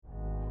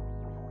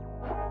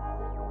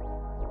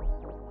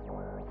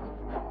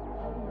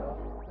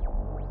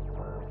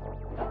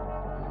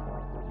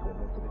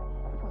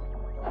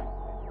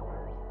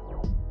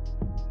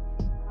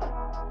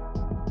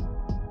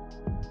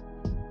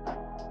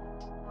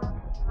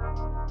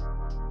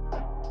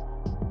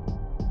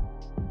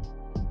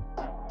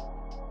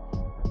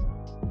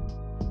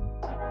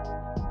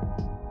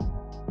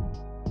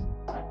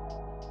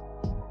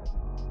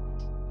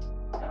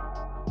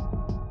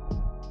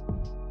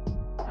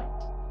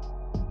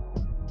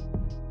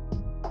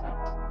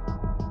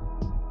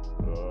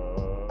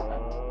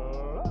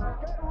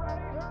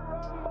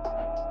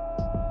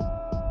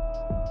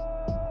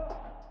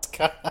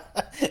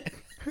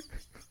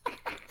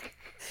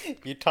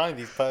You timed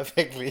these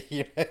perfectly.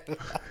 You know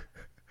that.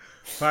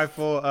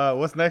 5-4.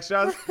 What's next,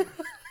 Jazz?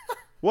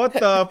 What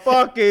the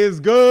fuck is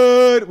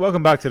good?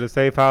 Welcome back to the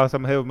safe house.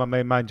 I'm here with my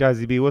main man,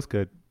 Jazzy B. What's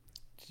good?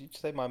 Did you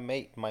say my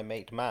mate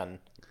man?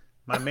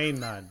 My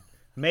main man,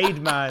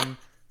 made man,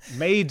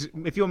 made.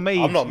 If you're I'm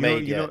made, not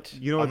made yet.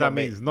 you know what I'm that not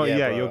made. means. Not Yeah,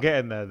 yet. You're bro.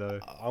 getting there though.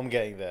 I'm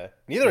getting there.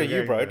 Neither are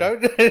You're you, getting bro.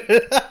 there.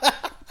 Don't.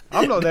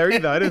 I'm not there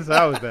either. I didn't say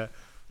I was there.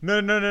 No,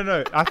 no, no,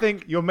 no. I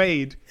think you're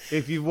made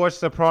if you've watched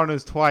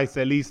Sopranos twice,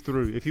 at least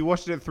through. If you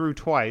watched it through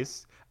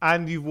twice,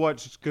 and you've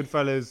watched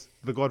Goodfellas,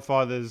 The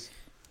Godfathers,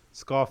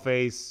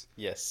 Scarface,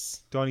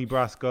 Yes. Donnie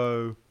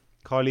Brasco,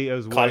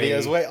 Carlito's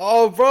Carlito's Way. way.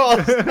 Oh, bro.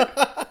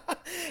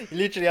 You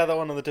literally had that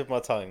one on the tip of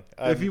my tongue.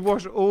 If you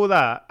watch all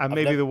that and I've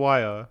maybe never, The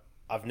Wire,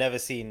 I've never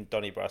seen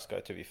Donnie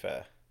Brasco. To be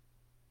fair,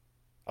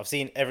 I've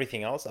seen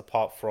everything else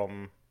apart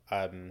from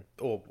and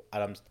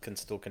I'm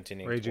still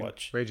continuing to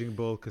watch. Raging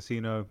Bull,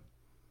 Casino.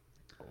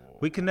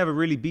 We can never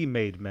really be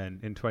made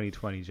men in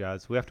 2020,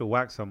 Jazz. We have to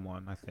whack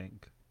someone, I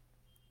think.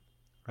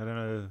 I don't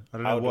know. I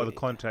don't know How do what the we?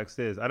 context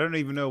is. I don't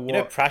even know You know,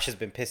 what. Prash has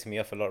been pissing me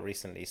off a lot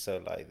recently.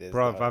 So like, there's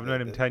Bro, I've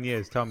known him 10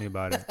 years. Tell me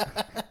about it.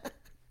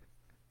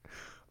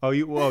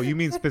 You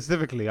mean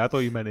specifically? I thought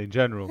you meant in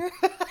general.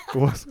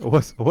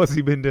 What's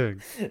he been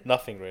doing?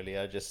 nothing really.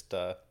 I just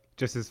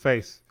Just his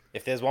face.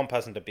 if there's one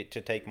person to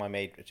take my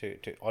maid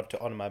to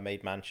honor my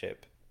maid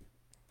manship,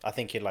 I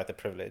think he'd like the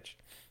privilege.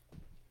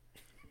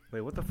 Wait,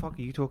 what the fuck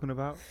are you talking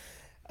about?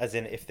 As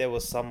in, if there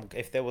was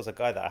a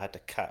guy that I had to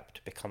cap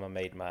to become a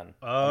made man,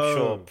 I'm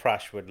sure Oh,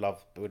 Prash would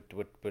love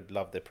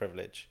the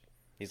privilege.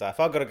 He's like, if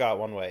I gotta go out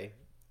one way,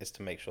 is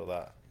to make sure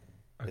that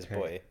his okay.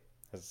 boy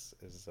is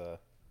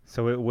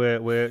So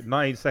we're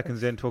 90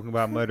 seconds in talking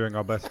about murdering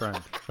our best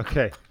friend.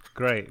 Okay,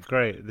 great.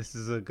 This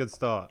is a good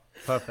start.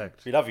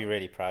 Perfect. we love you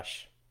really,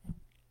 Prash.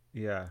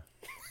 Yeah.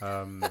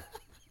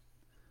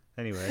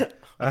 Anyway.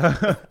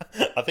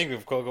 I think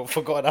we've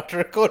forgotten how to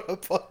record a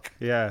podcast.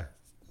 Yeah.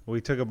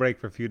 We took a break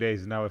for a few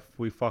days and now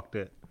we fucked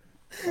it.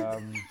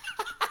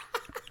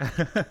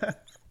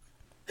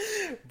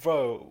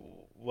 Bro,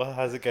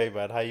 how's it going,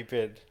 man? How you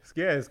been?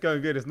 Yeah, it's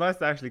going good. It's nice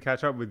to actually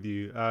catch up with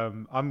you.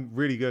 I'm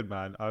really good,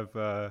 man. I've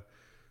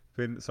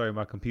been sorry,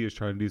 my computer's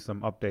trying to do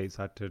some updates.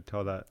 I had to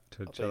tell that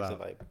to I thought chill you said out.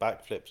 like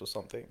backflips or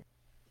something.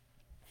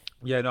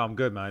 Yeah, no, I'm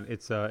good, man.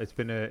 It's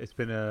been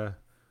a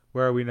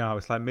where are we now?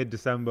 It's like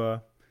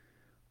mid-December.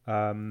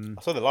 I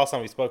saw the last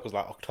time we spoke was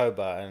like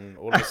October, and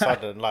all of a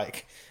sudden,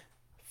 like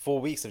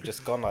 4 weeks have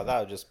just gone like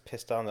that. I've just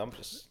pissed down.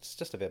 It's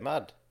just a bit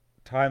mad.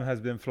 Time has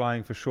been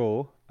flying for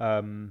sure.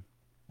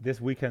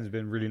 This weekend's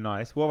been really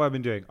nice. What have I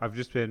been doing? I've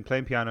just been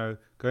playing piano,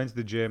 going to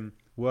the gym,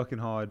 working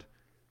hard.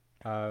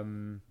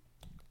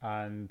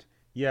 And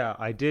yeah,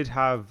 I did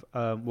have,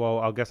 well,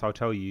 I guess I'll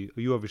tell you.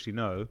 You obviously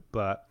know,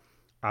 but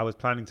I was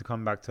planning to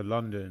come back to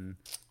London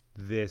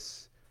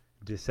this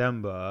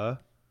December.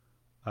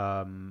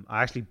 I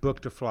actually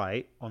booked a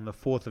flight on the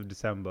 4th of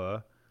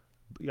December.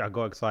 Yeah, I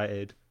got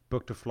excited,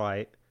 booked a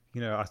flight. You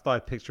know, I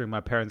started picturing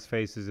my parents'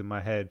 faces in my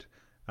head.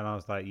 And I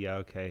was like, yeah,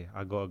 okay,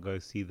 I gotta go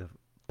see the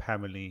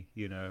family,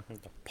 you know.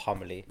 The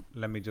Pummely.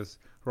 Let me just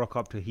rock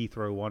up to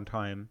Heathrow one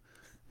time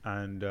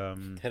and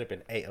There'd have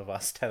been 8 of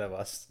us, 10 of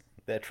us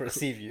there to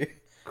receive you.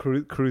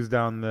 cruise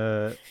down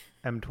the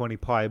M20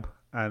 pipe.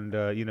 And,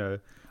 you know,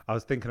 I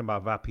was thinking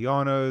about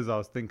Vapianos. I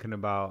was thinking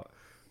about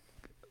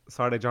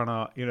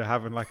Sardejanna, you know,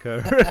 having like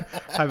a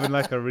having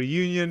like a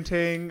reunion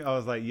thing. I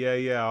was like,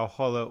 yeah, I'll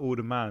holler all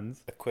the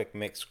mans. A quick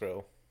mix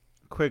grill.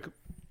 Quick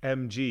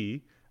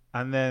MG.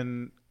 And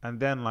then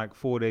like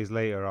 4 days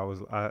later, I was,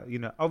 you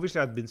know,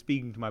 obviously I'd been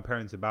speaking to my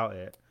parents about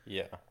it.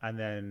 Yeah. And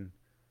then,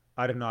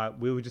 I don't know,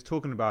 we were just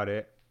talking about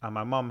it. And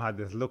my mum had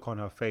this look on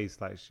her face,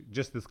 like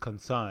just this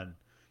concern.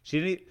 She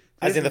didn't.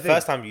 As in the thing.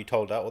 first time you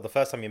told her, or the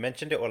first time you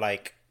mentioned it, or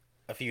like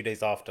a few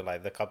days after,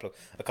 like a couple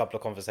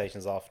of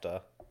conversations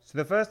after. So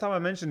the first time I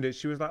mentioned it,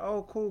 she was like,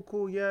 "Oh,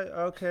 cool, yeah,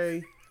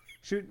 okay."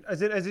 She,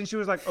 as in, she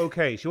was like,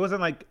 "Okay." She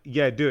wasn't like,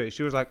 "Yeah, do it."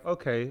 She was like,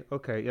 "Okay."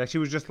 Like she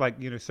was just like,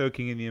 you know,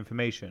 soaking in the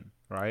information,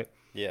 right?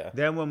 Yeah.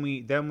 Then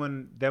when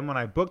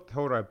I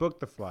told her I booked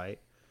the flight,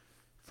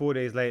 4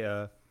 days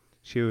later,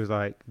 she was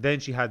like, then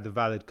she had the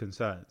valid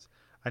concerns.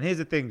 And here's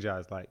the thing,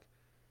 Jazz, like,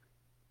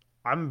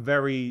 I'm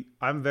very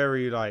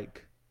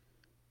like,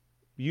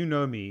 you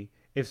know me,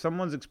 if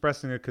someone's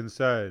expressing a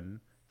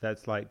concern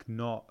that's like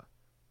not,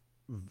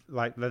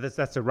 like,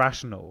 that's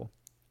irrational,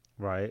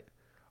 right?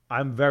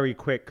 I'm very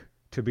quick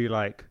to be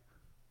like,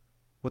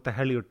 what the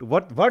hell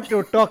what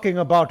you're talking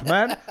about,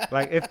 man?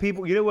 Like, if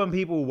people, you know, when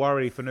people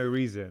worry for no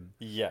reason,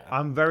 Yeah.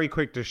 I'm very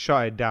quick to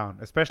shut it down,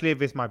 especially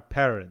if it's my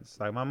parents.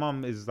 Like, my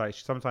mom is like,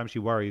 sometimes she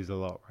worries a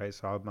lot, right?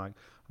 So I'm like,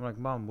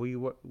 Mom, what are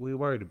you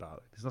worried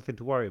about? There's nothing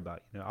to worry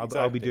about, you know.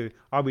 Exactly.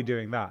 I'll be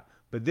doing that.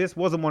 But this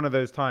wasn't one of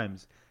those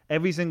times.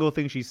 Every single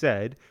thing she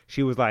said,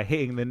 she was like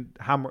hitting the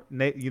hammer,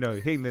 you know,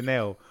 hitting the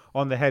nail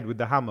on the head with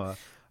the hammer.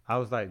 I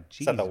was like,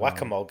 It's like geez, the Mom.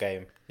 whack-a-mole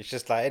game. It's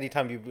just like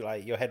anytime you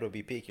like your head would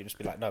be peaked, you'd just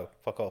be like, no,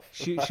 fuck off.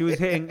 She was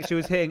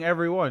hitting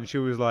everyone. She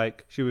was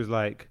like,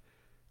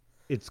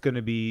 it's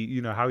gonna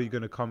be, how are you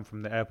gonna come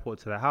from the airport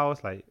to the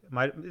house? Like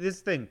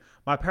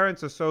my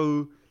parents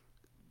are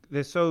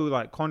they're so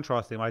like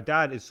contrasting. My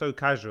dad is so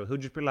casual. He'll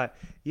just be like,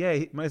 yeah,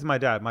 it's my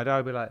dad. My dad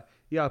will be like,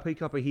 yeah, I'll pick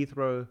you up at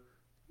Heathrow.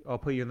 I'll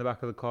put you in the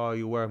back of the car.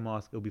 You'll wear a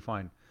mask. It'll be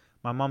fine.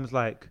 My mum's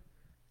like,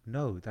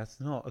 no,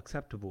 that's not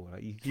acceptable.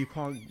 Like you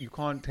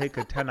can't take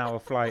a 10-hour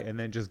flight and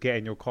then just get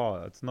in your car.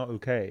 That's not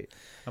okay.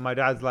 And my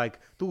dad's like,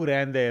 do the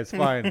end there, it's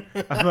fine.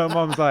 And my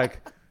mum's like,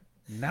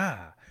 nah.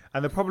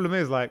 And the problem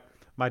is like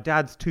my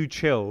dad's too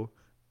chill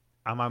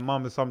and my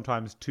mum is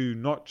sometimes too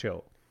not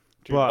chill.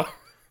 But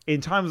in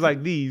times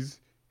like these,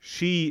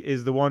 she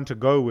is the one to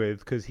go with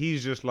because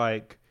he's just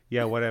like,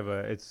 yeah,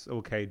 whatever, it's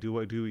okay, do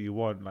what you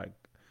want. Like,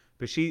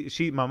 but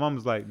my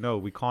mum's like, no,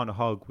 we can't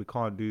hug, we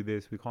can't do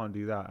this, we can't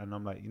do that. And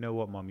I'm like, you know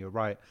what, mum, you're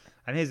right.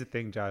 And here's the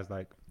thing, Jazz,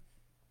 like,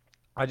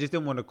 I just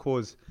didn't want to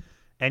cause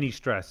any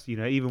stress,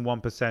 even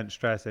 1%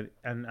 stress,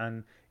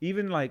 and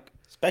even like,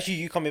 especially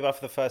you coming back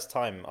for the first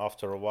time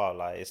after a while,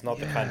 like it's not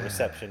the kind of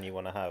reception you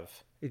want to have.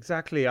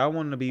 Exactly. I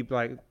want to be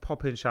like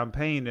popping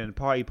champagne and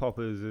party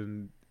poppers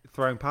and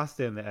throwing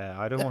pasta in the air.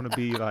 I don't want to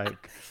be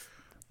like,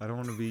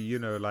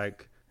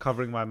 like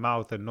covering my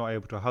mouth and not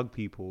able to hug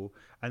people.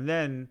 And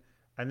then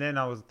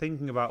I was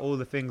thinking about all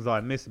the things that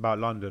I miss about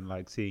London,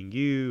 like seeing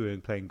you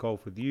and playing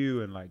golf with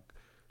you and like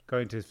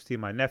going to see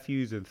my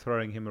nephews and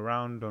throwing him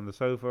around on the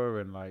sofa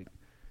and like,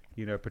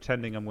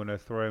 pretending I'm going to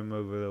throw him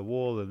over the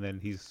wall and then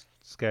he's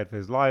scared for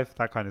his life,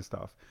 that kind of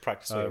stuff.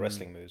 Practice your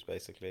wrestling moves,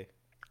 basically.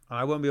 And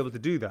I won't be able to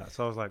do that.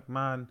 So I was like,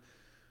 man.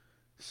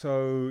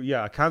 So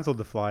yeah, I cancelled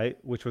the flight,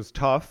 which was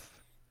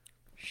tough.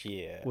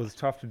 Yeah. Was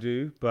tough to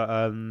do, but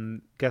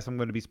guess I'm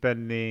going to be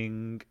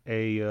spending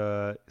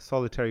a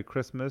solitary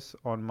Christmas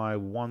on my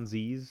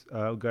onesies.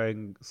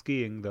 Going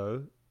skiing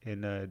though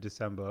in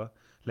December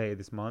later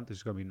this month, which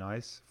is going to be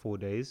nice, 4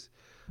 days,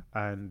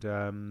 and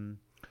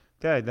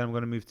then I'm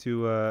going to move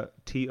to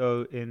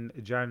TO in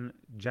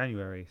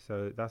January.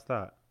 So that's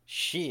that.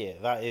 Shit,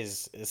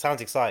 it sounds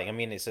exciting. I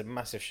mean, it's a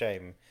massive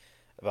shame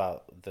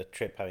about the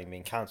trip having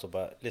been cancelled,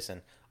 but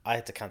listen, I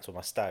had to cancel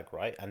my stag,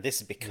 right? And this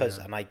is because,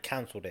 and I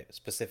cancelled it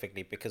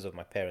specifically because of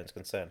my parents'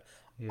 concern.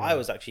 Yeah. I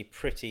was actually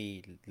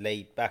pretty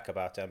laid back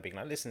about it and being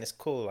like, listen, it's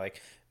cool.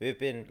 Like, we've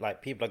been,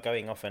 like, people are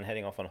going off and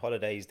heading off on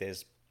holidays.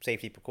 There's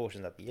safety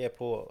precautions at the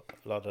airport,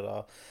 la da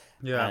da.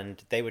 Yeah.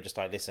 And they were just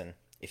like, listen,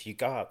 if you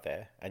go out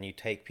there and you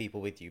take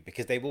people with you,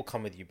 because they will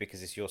come with you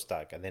because it's your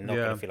stag and they're not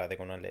going to feel like they're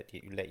going to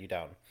let you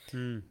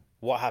down.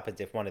 What happens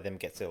if one of them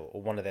gets ill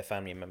or one of their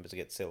family members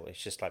gets ill?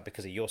 It's just like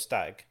because of your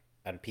stag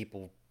and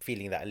people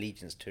feeling that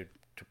allegiance to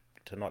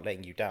not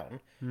letting you down,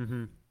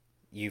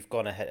 you've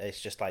gone ahead.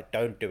 It's just like,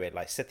 don't do it.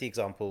 Like, set the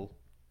example,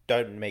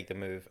 don't make the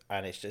move.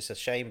 And it's just a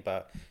shame,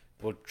 but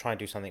we'll try and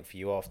do something for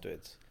you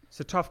afterwards. It's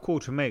a tough call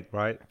to make,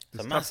 right?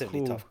 It's a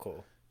massively tough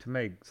call to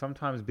make.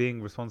 Sometimes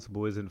being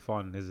responsible isn't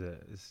fun, is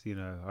it? It's,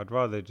 I'd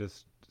rather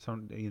just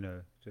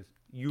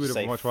you would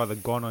have much rather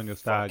gone on your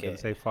stag and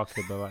say fuck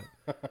it, but like,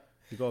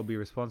 you got to be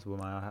responsible,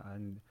 man.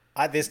 And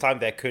at this time,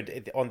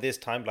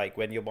 like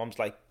when your mom's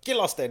like,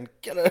 kill us then,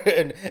 kill her,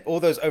 and all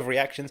those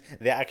overreactions,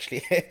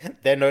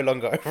 they're no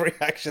longer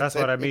overreactions. That's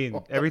what I mean.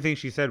 Everything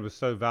she said was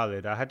so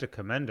valid. I had to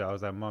commend her. I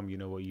was like, Mom, you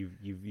know what?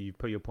 You've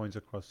put your points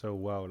across so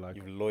well. Like,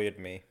 you've lawyered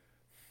me.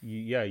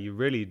 You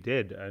really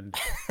did. And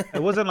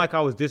it wasn't like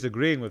I was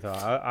disagreeing with her.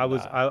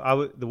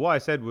 What I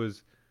said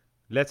was,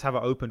 let's have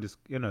an open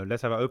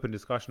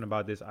discussion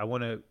about this. I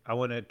want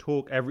to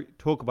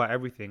talk about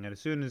everything. And as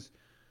soon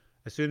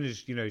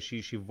as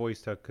she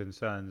voiced her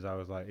concerns, I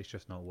was like, it's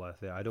just not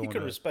worth it. You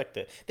can respect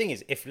it. Thing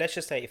is, let's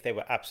just say if they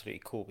were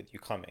absolutely cool with you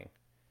coming,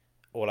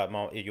 or like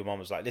your mom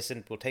was like,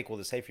 listen, we'll take all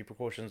the safety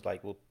precautions,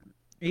 like we'll.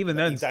 Even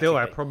then, still,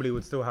 I probably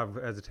would still have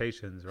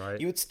hesitations,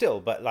 right? You would still,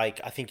 but like,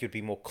 I think you'd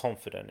be more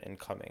confident in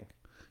coming.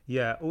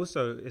 Yeah.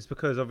 Also, it's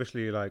because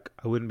obviously, like,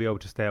 I wouldn't be able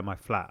to stay at my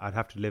flat. I'd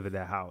have to live at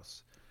their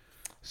house.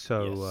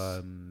 So,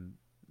 yes.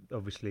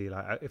 Obviously,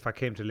 like, if I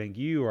came to link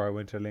you or I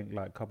went to link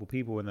like a couple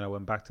people and then I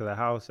went back to their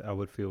house, I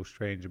would feel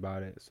strange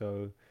about it.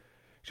 So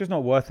it's just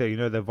not worth it.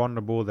 They're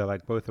vulnerable. They're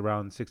like both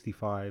around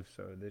 65,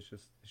 so it's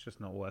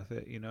just not worth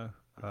it. You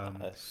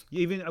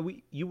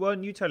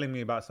weren't you telling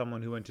me about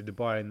someone who went to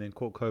Dubai and then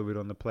caught COVID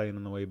on the plane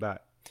on the way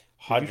back?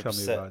 100%. You tell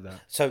me about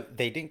that? So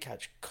they didn't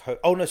catch COVID.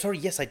 Oh no, sorry.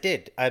 Yes, I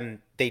did.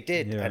 They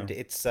did, and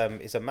it's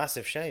a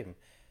massive shame.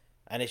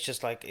 And it's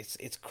just like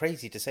it's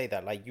crazy to say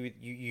that. Like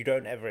you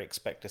don't ever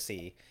expect to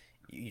see.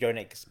 You don't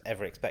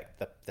ever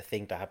expect the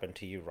thing to happen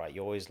to you, right?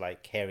 You're always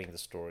like hearing the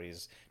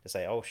stories to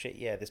say, oh shit,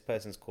 yeah, this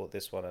person's caught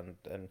this one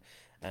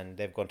and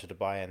they've gone to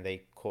Dubai and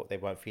they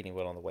weren't feeling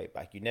well on the way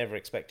back. You never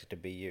expect it to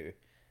be you.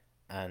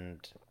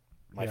 And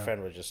my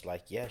friend was just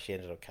like, yeah, she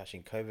ended up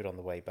catching COVID on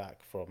the way back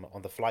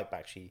on the flight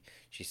back. She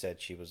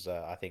said she was,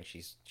 I think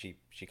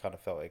she kind of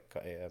felt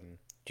it,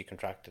 she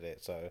contracted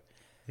it. So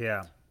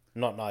yeah.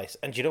 Not nice.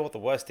 And do you know what the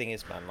worst thing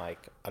is, man?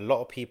 Like, a lot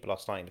of people are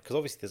starting, because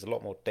obviously there's a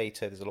lot more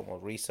data, there's a lot more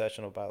research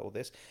about all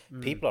this.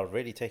 People are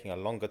really taking a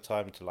longer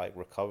time to like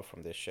recover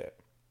from this shit.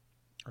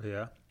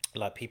 Yeah.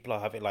 Like, people are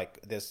having, like,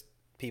 there's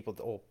people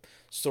or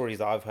stories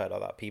that I've heard are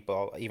that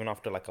people even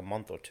after like a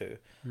month or two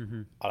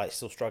are like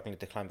still struggling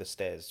to climb the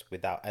stairs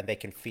without, and they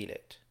can feel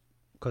it.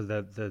 because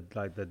the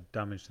like the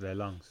damage to their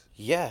lungs.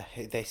 Yeah,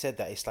 they said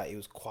that it's like it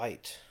was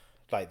quite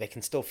like they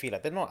can still feel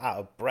it. They're not out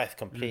of breath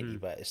completely,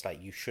 but it's like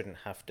you shouldn't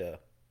have to.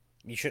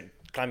 You shouldn't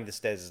climbing the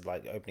stairs is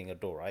like opening a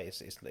door, right?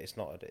 It's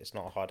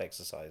not a hard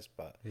exercise,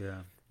 but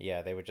Yeah.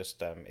 yeah, they were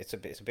just it's a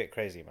bit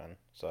crazy, man.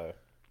 So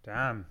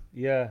Damn.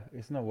 Yeah,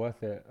 it's not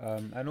worth it.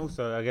 And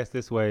also, I guess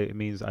this way it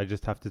means I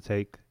just have to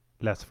take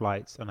less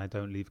flights and I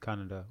don't leave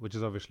Canada, which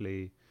is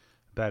obviously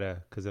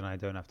better because then I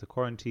don't have to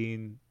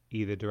quarantine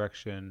either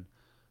direction,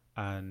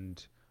 and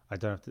I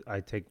don't have to. I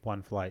take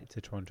one flight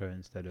to Toronto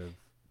instead of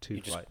two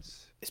you just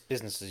flights. it's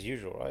business as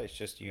usual, right? It's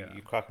just Yeah.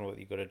 you crack on what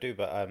you got to do.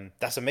 But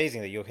that's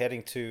amazing that you're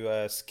heading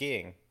to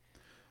skiing.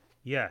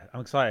 Yeah, I'm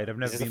excited. I've Is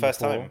never this the been first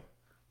before. time?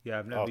 Yeah,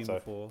 I've never Oh, been so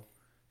before.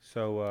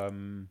 So,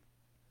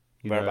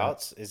 you know,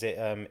 whereabouts? Is it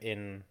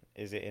in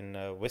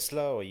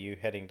Whistler, or are you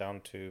heading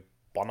down to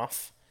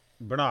Bonoff?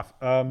 Bernaf,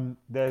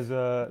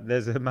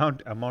 there's a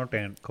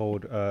mountain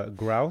called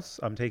Grouse.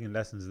 I'm taking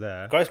lessons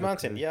there Gross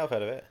Mountain. because Yeah, I've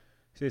heard of it.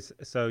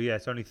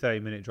 it's only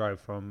 30-minute drive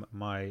from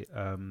my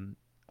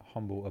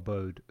humble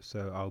abode.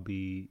 So I'll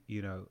be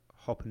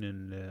hopping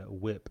in the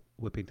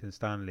Whippington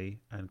Stanley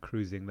and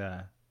cruising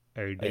there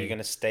every Are you day.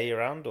 gonna stay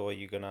around, or are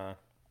you gonna?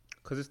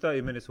 Because it's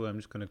 30 minutes away, I'm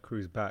just gonna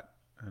cruise back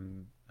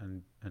and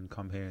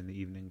come here in the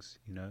evenings.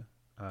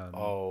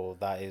 Oh,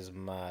 that is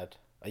mad.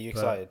 Are you But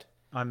excited?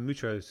 I'm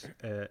muchos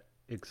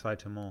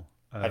excitement.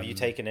 Have you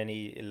taken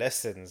any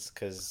lessons?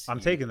 Because I'm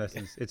you taking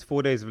lessons. It's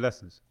 4 days of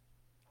lessons.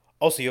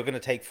 also you're gonna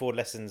take 4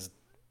 lessons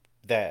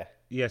there.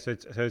 Yeah, so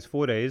it's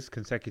 4 days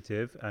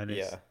consecutive, and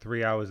it's Yeah.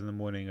 3 hours in the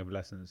morning of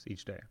lessons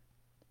each day.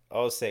 I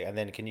was sick, and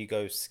then can you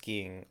go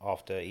skiing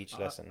after each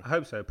lesson? I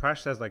hope so. Prash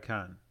says I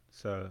can,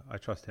 so I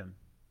trust him.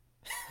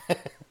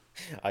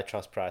 I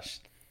trust Prash.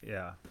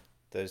 Yeah,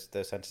 Those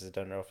sentences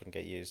don't often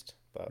get used,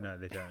 but no,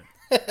 they don't.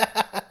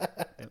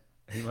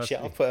 He shit, must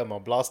I'll be. put him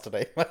on blast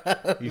today,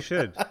 You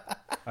should.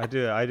 I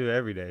do it. I do it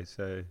every day,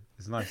 so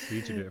it's nice for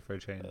you to do it for a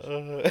change.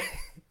 man.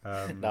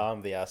 Um, Now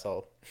I'm the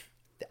asshole.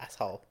 The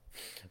asshole.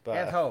 But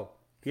Asshole.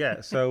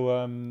 Yeah.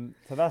 So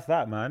that's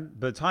that, man.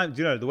 But time,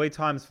 the way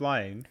time's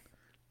flying.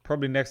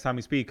 Probably next time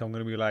we speak, I'm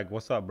gonna be like,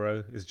 "What's up,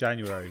 bro? It's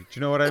January." Do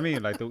you know what I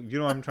mean? Like, you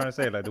know what I'm trying to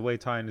say? Like the way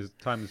time is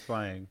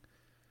flying.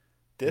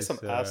 It's there's it's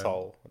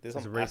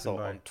some racing asshole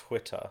by. on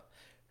Twitter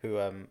who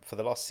for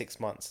the last 6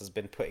 months has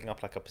been putting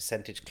up like a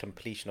percentage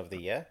completion of the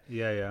year.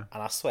 Yeah, yeah.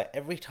 And I swear,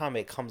 every time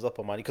it comes up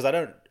on my, because I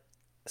don't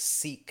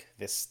seek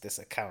this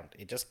account,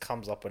 it just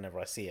comes up whenever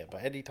I see it.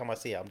 But any time I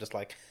see it, I'm just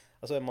like,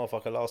 I swear,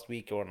 motherfucker, last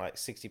week you're on like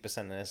 60%,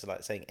 and it's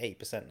like saying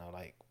 8% now.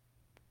 Like,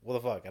 what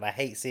the fuck? And I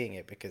hate seeing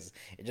it because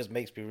it just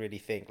makes me really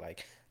think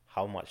like,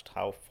 how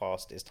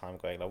fast is time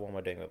going? Like, what am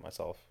I doing with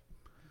myself?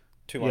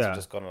 2 months have Yeah.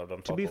 just gone on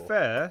To be top of.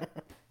 fair,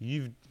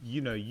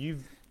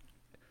 you've.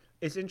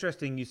 It's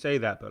interesting you say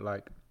that, but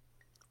like,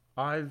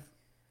 I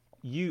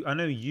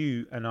know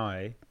you and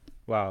I.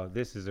 Wow,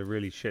 this is a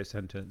really shit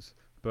sentence.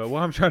 But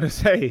what I'm trying to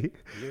say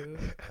You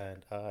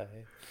and I.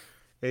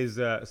 is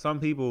some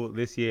people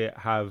this year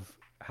have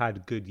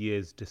had good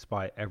years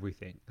despite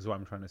everything, is what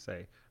I'm trying to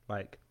say.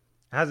 Like,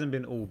 it hasn't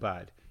been all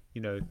bad.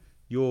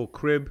 Your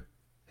crib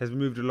has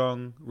moved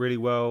along really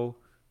well.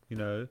 You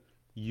know,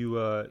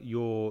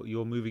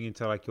 you're moving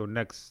into like your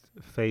next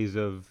phase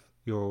of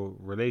your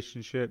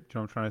relationship. Do you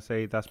know what I'm trying to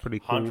say? That's pretty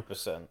cool.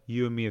 100%.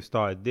 You and me have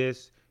started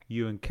this.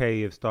 You and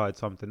Kay have started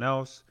something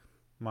else.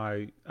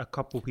 A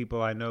couple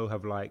people I know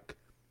have like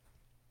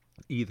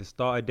either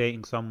started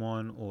dating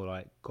someone or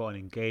like gotten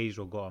engaged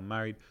or gotten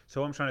married.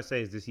 So what I'm trying to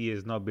say is this year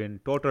has not been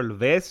total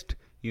waste.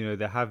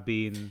 There have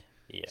been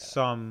Yeah.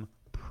 some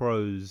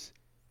pros,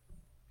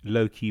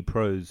 low key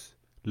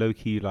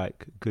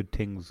like good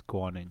things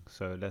going.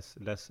 So let's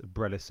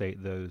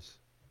brelisate those.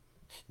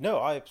 No,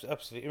 I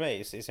absolutely,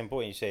 mate. It's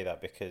important you say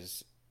that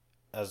because,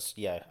 as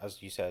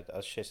you said,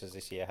 as shit as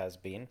this year has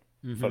been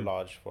Hmm. for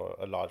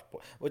a large,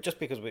 well, just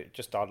because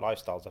our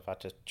lifestyles have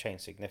had to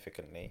change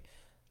significantly,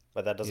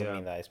 but that doesn't Yeah,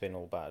 mean that it's been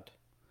all bad.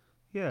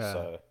 yeah.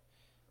 So,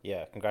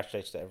 yeah,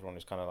 congratulations to everyone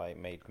who's kind of like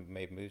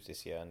made moves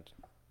this year and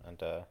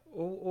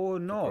Or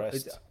not.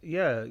 progressed.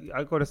 Yeah,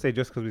 I gotta say,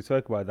 just because we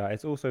spoke about that,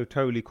 it's also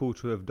totally cool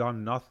to have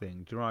done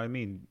nothing. Do you know what I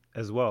mean?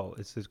 As well,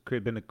 it's just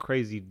been a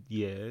crazy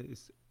year.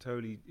 It's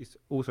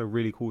also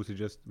really cool to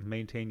just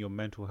maintain your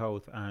mental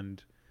health,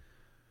 and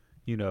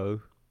you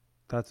know,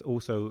 that's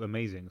also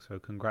amazing. So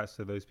congrats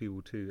to those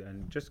people too,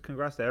 and just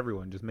congrats to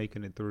everyone just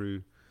making it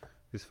through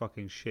this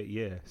fucking shit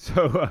year.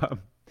 So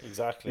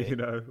Exactly.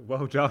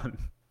 well done.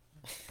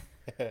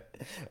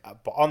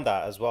 But on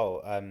that as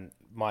well,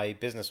 my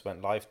business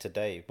went live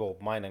today. Well,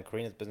 mine and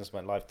Karina's business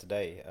went live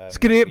today.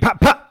 Skitty pat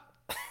pat.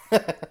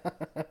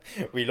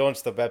 We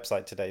launched the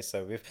website today,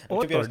 so to be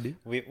honest, Authority.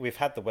 we've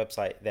had the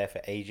website there for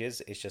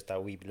ages. It's just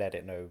that we let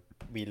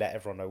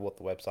everyone know what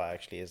the website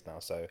actually is now.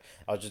 So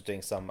I was just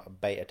doing some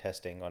beta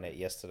testing on it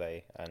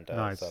yesterday, and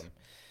Nice.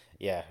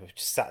 we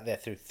just sat there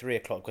through 3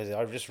 o'clock because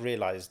I just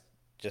realized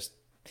just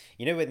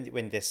you know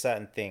when there's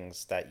certain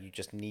things that you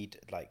just need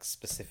like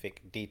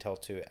specific detail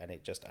to it, and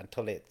it just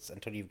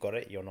until you've got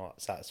it, you're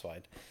not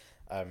satisfied.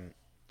 Um,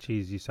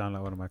 Jeez, you sound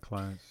like one of my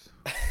clients.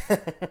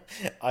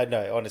 I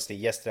know. Honestly,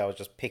 yesterday I was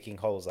just picking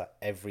holes at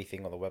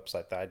everything on the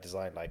website that I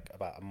designed like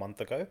about a month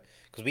ago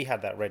because we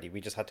had that ready.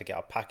 We just had to get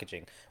our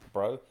packaging,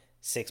 bro.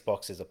 6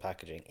 boxes of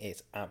packaging.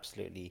 It's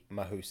absolutely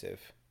mahoosive.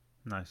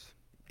 Nice.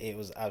 It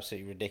was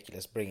absolutely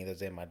ridiculous bringing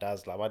those in. My dad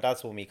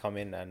saw me come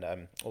in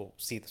and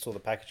saw the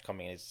package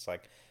coming. And it's just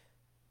like,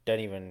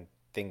 don't even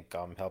think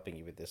I'm helping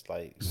you with this.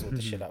 Like, sort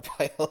the shit out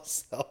by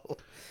yourself.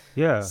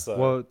 Yeah, So,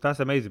 well, that's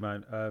amazing,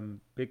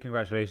 man. Big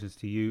congratulations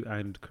to you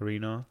and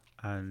Karina,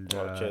 and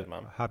oh, cheers,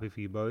 man. happy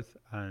for you both.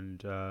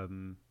 And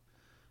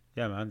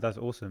yeah, man, that's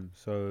awesome.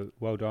 So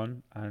well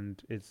done,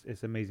 and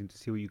it's amazing to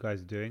see what you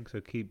guys are doing. So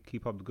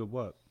keep up the good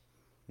work.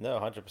 No,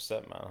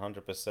 100%, man,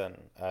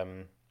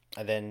 100%.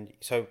 And then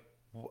so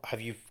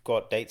have you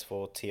got dates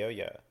for TO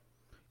yet?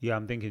 Yeah,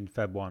 I'm thinking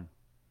Feb 1.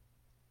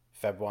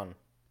 Feb 1.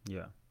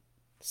 Yeah,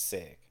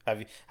 Sick. Have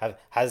you have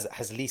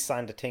has Lee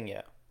signed a thing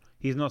yet?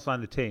 he's not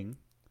signed the ting,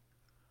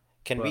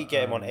 Can we but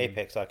get him on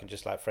Apex so I can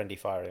just like friendly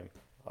fire him?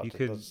 I'll you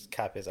could. just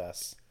cap his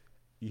ass.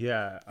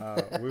 Yeah,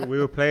 we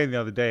were playing the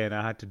other day, and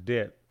I had to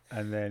dip,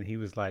 and then he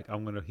was like,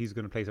 he's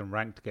gonna play some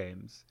ranked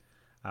games.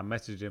 I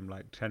messaged him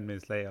like 10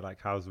 minutes later, like,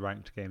 how's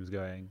ranked games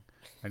going?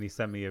 And he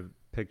sent me a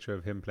picture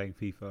of him playing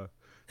FIFA.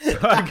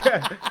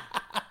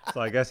 So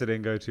I guess it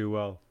didn't go too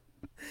well.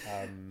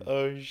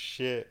 Oh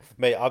shit,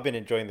 mate! I've been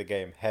enjoying the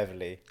game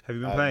heavily. Have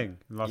you been playing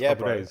in the last Yeah,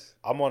 couple of bro. days?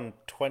 I'm on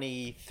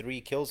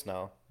 23 kills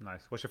now.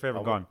 Nice. What's your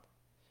favorite I'm on gun?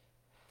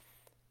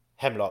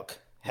 Hemlock, It's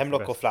the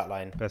Hemlock or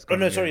Flatline. best Oh gun in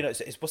no, the sorry, game.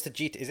 no. It's what's the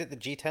G? Is it the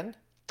G10?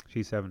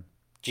 G7.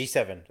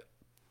 G7.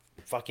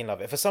 Fucking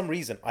love it. For some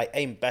reason, I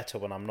aim better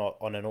when I'm not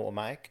on an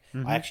automatic. I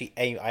Mm-hmm. actually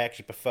aim. I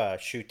actually prefer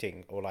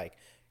shooting or like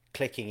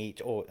clicking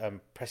each or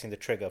pressing the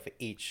trigger for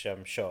each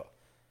shot.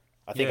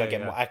 I think Yeah, I get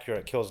yeah. more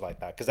accurate kills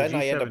like that because The then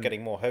I end up G7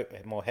 getting more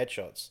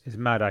headshots. is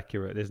mad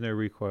accurate. There's no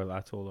recoil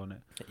at all on it.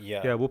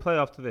 Yeah. Yeah, we'll play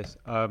after this.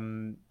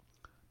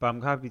 But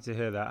I'm happy to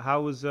hear that.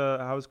 How was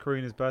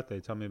Karina's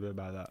birthday? Tell me a bit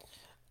about that.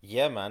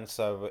 Yeah, man.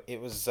 So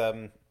it was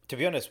to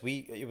be honest, we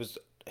it was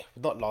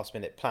not last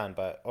minute plan,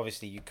 but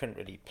obviously you couldn't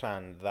really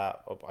plan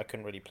that, or I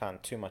couldn't really plan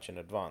too much in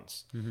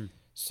advance. Mm-hmm.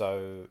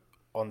 So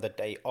on the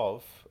day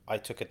of, I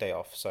took a day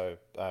off. So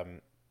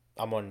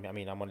I'm on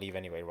leave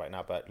anyway right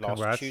now. But last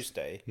Congrats.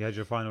 Tuesday, You had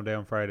your final day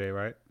on Friday,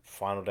 right?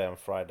 final day on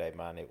Friday,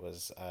 man, it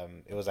was a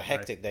Nice.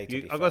 hectic day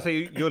to be I gotta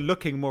fair. say, you're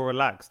looking more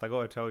relaxed. I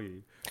gotta tell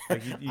you,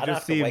 like you I don't just have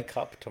to seem wake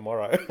up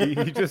tomorrow,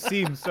 you just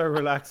seem so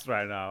relaxed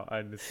right now,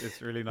 and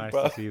it's really nice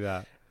to bro. see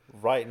that.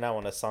 Right now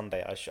on a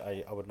Sunday,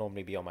 I would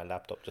normally be on my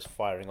laptop just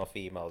firing off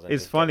emails and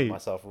It's just getting funny.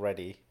 myself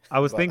ready. I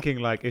was But thinking,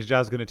 like, is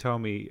Jazz gonna tell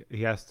me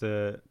he has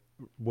to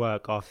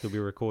work after we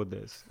record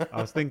this? I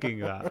was thinking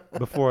that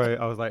before.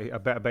 I was like, I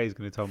bet he's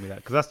gonna tell me that,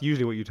 because that's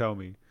usually what you tell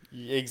me.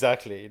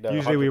 exactly, no,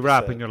 Usually we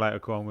wrap and 100%. you're like,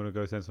 okay, I'm gonna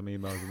go send some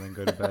emails and then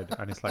go to bed,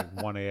 and it's like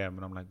 1 a.m.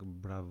 and I'm like,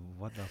 bro,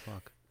 what the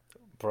fuck?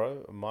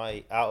 Bro,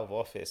 my out of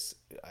office,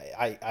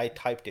 I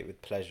typed it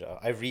with pleasure.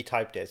 I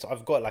retyped it, so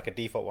I've got like a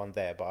default one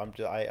there, but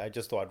I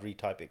just thought I'd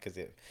retype it because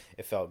it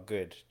felt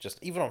good. Just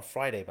even on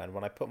Friday, man,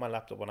 when I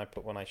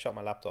shut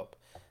my laptop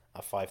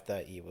at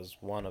 5:30 was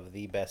one of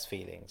the best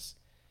feelings.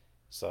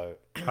 So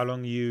How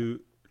long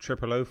you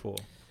triple O for?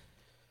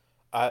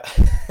 I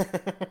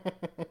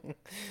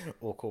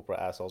all corporate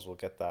assholes will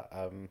get that.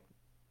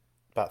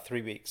 About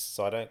 3 weeks.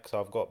 So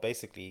I've got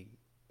basically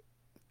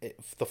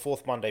the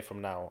fourth Monday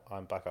from now.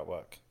 I'm back at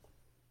work.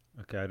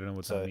 Okay, I don't know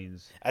what that So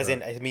means, as in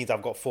but it means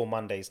I've got 4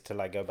 Mondays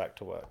till I go back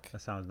to work. that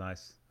sounds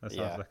nice. That sounds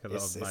Yeah, like a lot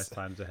it's of nice it's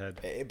times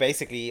ahead.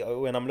 basically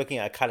when I'm looking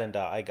at a calendar,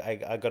 I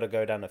got to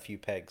go down a few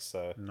pegs.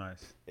 So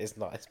Nice. it's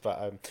nice.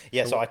 But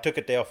yeah, so So, I took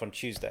a day off on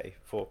Tuesday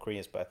for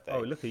Korean's oh, birthday.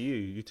 look at you!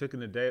 You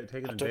taking I a day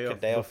took a off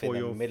day off in before the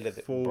your middle of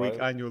the 4 week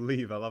bro. annual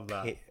leave. I love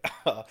that.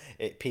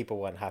 Pe- People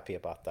weren't happy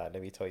about that.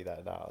 Let me tell you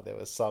that now. There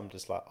was some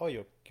just like, oh,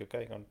 you're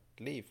going on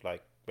leave,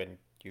 like when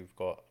you've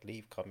got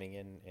leave coming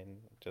in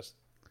just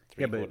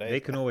Yeah, 3 4 but they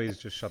days. can always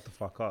just shut the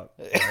fuck up,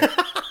 right?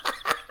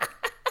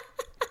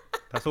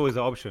 That's always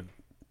the option.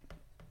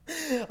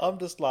 I'm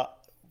just like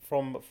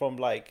from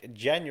like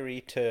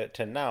January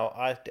to now.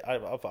 I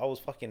was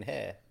fucking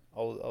here. I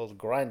was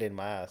grinding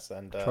my ass,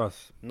 and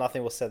Trust.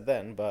 nothing was said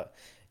then. But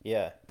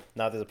yeah,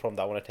 now there's a problem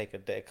that I want to take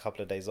a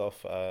couple of days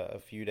off, a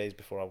few days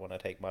before I want to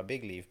take my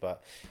big leave.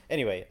 But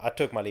anyway, I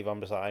took my leave.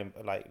 I'm just like, I'm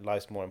like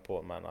life's more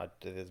important, man.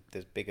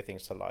 There's bigger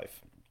things to life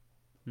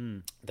Hmm.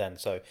 then.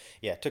 So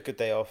yeah, took a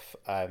day off.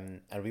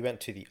 And we went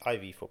to the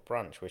Ivy for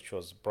brunch, which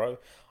was, bro.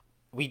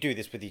 We do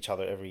this with each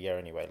other every year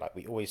anyway. Like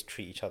we always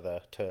treat each other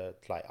to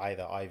like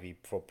either Ivy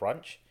for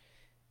brunch.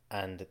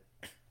 And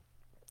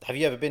have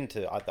you ever been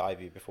to the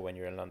Ivy before when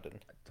you were in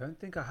London? Don't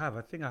think I have.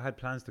 I think I had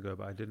plans to go,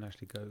 but I didn't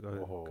actually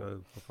Oh.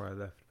 go before I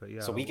left. But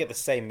yeah, So we get the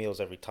same meals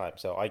every time.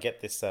 So I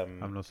get this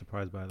I'm not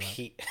surprised by that.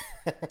 peach.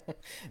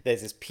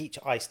 There's this peach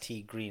iced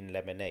tea green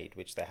lemonade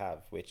which they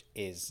have, which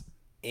is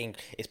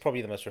it's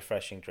probably the most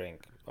refreshing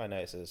drink. I know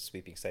it's a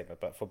sweeping statement,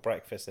 but for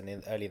breakfast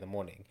and early in the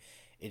morning,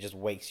 it just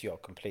wakes you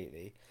up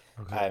completely.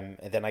 Okay.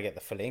 And then I get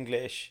the full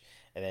English,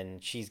 and then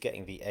she's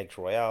getting the eggs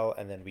royale,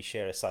 and then we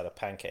share a side of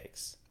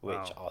pancakes, which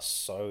Wow. are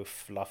so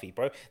fluffy,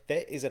 bro.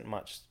 There's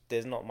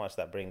not much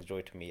that brings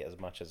joy to me as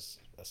much as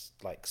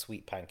like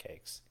sweet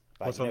pancakes,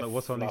 like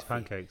What's on these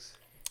fluffy. pancakes?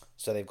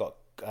 So they've got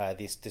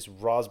this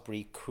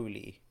raspberry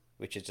coulis,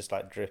 which is just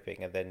like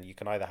dripping, and then you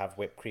can either have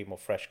whipped cream or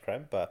fresh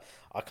creme. But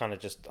I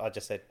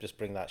just said just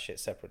bring that shit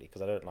separately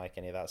because I don't like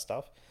any of that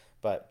stuff.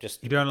 But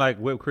just You don't like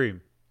whipped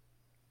cream?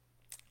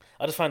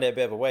 I just find it a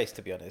bit of a waste,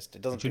 to be honest. It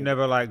Did doesn't you do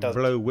never it like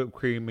doesn't. blow whipped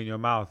cream in your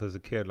mouth as a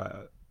kid? Like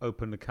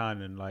open the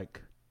can and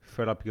like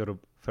fill up your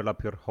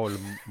whole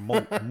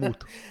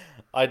moot.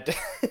 I d-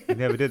 You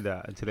never did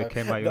that until it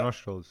came out your no,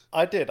 nostrils.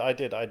 I did,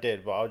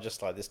 but I was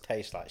just like this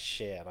tastes like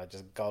shit, and I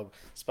just go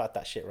spat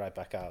that shit right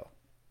back out.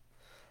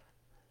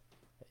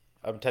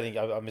 I'm telling you,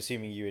 I'm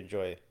assuming you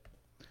enjoy.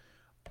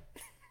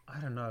 I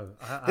don't know.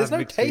 I There's have no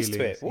mixed taste to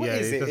it. feelings. What Yeah,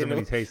 is it it? doesn't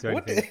really taste or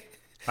What? anything.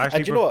 I And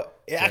actually do you know prefer.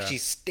 what? It Yeah. actually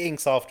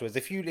stinks afterwards.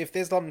 If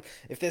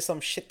there's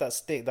some shit that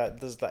stink that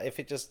does that, if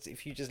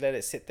you just let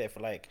it sit there for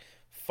like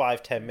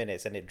 5-10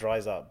 minutes and it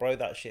dries up, bro,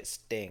 that shit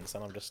stinks.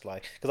 And I'm just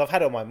like, because I've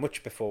had it on my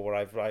much before where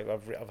I've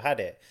had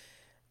it,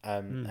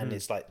 and Mm-hmm.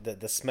 it's like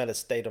the smell has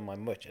stayed on my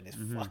much and it's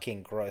Mm-hmm.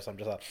 fucking gross. I'm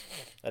just like,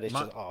 and it's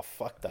My, just oh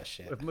fuck that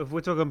shit. if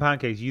we're talking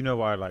pancakes, you know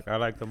what I like. I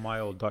like the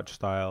mild Dutch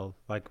style,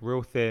 like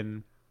real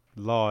thin,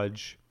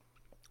 large,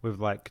 with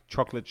like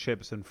chocolate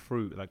chips and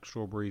fruit, like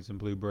strawberries and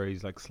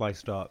blueberries, like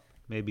sliced up.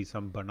 Maybe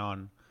some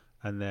banana,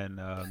 and then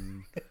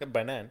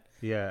Banana.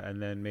 yeah, and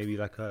then maybe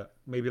like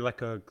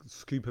a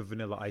scoop of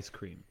vanilla ice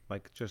cream,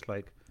 like just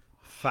like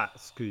fat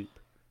scoop.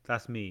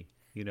 That's me,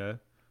 you know.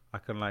 I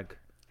can like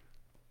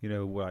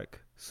like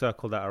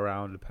circle that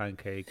around the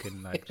pancake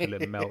and like till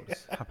it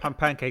melts.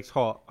 Pancake's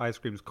hot, ice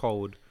cream's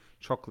cold,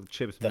 chocolate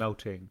chips The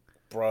melting,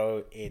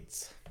 bro,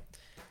 it's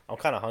I'm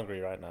kind of hungry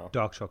right now.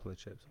 dark chocolate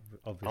chips, I'm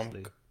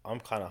obviously. I'm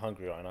kind of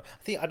hungry right now.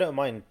 I think I don't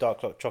mind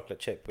chocolate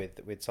chip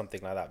with something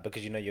like that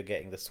because you know you're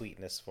getting the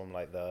sweetness from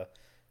like the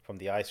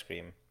ice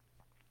cream.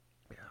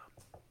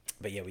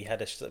 But yeah, we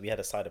had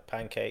a side of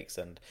pancakes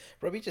and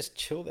bro, we just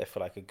chilled there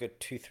for like a good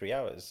 2-3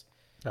 hours.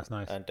 That's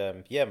nice.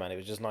 And yeah, man, it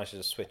was just nice to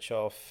just switch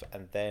off.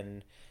 And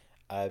then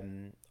I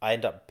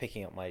end up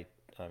picking up my.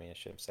 I mean, I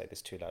shouldn't say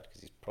this too loud because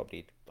he's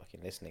probably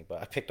fucking listening.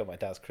 But I picked up my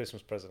dad's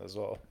Christmas present as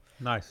well,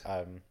 Nice.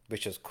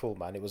 which was cool,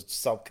 man. It was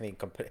something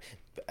complete.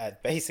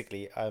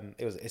 Basically,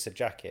 it's a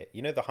jacket.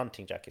 You know the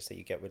hunting jackets that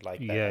you get with like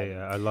the Yeah,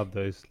 yeah, I love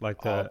those.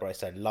 Like oh, bro,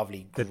 it's a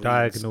lovely the green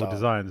diagonal stuff.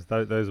 designs.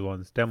 Those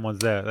ones, them ones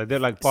there. Like, they're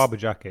like barber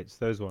jackets.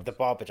 Those ones. The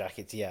barber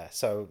jackets, yeah.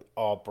 So,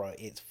 oh, bro,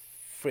 it's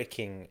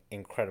freaking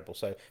incredible.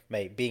 So,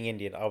 mate, being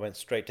Indian, I went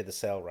straight to the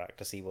sale rack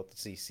to see what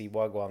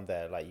on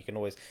there. Like, you can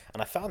always,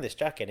 and I found this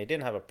jacket. And it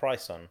didn't have a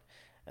price on,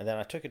 and then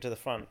I took it to the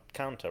front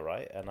counter,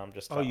 right? And I'm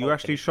just Oh, like, you oh, can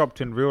actually you?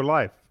 shopped in real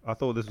life? I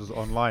thought this was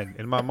online.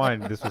 In my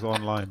mind, this was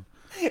online.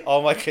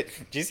 Oh my god,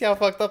 do you see how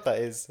fucked up that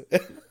is?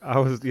 I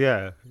was,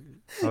 yeah,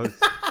 I was.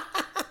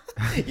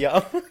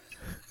 Yeah.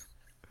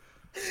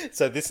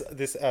 So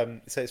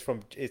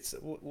so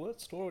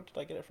what store did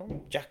I get it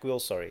from? Jack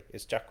Wills, sorry,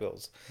 it's Jack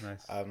Wills.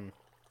 Nice.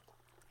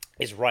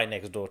 It's right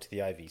next door to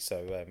the Ivy,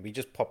 so we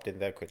just popped in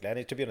there quickly.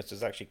 And to be honest, it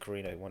was actually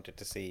Karina who wanted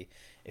to see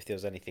if there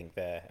was anything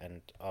there,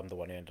 and I'm the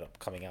one who ended up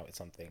coming out with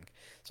something.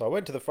 So I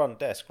went to the front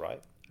desk,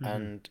 right, Hmm.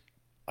 and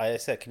I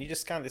said, "Can you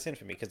just scan this in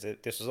for me? Because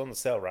this was on the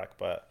sale rack,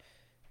 but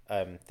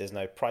there's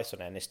no price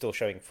on it, and it's still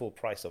showing full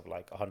price of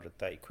like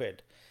 130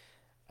 quid."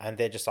 And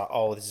they're just like,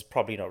 "Oh, this is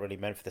probably not really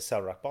meant for the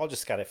sale rack, but I'll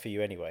just scan it for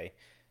you anyway."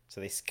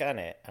 So they scan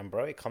it, and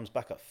bro, it comes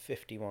back at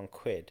 51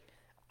 quid.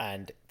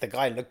 And the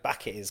guy looked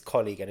back at his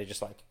colleague, and it's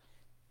just like,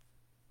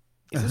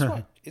 is this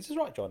right? Is this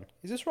right, John?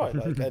 Is this right?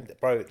 Like, and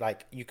bro,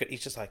 like you could.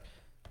 He's just like,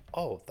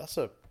 oh, that's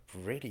a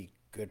really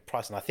good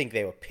price. And I think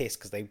they were pissed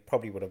because they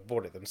probably would have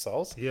bought it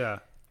themselves Yeah,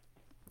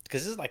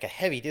 because this is like a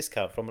heavy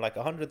discount from like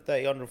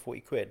 130,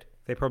 140 quid.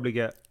 they probably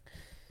get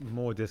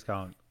more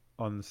discount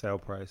on the sale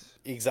price.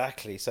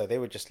 Exactly. So they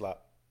were just like,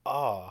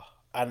 ah,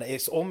 and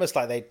it's almost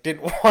like they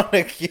didn't want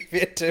to give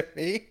it to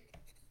me.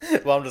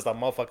 Well, I'm just like,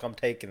 motherfucker, I'm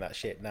taking that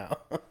shit now.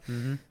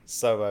 Hmm.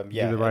 So Do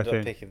yeah, the I right ended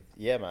up thing. picking.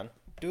 Yeah, man,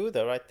 do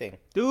the right thing.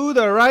 Do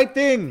the right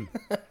thing,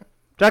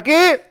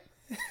 Jackie.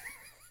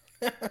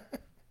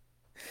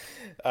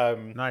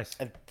 Um, Nice,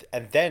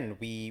 and then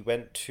we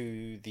went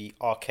to the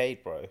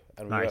arcade, bro,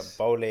 and we went nice.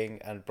 bowling,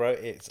 and bro,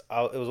 it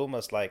was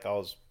almost like I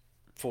was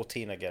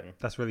 14 again.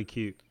 That's really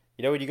cute.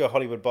 You know when you go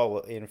Hollywood Bowl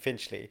in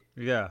Finchley,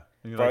 Yeah,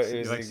 and bro,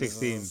 you're like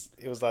 16.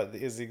 it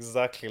was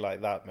exactly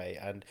like that, mate,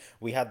 and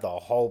we had the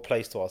whole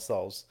place to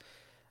ourselves.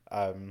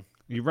 Um,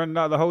 You rented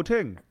out the whole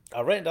thing.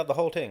 I rented out the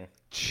whole thing.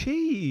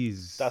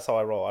 Jeez, That's how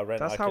I roll.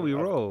 that's how we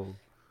roll.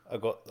 I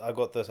got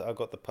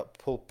the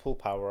pool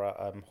power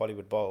at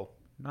Hollywood Bowl.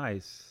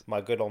 Nice.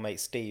 My good old mate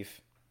Steve.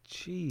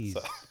 Jeez.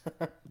 So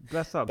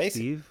Bless up, basic,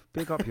 Steve.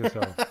 Big up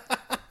yourself.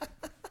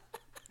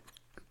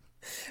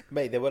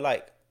 mate, they were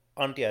like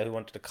Andia who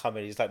wanted to come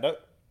in. He's like, nope,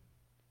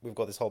 we've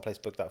got this whole place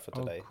booked out for Oh,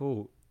 today.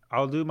 cool.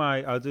 I'll do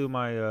my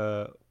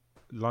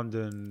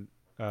London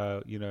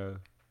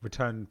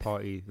return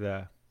party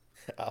there.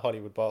 at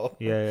Hollywood Bowl.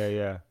 Yeah, yeah,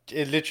 yeah.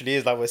 It literally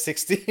is like we're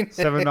 16.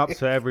 7 Ups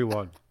for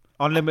everyone.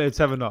 Unlimited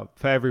 7 Up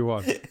for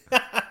everyone.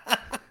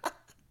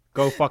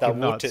 Go fucking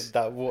nuts.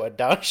 That watered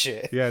down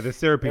shit. Yeah, the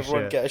syrupy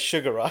Everyone shit. get a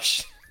sugar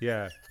rush.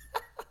 Yeah.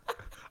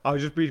 I'll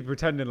just be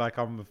pretending like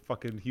I'm a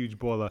fucking huge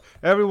baller.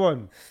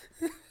 Everyone,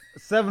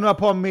 7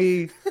 Up on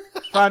me.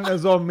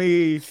 Fanta's on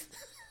me.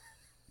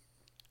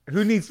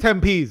 Who needs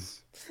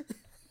 10p's?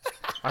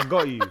 I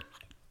got you.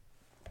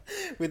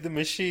 With the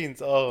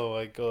machines. Oh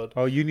my god.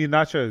 Oh, you need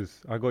nachos?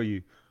 I got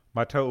you.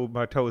 My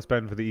total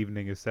spend for the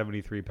evening is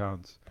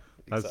 £73.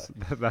 That's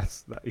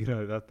Exactly.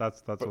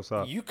 that's what's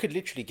up. You could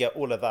literally get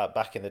all of that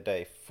back in the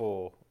day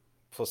for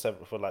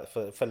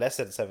less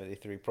than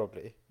 73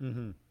 probably.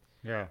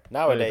 Yeah.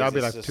 Nowadays That'd be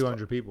it's like just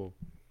 200 people.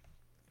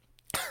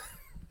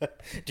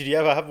 Did you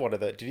ever have one of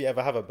those? Did you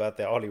ever have a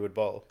birthday at Hollywood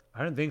Bowl?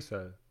 I don't think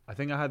so. I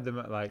think I had them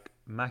at like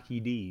Mackie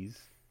D's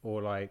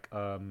or like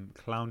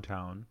Clown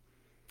Town.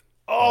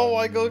 Oh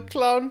my god,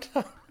 Clown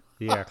Town.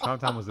 Yeah, Clown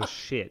Town was a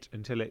shit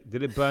until it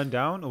did it burn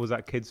down or was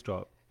that Kids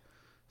Stop?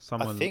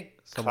 I think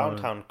Clown Someone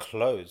Town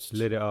closed.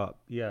 lit it up.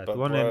 Yeah, the But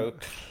one bro, in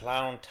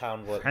Clown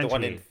Town was the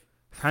one in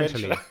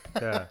Hanchley.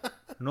 Yeah,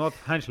 North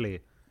Hanchley.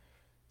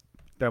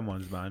 Them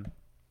ones, man.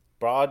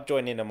 Bro, I'd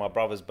join in on my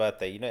brother's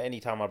birthday. You know,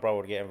 anytime my brother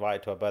would get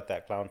invited to a birthday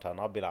at Clown Town,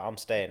 I'd be like, I'm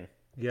staying.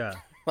 Yeah,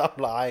 I'm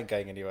like, I ain't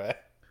going anywhere.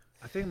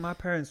 I think my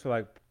parents were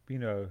like,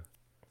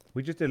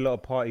 we just did a lot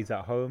of parties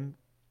at home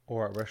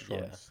or at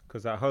restaurants.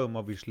 Because at home,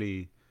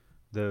 obviously,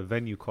 the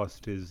venue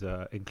cost is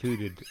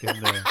included in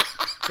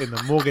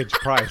the mortgage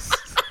price.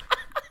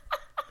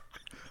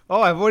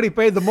 Oh, I've already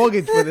paid the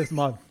mortgage for this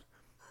month.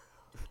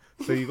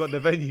 So you got the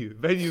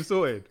venue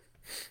sorted.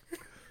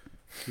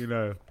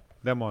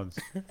 Them ones.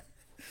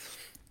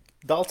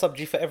 Dal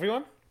sabji for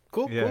everyone.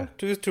 Cool, Yeah.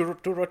 cool.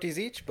 Two rotis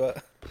each,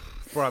 but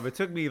Bro, it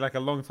took me like a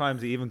long time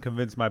to even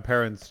convince my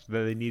parents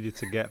that they needed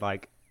to get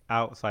like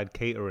outside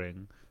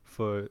catering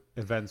for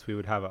events we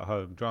would have at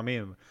home. Do you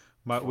know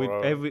what I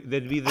mean? Bro.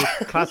 There'd be this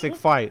classic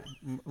fight.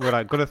 We're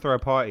like gonna throw a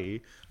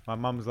party. My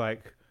mum's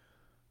like,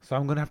 so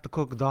I'm gonna have to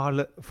cook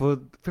dal for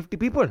 50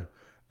 people.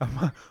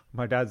 And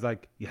my dad's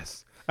like,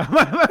 yes.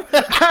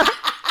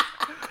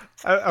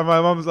 And my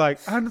mum's like,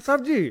 and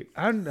sabji,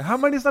 and how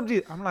many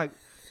sabji? I'm like,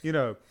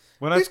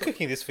 when who's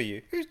cooking this for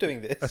you? Who's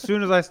doing as this?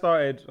 soon as I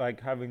started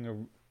like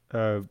having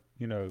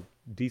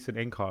decent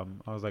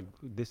income, I was like,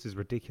 this is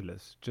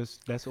ridiculous.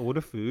 Just let's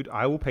order food.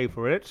 I will pay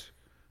for it.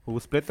 We'll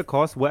split the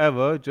cost,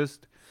 whatever.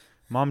 Just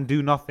mum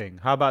do nothing.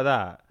 How about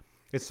that?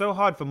 It's so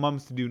hard for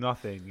mums to do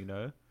nothing.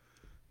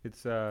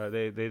 It's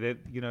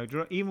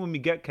even when we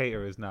get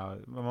caterers now,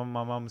 my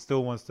mum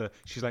still wants to.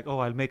 She's like, oh,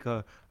 I'll make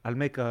a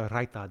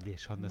raita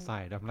dish on the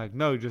side. I'm like,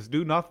 no, just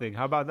do nothing.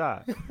 How about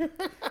that?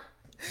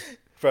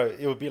 Bro,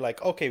 it would be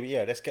like, okay, well,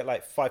 yeah, let's get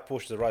like 5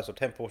 portions of rice or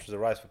 10 portions of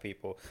rice for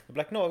people. They'd be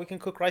like, no, we can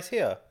cook rice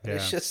here. And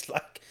it's Yeah. just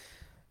like,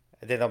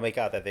 and then they'll make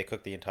out that they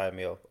cooked the entire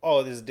meal.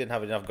 Oh, this didn't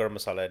have enough garam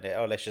masala in it.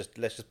 Oh, let's just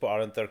put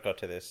our own tadka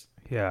to this.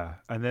 Yeah,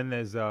 and then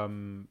there's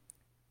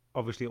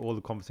obviously all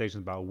the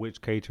conversations about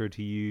which caterer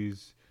to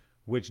use,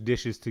 which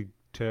dishes to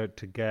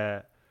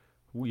get,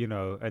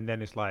 and then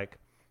it's like,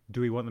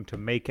 do we want them to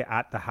make it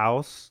at the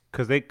house?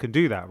 Because they can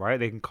do that, right?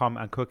 They can come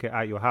and cook it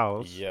at your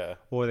house, Yeah.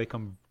 or they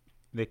can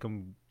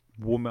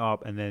warm it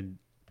up and then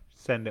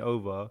send it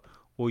over,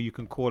 or you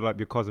can call up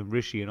your cousin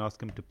Rishi and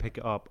ask him to pick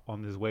it up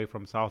on his way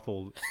from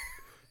Southall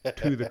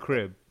to the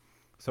crib.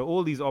 So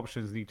all these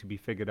options need to be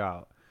figured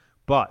out.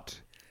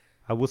 But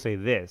I will say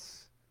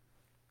this,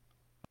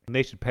 and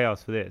they should pay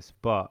us for this,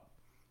 but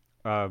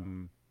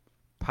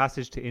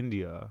Passage to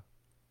India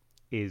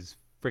is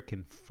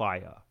freaking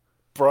fire.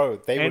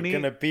 Bro, they were Any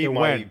going to be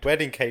my event.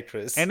 wedding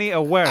caterers. Any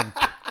event,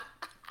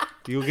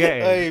 you'll get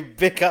it. Hey,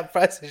 big up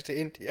passage to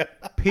India.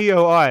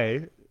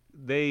 POI,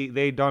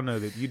 they don't know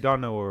that. You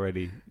don't know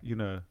already.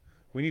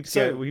 We need to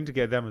So-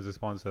 get them as a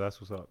sponsor. That's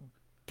what's up.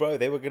 Bro,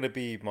 they were going to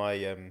be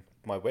my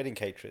wedding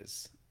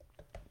caterers.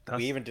 That's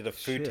We even did a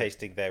food shit.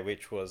 tasting there,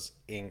 which was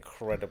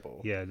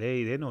incredible. Yeah,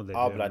 they know they're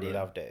I doing, bloody bro.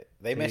 loved it.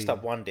 They messed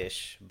up one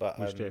dish, but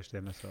Which dish they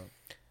mess up?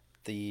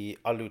 the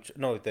aloo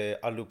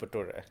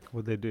patura.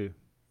 What they do?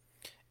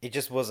 It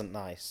just wasn't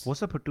nice.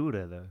 What's a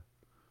patura though?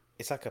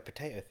 It's like a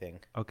potato thing.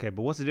 Okay,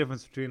 but what's the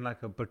difference between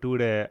like a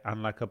patura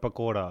and like a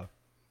pakora?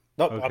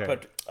 Not Okay.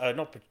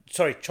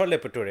 sorry,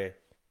 chole pature.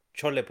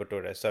 Chole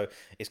pature. So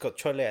it's got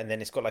chole, and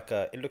then it's got like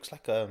it looks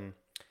like a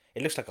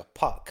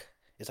puck.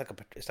 It's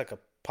like a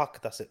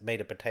puck that's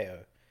made of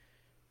potato.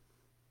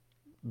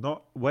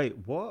 Not wait,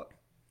 what?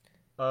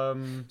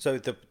 So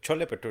the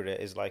chole pature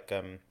is like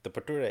the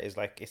pature is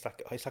like it's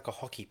like a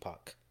hockey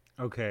puck,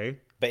 Okay.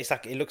 but it's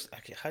like it looks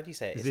like, how do you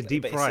say it? Is It's it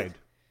deep but fried?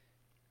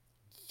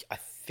 I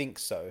think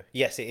so.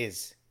 Yes, it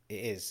is. It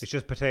is. It's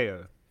just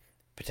potato.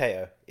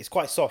 Potato. It's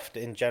quite soft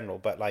in general,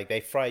 but like they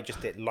fry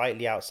just it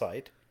lightly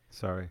outside,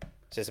 Sorry.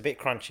 so it's a bit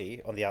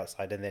crunchy on the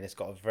outside, and then it's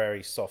got a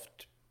very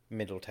soft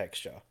middle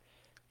texture.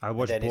 I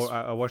watched then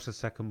I watched the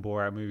second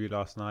Borat movie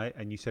last night,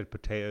 and you said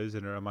potatoes,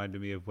 and it reminded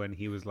me of when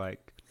he was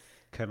like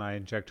 "Can I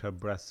inject her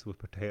breasts with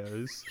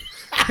potatoes?"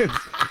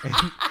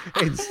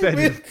 instead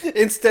of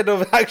Instead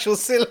of actual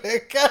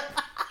silica.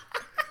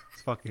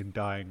 fucking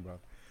dying, bro.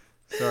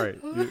 Sorry,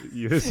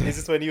 you Is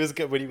this when he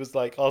was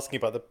like asking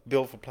about the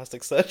bill for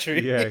plastic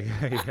surgery? yeah.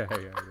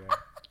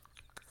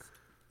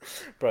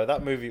 Bro,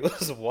 that movie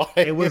was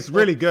It was wild.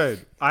 really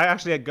good. I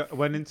actually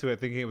went into it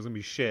thinking it was gonna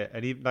be shit,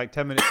 and even like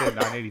 10 minutes in,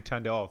 I nearly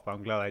turned it off. But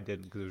I'm glad I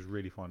didn't because it was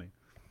really funny.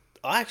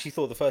 I actually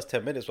thought the first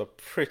 10 minutes were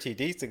pretty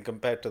decent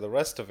compared to the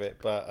rest of it,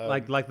 but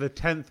Like the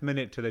 10th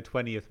minute to the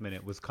 20th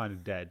minute was kind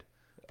of dead,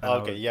 and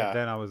okay, yeah.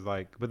 then I was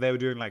like, but they were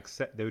doing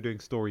they were doing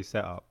story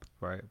setup,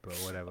 right? But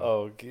whatever.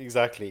 Oh,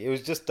 exactly. It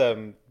was just,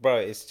 bro.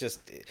 It's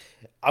just,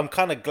 I'm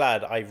kind of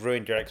glad I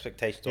ruined your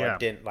expectations, or I Yeah,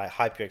 didn't like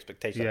hype your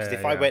expectations. Because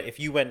yeah. if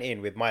you went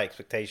in with my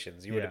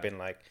expectations, you would have Yeah. been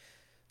like,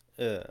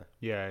 ugh.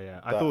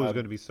 Yeah. I But thought it was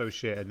going to be so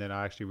shit, and then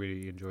I actually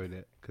really enjoyed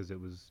it because it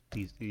was,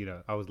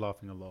 I was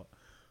laughing a lot.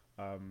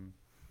 Um,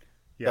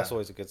 yeah, that's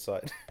always a good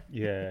sign.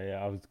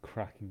 I was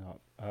cracking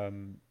up.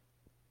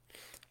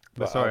 But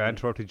But sorry, I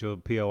interrupted your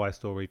POI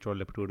story.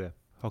 Trolle Prude,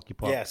 Hockey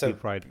yeah. Park, So deep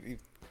fried.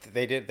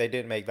 they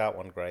didn't make that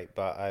one great,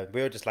 but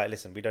we were just like,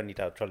 listen, we don't need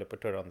to have trolley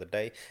patura on the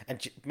day.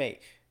 And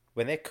mate,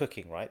 when they're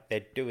cooking, right,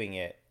 they're doing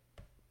it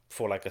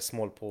for like a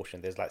small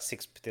portion. There's like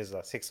six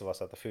of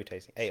us at the food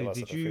tasting, eight So of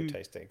us at the food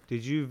tasting.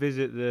 did you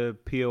visit the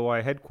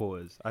POI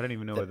headquarters? I don't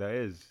even know The, where that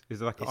is.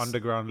 Is it like an it's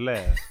underground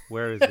lair?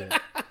 Where is it?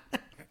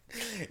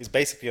 it's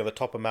basically on the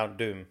top of Mount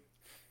Doom.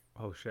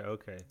 Oh shit.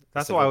 Okay, It's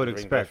that's a what I Lord would of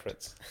the Ring expect.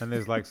 reference. And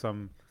there's like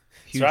some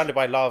huge, Surrounded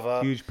by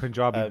lava, huge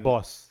Punjabi um,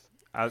 boss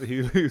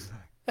who's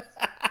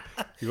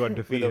you got to with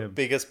defeat the him.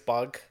 biggest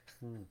bug,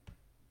 and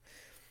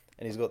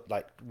he's got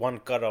like one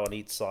gutter on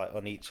each side,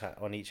 on each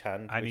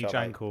hand, And which each are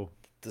like ankle,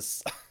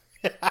 this,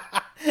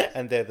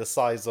 and they're the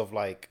size of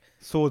like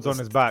swords on this.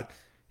 his back.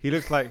 He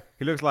looks like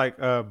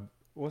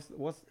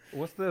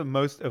what's the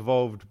most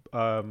evolved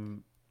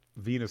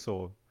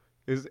Venusaur?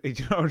 Is you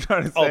know what I'm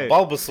trying to Oh, say?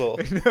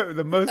 Bulbasaur. No,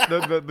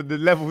 the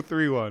level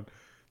 3 one.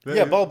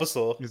 Yeah, The,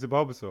 Bulbasaur. is it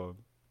Bulbasaur?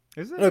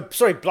 Is it No,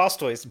 sorry,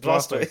 Blastoise.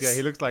 Blastoise? Yeah,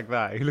 he Blastoise. looks like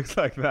that. He looks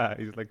like that.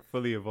 He's like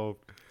fully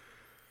evolved.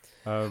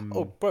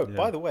 Oh, bro, Yeah.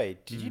 by the way,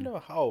 did you know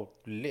how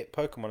lit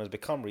Pokemon has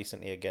become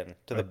recently again?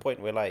 To I, the point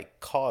where, like,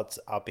 cards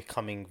are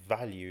becoming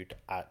valued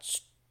at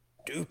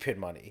stupid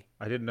money.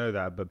 I didn't know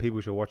that, but people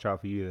should watch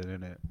out for you then,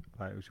 innit?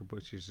 Like,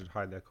 we should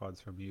hide their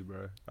cards from you,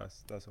 bro.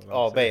 That's all I'm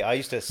Oh, saying. mate, I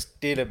used to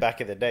steal it back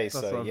in the day, That's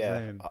so what I'm yeah.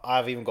 saying.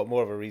 I've even got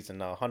more of a reason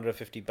now.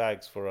 150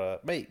 bags for a...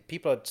 Mate,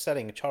 people are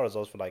selling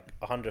Charizards for, like,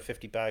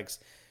 150 bags,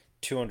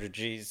 200 Gs.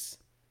 It's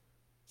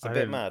a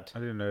bit mad. I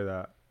didn't know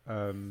that.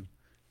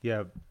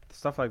 Yeah,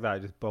 stuff like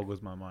that just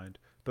boggles my mind.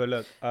 But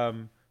look,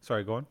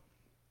 sorry, go on.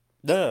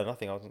 No,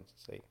 nothing. I was going to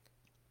say.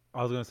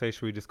 I was gonna say,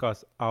 should we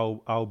discuss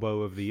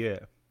elbow of the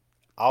year?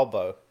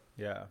 Elbow.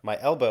 Yeah, My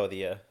elbow of the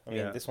year. I mean,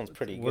 yeah. this one's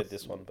pretty good, What's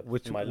this one, but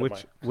which my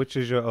which which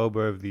is your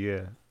elbow of the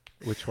year?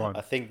 Which I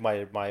one? think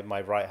my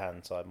right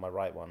hand side, my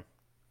right one.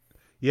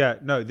 Yeah,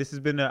 no, this has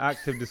been an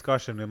active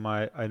discussion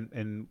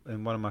in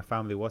in one of my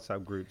family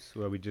WhatsApp groups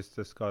where we just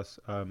discuss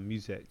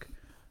music,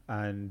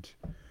 and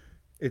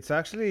it's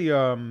actually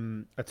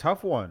a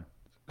tough one.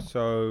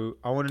 So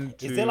I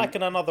wanted Is there to. like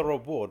another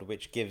award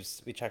which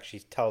actually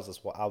tells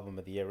us what album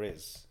of the year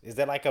is? Is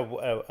there like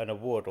an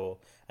award or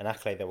an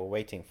accolade that we're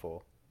waiting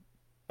for?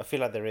 I feel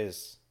like there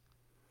is.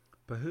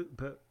 But who?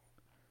 But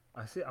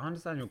I see. I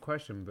understand your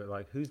question, but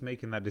like, who's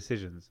making that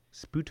decisions?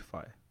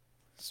 Spotify.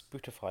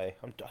 Spotify.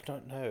 I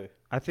don't know.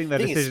 I think that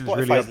Thing is, decision is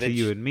really Spotify's up to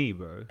you and me,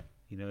 bro.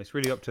 You know, it's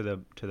really up to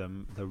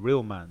the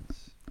real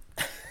man's.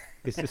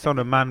 It's on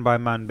a man by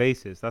man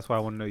basis. That's why I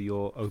want to know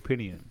your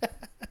opinion.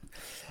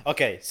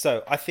 Okay,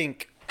 so I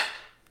think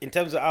in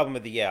terms of album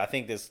of the year, I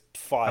think there's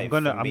I'm five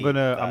gonna, for I'm me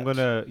gonna, I'm that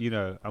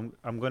gonna,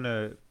 I'm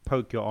gonna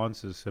poke your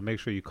answers. So make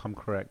sure you come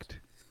correct.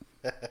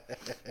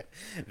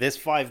 there's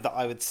five that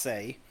I would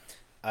say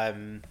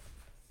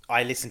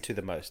I listened to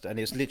the most, and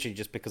it's literally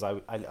just because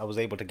I was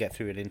able to get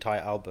through an entire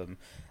album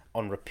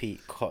on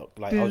repeat.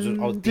 Like I was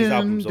these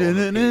albums are on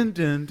repeat.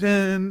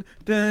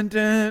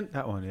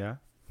 That one, yeah.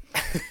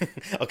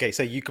 Okay,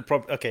 so you could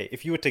probably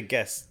if you were to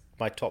guess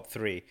my top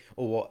three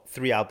or what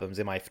three albums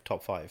in my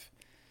top five,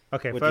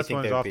 Okay, what do you first think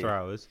one is they would After be?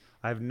 Hours.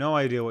 I have no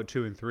idea what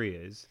 2 and 3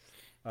 is.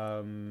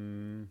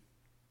 Um,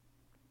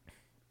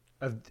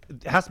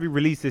 it has to be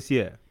released this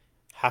year.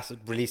 Has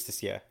released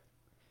this year?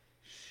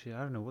 Shit, I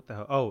don't know what the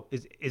hell. Oh,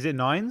 is it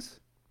Nines?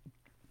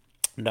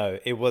 No,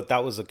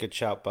 that was a good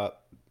shout,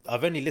 but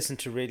I've only listened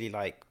to really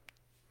like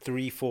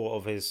 3,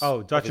 4 Oh,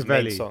 of Dutch his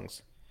main Valley.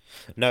 songs.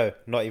 No,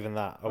 not even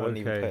that. I wouldn't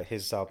even Okay. put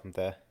his album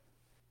there.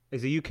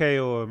 Is it UK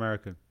or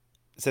American?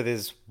 So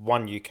there's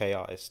one UK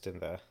artist in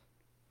there.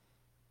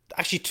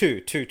 Actually,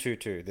 two.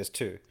 There's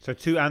two. So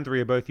 2 and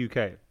 3 are both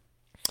UK.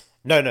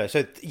 No.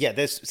 So yeah,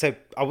 there's. So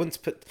I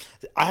wouldn't put.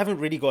 I haven't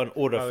really got an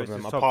order Oh, from it's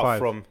them just top apart 5.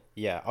 from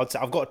yeah. I'd say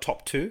I've got a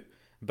top two,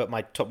 but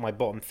my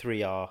bottom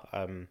three are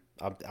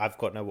I've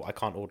got no. I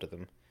can't order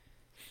them.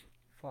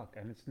 Fuck,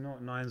 and it's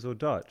not Nines or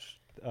Dutch.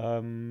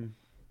 Who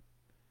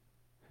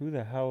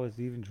the hell has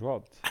even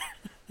dropped?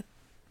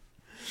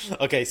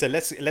 Okay, so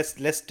let's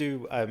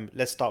do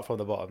let's start from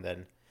the bottom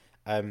then.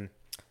 Um,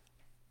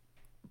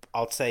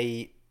 I'll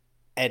say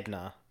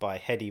Edna by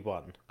Heady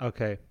One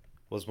Okay.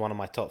 was one of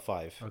my top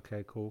five.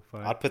 Okay. Cool.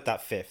 Fine. I'd put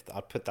that fifth.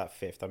 I'd put that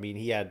fifth. I mean,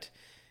 he had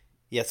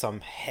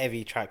some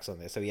heavy tracks on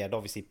there. So he had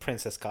obviously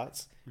Princess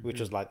Cuts, which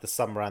Hmm. was like the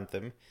summer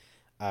anthem.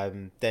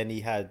 Then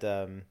he had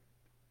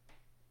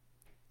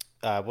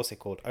what's it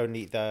called?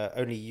 Only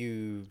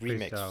You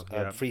remix Freestyle.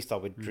 Yeah.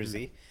 freestyle with Hmm.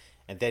 Drizzy,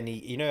 and then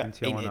In Ain't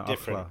Tijuana, It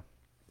Different Akhla.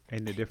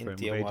 Ain't it in different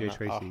with AJ Tijuana,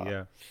 Tracy? aha.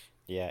 Yeah.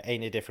 Yeah,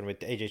 Ain't It Different with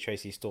AJ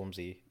Tracy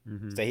Stormzy.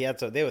 Hmm.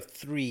 There were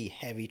three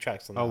heavy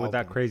tracks on Oh, that with that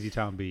album. crazy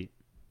town beat.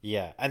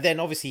 Yeah, and then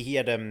obviously he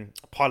had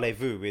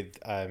Parlez-Vous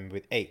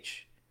with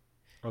H.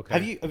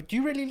 Okay. Do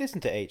you really listen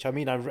to H? I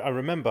mean, I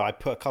remember I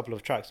put a couple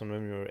of tracks on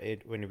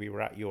when we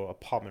were at your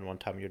apartment one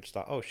time. You're just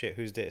like, oh shit,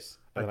 who's this?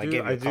 I And then I do.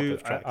 gave you I a couple do. of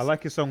I tracks.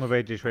 like your song with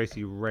AJ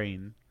Tracy,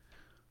 Rain.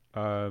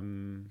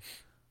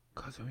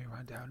 Cause when we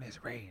run down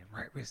this rain,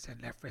 right wrist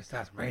and left wrist,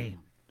 that's rain.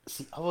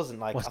 See, I wasn't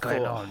like What's I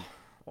going thought. on?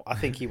 I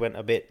think he went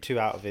a bit too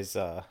out of his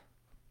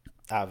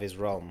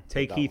realm with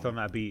Take that Heath one.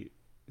 on that beat.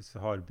 It's a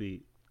hard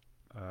beat.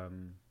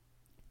 Um,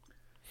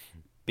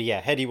 But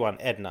yeah, Heady One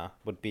Edna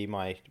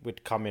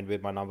would come in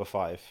with my number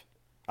five.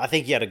 I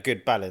think he had a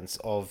good balance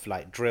of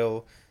like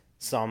drill,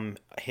 some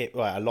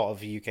a lot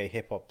of UK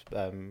hip hop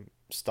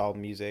style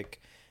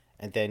music,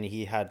 and then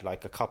he had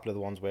like a couple of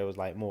the ones where it was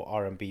like more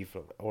R&B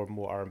or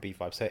more R&B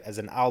vibe. So as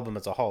an album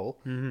as a whole,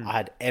 mhm. I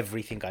had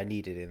everything I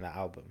needed in that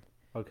album.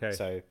 Okay.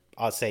 So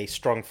I'd say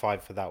strong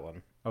five for that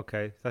one.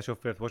 Okay. That's your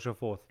fifth. What's your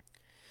fourth?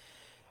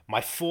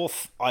 My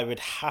fourth, I would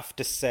have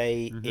to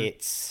say Mm-hmm.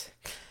 it's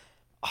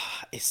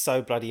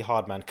so bloody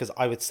hard, man. Because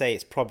I would say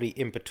it's probably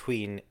in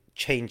between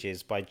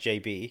Changes by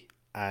JB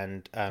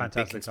and Big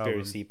Fantastic album.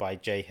 Conspiracy by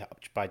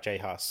J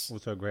Hus.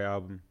 Also a great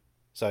album.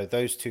 So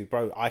those two,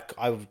 bro,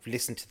 I would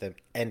listen to them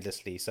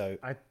endlessly. So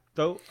I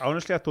though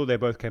honestly I thought they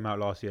both came out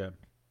last year.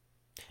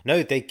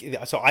 no,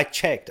 so I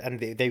checked and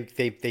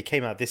they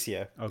came out this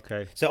year.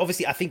 Okay. So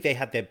obviously I think they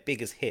had their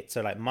biggest hit.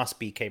 So like Must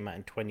Be came out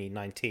in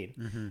 2019,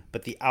 Mm-hmm.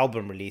 but the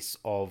album release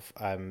of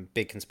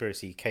Big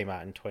Conspiracy came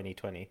out in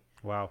 2020.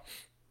 Wow.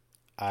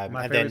 My And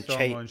favorite then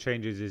song on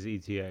Changes is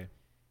ETA.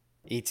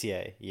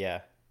 ETA,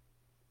 yeah.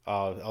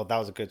 Oh, that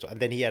was a good one.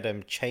 And then he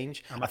had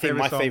Change. And I my think favorite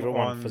my song favorite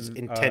one was on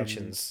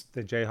Intentions.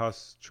 the J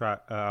Hus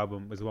track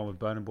album was the one with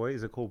Burna Boy.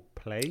 Is it called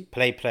Play?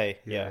 Yeah,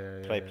 Yeah,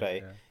 yeah,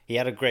 play. yeah. He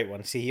had a great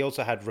one. See, he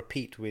also had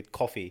Repeat with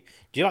Coffee.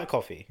 Do you like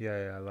Coffee?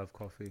 Yeah, yeah. I love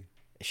coffee.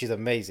 She's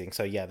amazing.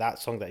 So yeah, that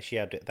song that he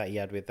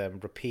had with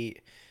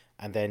Repeat,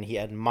 and then he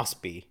had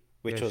Must Be,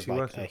 which Yeah, was she like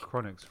works with a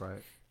Chronix,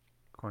 right?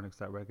 Chronix,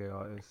 that reggae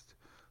artist.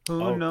 Who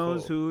oh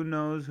knows? cool. Who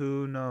knows?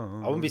 Who I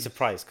wouldn't be knows?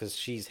 surprised because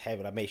she's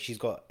heavy. Like, mate, she's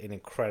got an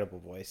incredible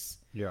voice.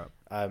 Yeah.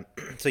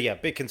 So yeah,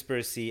 Big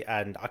Conspiracy,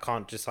 and I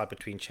can't decide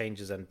between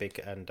Changes and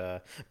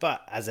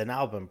but as an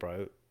album,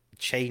 bro,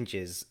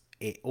 Changes,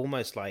 it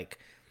almost like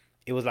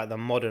it was like the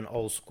modern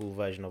old school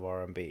version of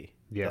R&B.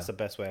 Yeah. That's the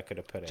best way I could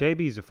have put it.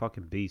 JB's a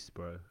fucking beast,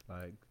 bro.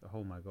 Like,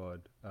 oh my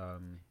god,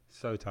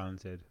 so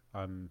talented.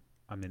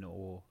 I'm in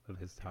awe of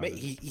his Mate,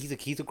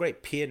 talent. he's a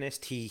great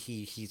pianist.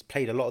 He's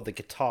played a lot of the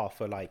guitar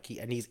for like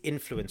and he's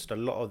influenced a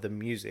lot of the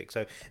music.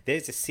 So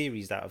there's a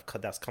series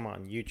that's come out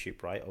on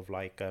YouTube, right? Of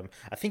like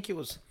I think it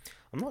was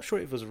I'm not sure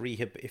if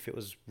it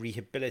was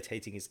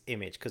rehabilitating his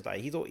image because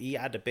like he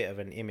had a bit of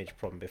an image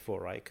problem before,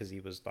 right? Because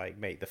he was like,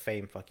 mate, the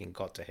fame fucking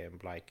got to him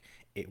like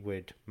it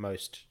would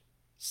most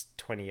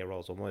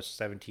 20-year-olds or most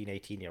 17,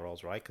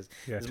 18-year-olds, right? Because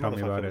Yeah, this tell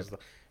me about motherfucker it. was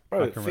like, I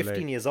bro, can 15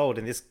 relate. years old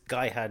and this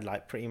guy had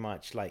like pretty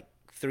much like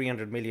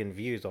 300 million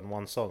views on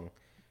one song,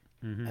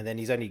 Hmm. and then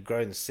he's only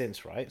grown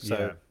since, right? Yeah,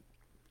 So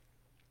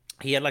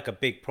he had like a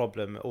big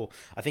problem, or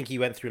I think he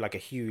went through like a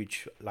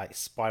huge like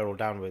spiral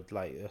downward,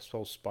 like a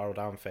whole spiral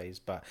down phase.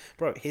 But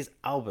bro, his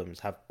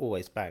albums have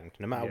always banged,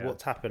 no matter yeah.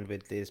 what's happened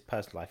with his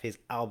personal life. His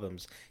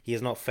albums, he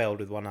has not failed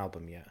with one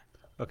album yet.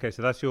 Okay,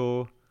 so that's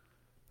your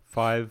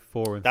five,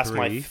 four, and That's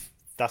three.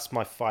 that's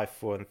my five,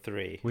 four, and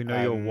three. We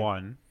know your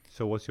one.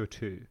 So what's your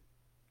two?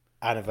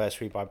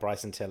 Anniversary by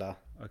Bryson Tiller.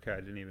 Okay, I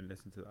didn't even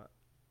listen to that.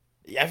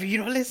 Have you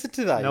not listened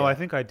to that No, I yet?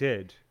 think I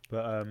did,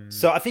 but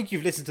So I think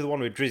you've listened to the one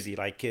with Drizzy,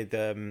 like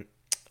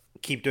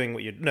keep doing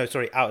what you no,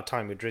 sorry, Out of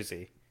Time with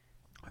Drizzy.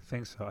 I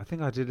think so. I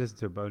think I did listen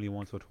to it, but only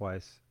once or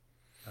twice.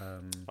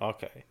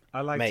 Okay,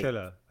 I like mate.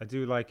 Tiller. I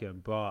do like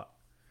him, but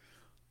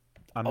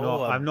I'm not.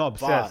 Oh, I'm not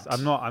obsessed. but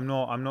I'm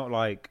not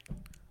like.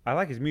 I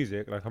like his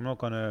music. Like I'm not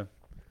gonna,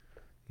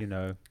 you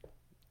know,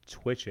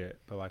 twitch it.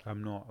 But like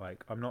I'm not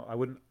like I'm not. I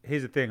wouldn't.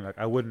 Here's the thing. Like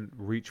I wouldn't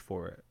reach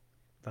for it.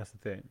 That's the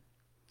thing.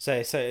 so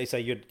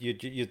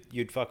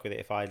you'd fuck with it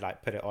if I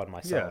like put it on Yeah,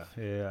 myself,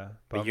 yeah, yeah.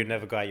 But but you'd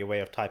never go out your way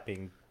of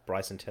typing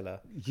Bryson Tiller.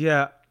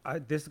 yeah.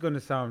 This is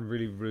gonna sound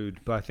really rude,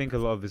 but I think a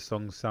lot of his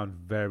songs sound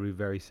very,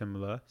 very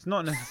similar. It's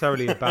not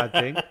necessarily a bad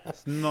thing.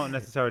 It's not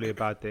necessarily a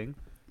bad thing.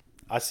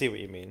 I see what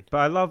you mean. But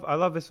I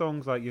love his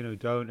songs like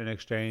Don't and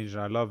Exchange,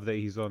 and I love that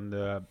he's on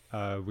the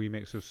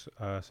remix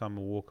of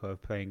Summer Walker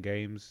of Playing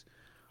Games.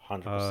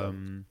 100%.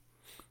 Um,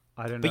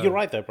 I don't But you're know.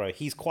 right though, bro.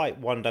 He's quite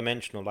one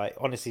dimensional. Like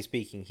honestly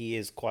speaking, he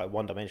is quite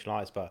one dimensional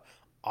artist. But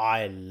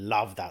I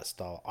love that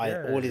style.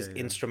 Yeah, All yeah, his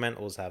yeah.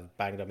 instrumentals have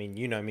banged. I mean,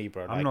 you know me,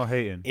 bro. I'm not Like,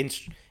 hating.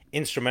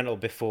 instrumental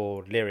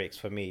before lyrics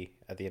for me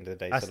at the end of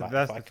the day. So like, if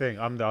That's I the thing.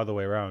 I'm the other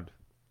way around.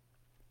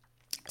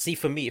 see,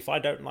 for me, if I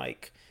don't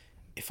like,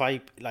 if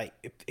I like,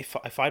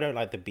 if I don't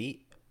like the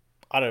beat,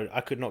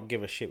 I could not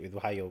give a shit with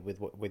how you're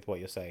with what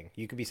you're saying.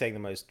 You could be saying the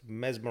most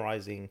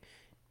mesmerizing,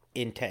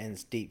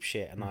 intense, deep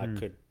shit, and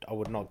I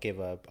would not give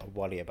a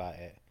wally about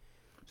it.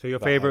 So your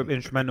But favorite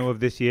instrumental of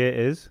this year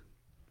is?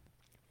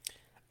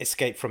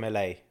 Escape from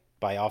LA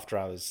by After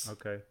Hours.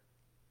 Okay.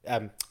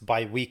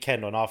 By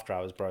Weekend on After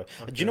Hours, bro. Do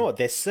you Okay. know what?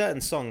 There's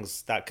certain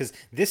songs that, because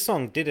this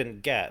song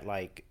didn't get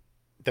like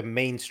the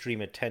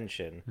mainstream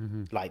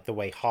attention like the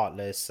way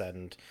Heartless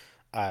and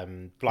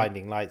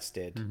Blinding Lights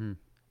did,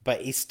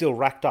 but he still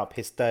racked up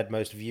his third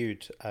most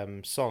viewed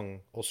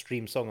song or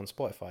stream song on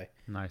Spotify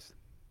Nice.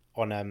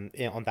 on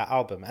that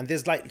album. And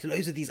there's like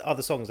loads of these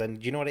other songs, and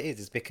do you know what it is?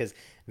 It's because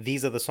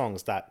these are the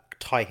songs that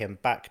tie him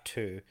back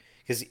to.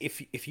 Because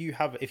if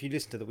you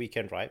listen to The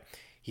Weeknd, right,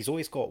 he's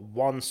always got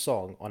one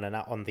song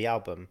on the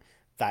album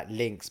that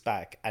links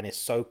back and is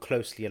so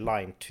closely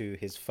aligned to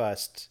his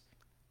first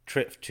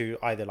trip to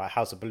either like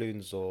House of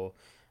Balloons or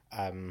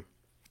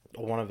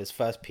one of his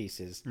first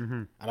pieces.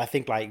 And I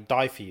think like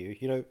Die For You,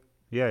 you know,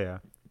 Yeah, yeah.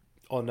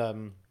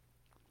 on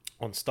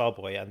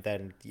Starboy, and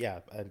then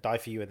and Die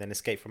For You, and then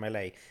Escape from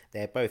LA.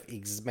 They're both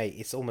mate.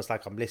 It's almost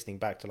like I'm listening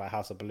back to like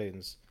House of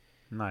Balloons.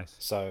 Nice.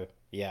 So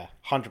yeah,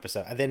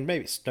 100%. And then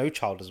maybe Snow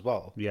Child as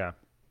well. Yeah.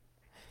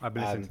 I've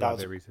been listening to that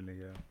bit recently,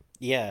 yeah.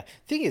 Yeah.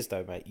 Thing is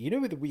though, mate, you know,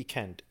 with The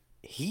Weeknd,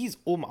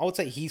 I would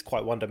say he's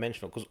quite one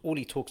dimensional, because all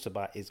he talks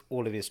about is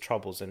all of his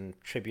troubles and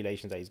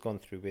tribulations that he's gone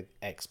through with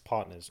ex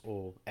partners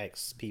or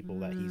ex people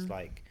that he's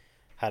like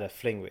had a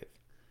fling with.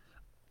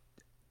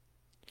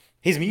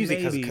 His music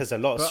has a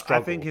lot of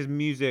struggle. I think his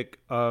music,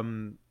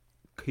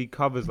 he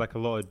covers like a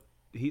lot of,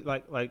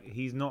 like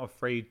he's not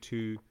afraid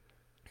to.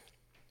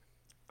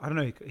 I don't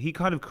know. He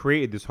kind of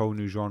created this whole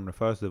new genre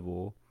first of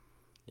all,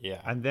 Yeah.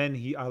 and then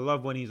I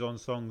love when he's on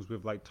songs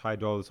with like Ty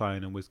Dolla $ign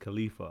and Wiz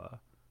Khalifa,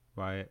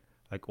 right?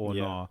 Like Or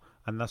Nah,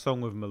 and that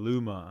song with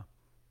Maluma,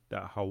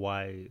 that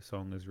Hawaii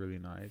song is really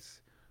nice,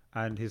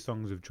 and his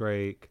songs with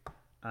Drake,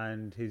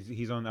 and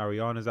he's on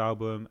Ariana's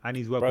album, and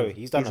he's worked with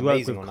he's done he's worked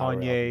amazing with on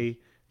Kanye.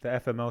 The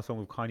FML song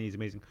with Kanye is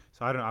amazing.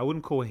 So I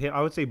wouldn't call him.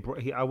 I would say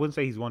I wouldn't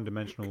say he's one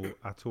dimensional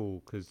at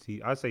all, because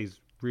I'd say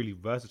he's really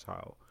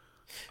versatile.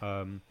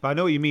 But I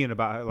know what you mean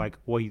about like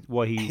what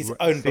he his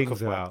own sings book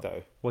of work about,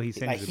 though. what he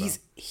sings Like about.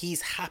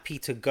 he's happy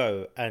to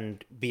go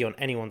and be on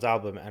anyone's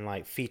album and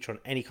like feature on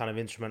any kind of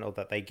instrumental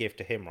that they give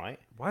to him, right?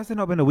 Why has there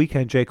not been a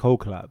Weekend J Cole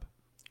collab?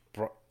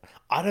 Bro,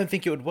 I don't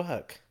think it would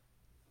work.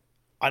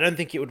 I don't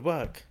think it would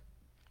work.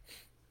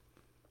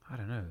 I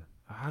don't know.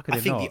 How could I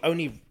it think not? the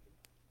only,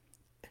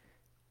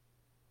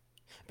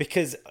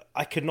 because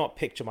I could not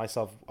picture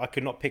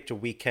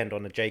Weeknd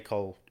on a J.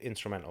 Cole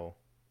instrumental.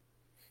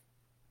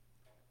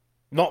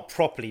 Not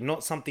properly,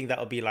 not something that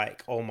would be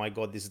like, oh my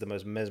god, this is the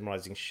most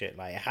mesmerizing shit.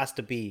 Like, it has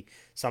to be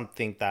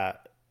something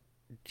that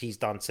he's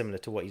done similar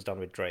to what he's done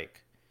with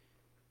Drake.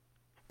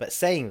 But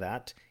saying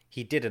that,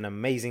 he did an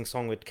amazing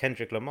song with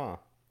Kendrick Lamar.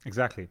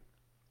 Exactly.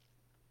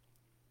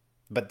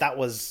 But that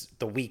was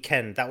The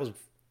Weeknd. That was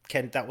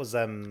Kendrick that was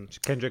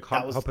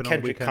hopping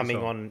Kendrick on coming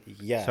song. on.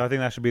 Yeah. So I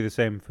think that should be the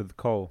same for the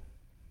Cole.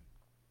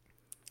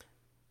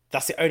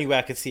 That's the only way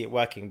I could see it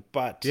working.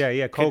 But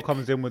Yeah. Cole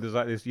comes in with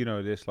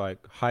this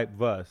like hype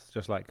verse,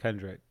 just like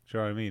Kendrick. Do you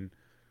know what I mean?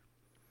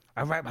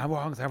 I write my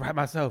wrongs, I write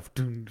myself.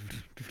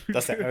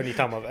 That's the only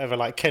time I've ever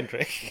liked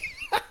Kendrick.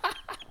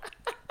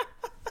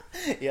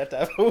 You have to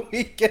have a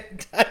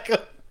Weeknd tag on.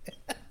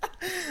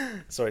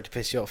 Sorry to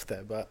piss you off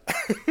there, but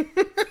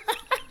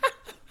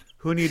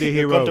Who need a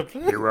hero?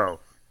 Hero.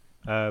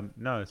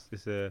 No,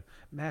 it's a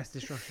mass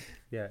destruction.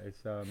 Yeah,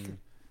 it's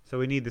So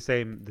we need the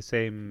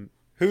same.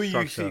 who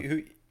structure. you see?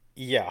 Who?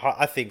 Yeah,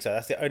 I think so.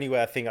 That's the only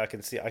way I think I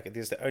can see.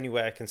 This is the only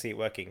way I can see it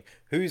working.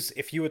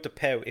 If you were to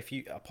pair,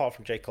 apart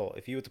from J. Cole,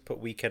 if you were to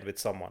put Weeknd with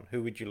someone,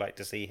 who would you like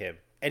to see him?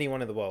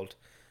 Anyone in the world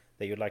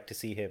that you'd like to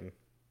see him?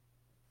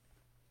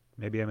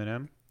 Maybe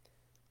Eminem.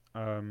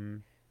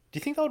 Do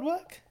you think that would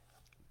work?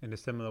 In a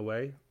similar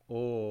way,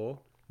 or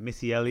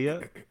Missy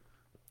Elliott,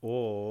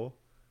 or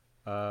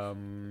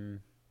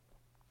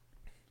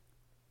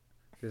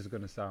this is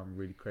gonna sound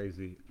really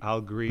crazy. Al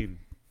Green.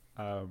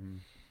 Al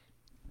Green.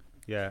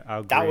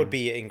 That would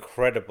be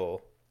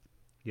incredible.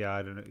 Yeah,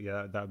 I don't know.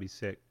 Yeah, that'd be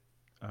sick.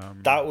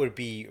 That would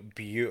be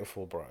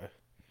beautiful, bro.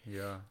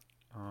 Yeah.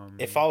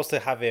 If I was to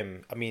have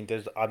him, I mean,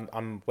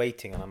 I'm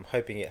waiting and I'm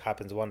hoping it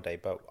happens one day,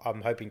 but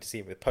I'm hoping to see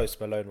him with Post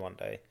Malone one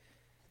day.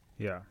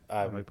 Yeah.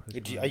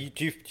 Do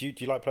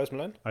you like Post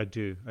Malone? I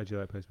do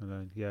like Post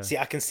Malone. Yeah. See,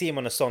 I can see him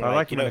on a song I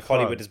like him in a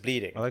Hollywood club. is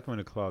Bleeding. I like him in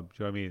a club.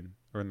 Do you know what I mean?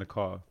 Or in the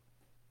car.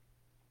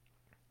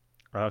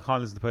 I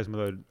can't listen to Post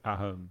Malone at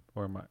home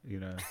or in my, you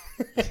know.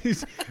 Do you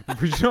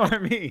know what I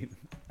mean?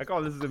 I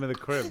can't listen to him in the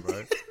crib,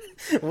 bro.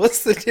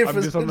 What's the difference?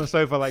 I'm just on the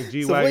sofa like So what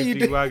G-Wagon, you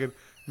do- G-Wagon.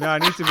 No, I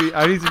need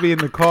to be in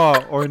the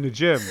car or in the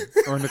gym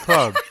or in the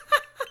club.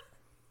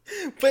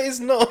 But it's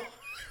not.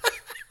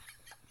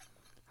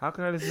 How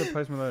can I listen to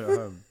Post Malone at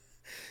home?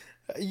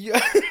 Yeah.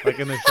 Like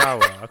in the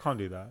shower. I can't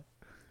do that.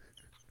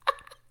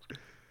 Oh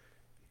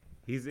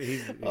He's my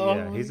an God.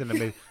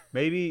 amazing.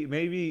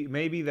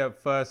 Maybe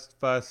that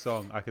first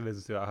song I can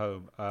listen to at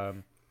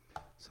home.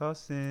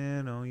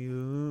 Saucing on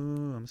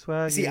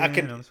you, See, I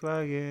can. I'm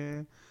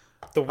swagging.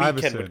 The Weekend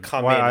would Iverson,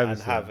 come why in and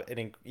Iverson? have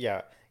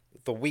yeah.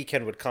 The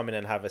Weekend would come in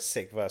and have a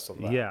sick verse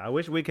on that. Yeah, I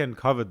wish Weekend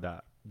covered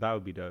that. That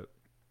would be dope.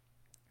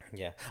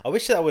 Yeah, I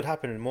wish that would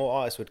happen and more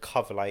artists would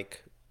cover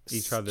like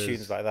Each tunes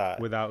other's like that.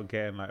 without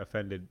getting like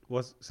offended.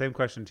 What's same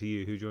question to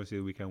you? Who do you want to see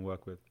the Weekend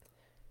work with?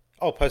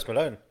 Oh, Post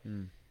Malone.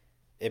 Mm.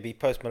 It'd be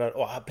Post Malone.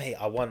 Oh,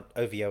 I want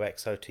OVO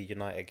XO to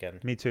unite again.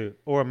 Me too.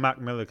 Or a Mac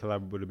Miller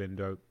collab would have been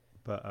dope.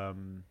 But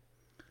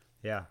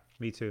yeah,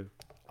 me too.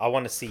 I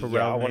want to see. Yeah,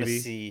 Pharrell I want to maybe.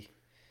 see.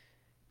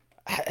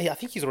 I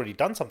think he's already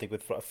done something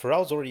with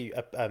Pharrell's already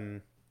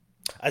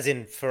as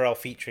in Pharrell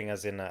featuring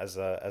as in as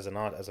an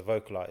art as a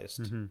vocal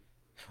artist Mm-hmm.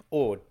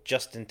 or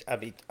Justin. I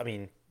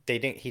mean they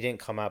didn't he didn't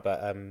come out,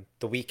 but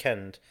The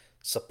Weeknd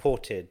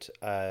supported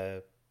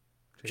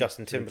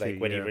Justin JT,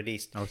 Timberlake when he yeah.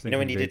 released. I was You know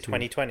when thinking he did JT.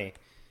 2020.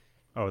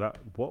 Oh, that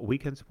what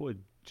Weekend supported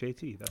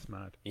JT? That's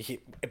mad.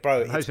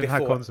 Bro, it's Imagine that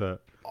before concert.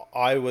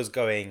 I was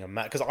going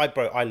mad because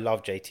I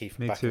love JT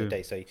from Me back in the too.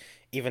 day. So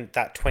even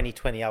that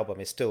 2020 album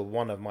is still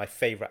one of my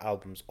favorite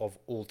albums of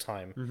all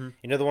time. Mm-hmm.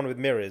 You know the one with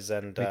mirrors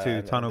Me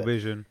too. Tunnel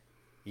Vision.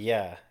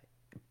 yeah,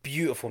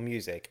 beautiful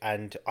music.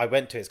 And I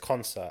went to his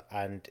concert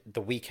and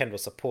The Weeknd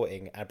was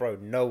supporting, and bro,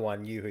 no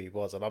one knew who he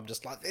was, and I'm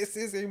just like, this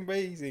is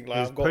amazing. Like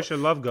Is I've got Push a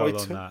Love probably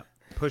Girl on that?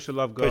 Push a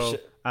Love push Girl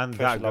and push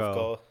that love girl.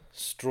 girl, Bubblegum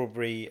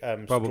strawberry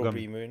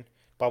moon,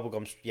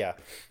 bubblegum, yeah,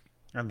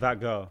 and that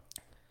girl.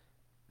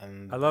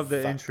 and I love the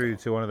that intro girl.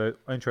 to one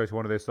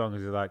of those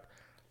songs. It's like,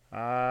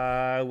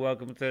 "Ah,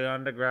 welcome to the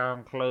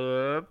underground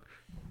club.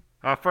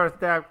 Our first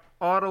step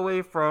all the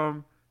way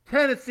from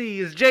Tennessee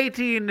is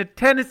JT and the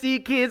Tennessee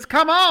Kids.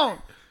 Come on!"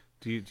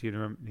 Do you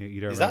remember?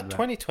 You don't Is remember that that?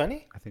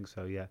 2020? I think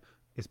so. Yeah,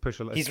 it's Push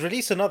a. He's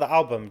released another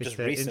album It's just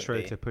the intro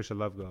recently. to Push a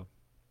Love Girl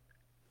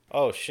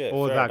Oh shit,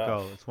 or fair that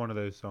girl. enough. It's one of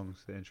those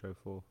songs. The intro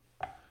for.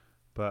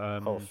 But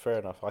Oh, fair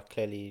enough. I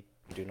clearly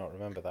do not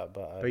remember that,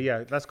 but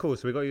yeah, that's cool.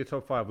 So we got your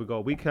top five. We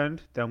got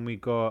Weekend. Then we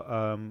got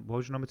what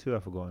was your number two? I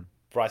forgot.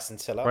 Bryson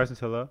Tiller. Bryson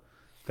Tiller.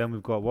 Then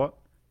we've got what?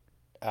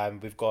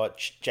 We've got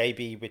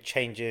JB with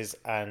Changes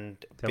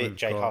and Then we've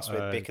J got Huss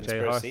with Big J Huss,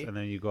 Conspiracy. and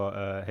then you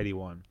got Heady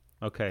One.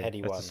 Okay,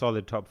 Heady that's a One.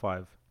 solid top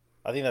five.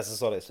 I think that's a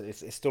solid.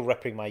 It's still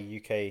repping my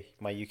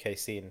UK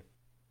scene.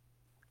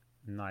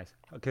 Nice.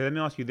 Okay, let me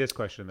ask you this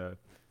question though: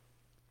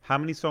 how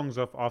many songs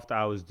off After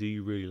Hours do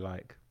you really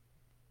like?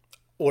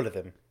 All of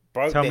them,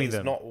 bro. Tell There me is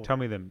them. not Tell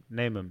me them.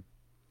 Name them.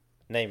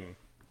 name.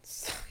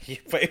 You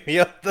put me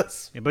on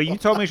this. Yeah, but you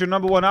told me it's your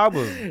number one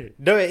album.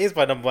 No, it is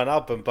my number one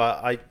album,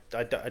 but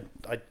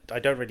I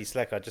don't really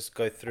select. I just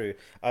go through.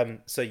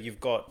 So you've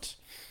got.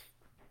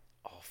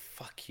 Oh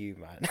fuck you,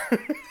 man.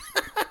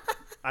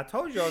 I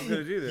told you I was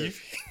gonna do this.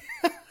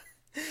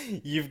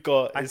 You've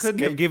got. I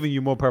couldn't have given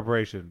you more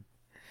preparation.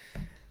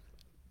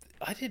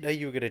 I didn't know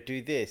you were gonna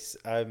do this.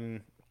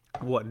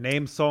 What?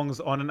 Name songs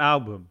on an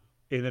album.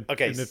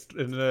 Okay. In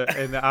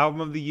the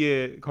album of the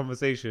year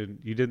conversation,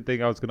 you didn't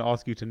think I was going to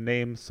ask you to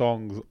name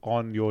songs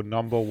on your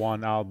number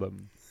one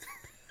album.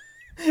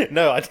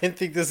 No, I didn't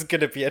think this was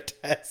gonna be a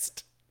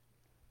test.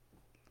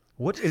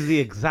 What is the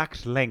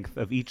exact length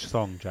of each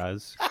song,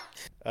 Jazz?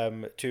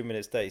 2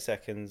 minutes 30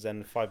 seconds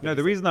and 5 No, minutes.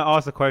 the reason I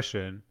asked the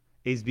question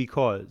is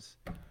because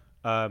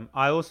I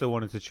also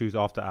wanted to choose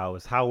After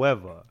Hours.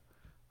 However,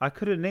 I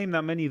couldn't name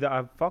that many that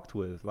I've fucked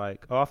with.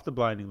 Like After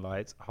Blinding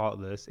Lights,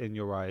 Heartless, In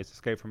Your Eyes,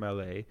 Escape from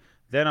LA.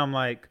 Then I'm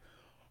like,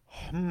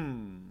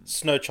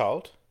 Snow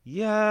Child.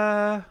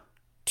 yeah.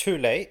 Too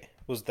Late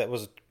was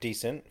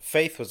decent.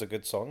 Faith was a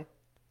good song.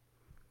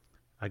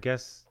 I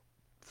guess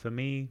for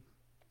me,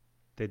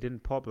 they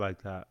didn't pop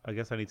like that. I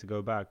guess I need to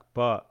go back.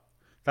 But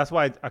that's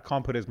why I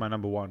can't put it as my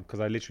number one because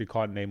I literally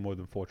can't name more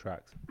than 4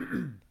 tracks.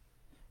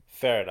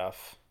 Fair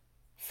enough.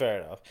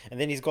 Fair enough. And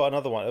then he's got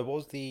another one. What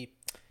was the?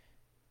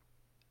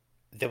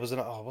 There was an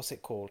what's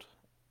it called?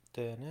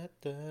 Until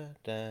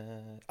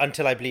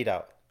I Bleed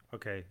Out.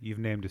 Okay, you've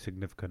named a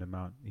significant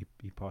amount. You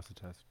passed the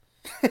test.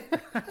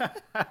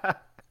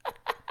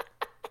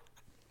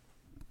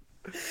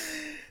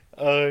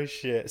 Oh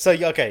shit. So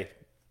okay,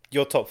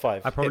 your top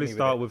five. I Hit probably me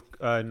start with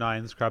with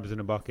Nines, Crabs in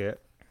a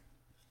Bucket.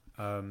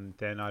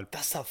 Then I'd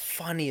That's the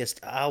funniest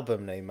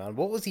album name, man.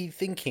 What was he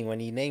thinking when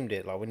he named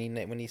it? Like when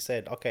he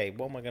said, "Okay,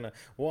 what am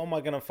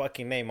I gonna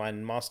fucking name my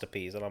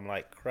masterpiece?" And I'm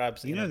like,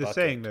 "Crabs you in know a the bucket."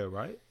 saying though,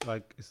 right?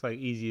 Like it's like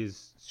easy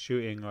as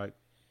shooting like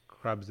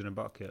crabs in a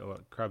bucket or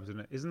crabs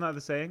in a. Isn't that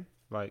the saying?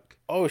 Like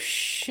Oh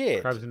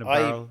shit! crabs in a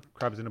barrel,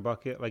 crabs in a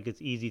bucket. Like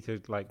it's easy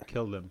to like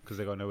kill them because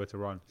they got nowhere to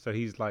run. So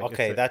he's like,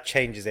 Okay, that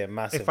changes it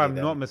massively. if I'm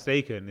Then not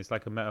mistaken, it's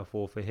like a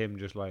metaphor for him,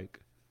 just like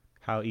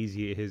how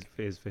easy it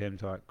is for him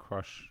to like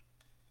crush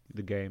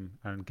the game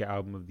and get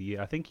album of the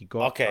year. I think he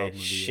got okay, album of the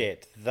year.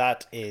 shit.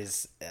 That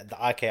is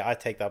okay. I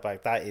take that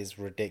back. That is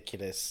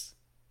ridiculous.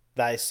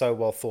 That is so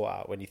well thought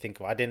out when you think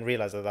of it. I didn't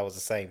realize that was a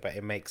saying, but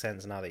it makes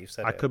sense now that you've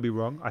said I it. could be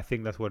wrong. I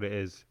think that's what it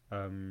is.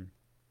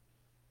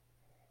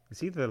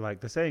 It's either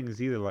like the saying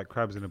is either like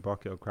crabs in a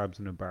bucket or crabs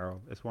in a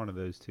barrel. It's one of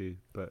those two.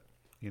 But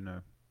you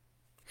know,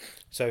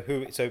 So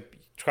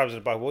Crabs in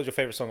the Barrel. What was your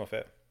favorite song off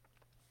it?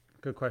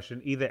 good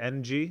question. Either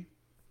NG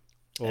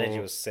Energy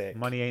or was sick.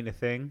 Money Ain't a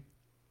Thing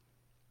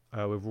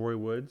with Roy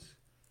Woods,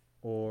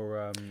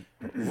 or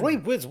Roy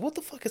Woods, what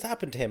the fuck has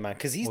happened to him, man?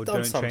 Because he's or done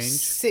Don't some Change.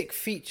 sick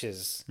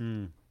features.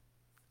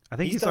 I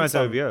think He's he's done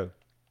signed to some. OVO.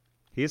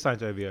 He is signed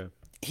to OVO.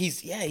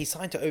 He's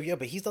signed to OVO,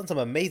 but he's done some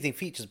amazing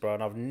features, bro.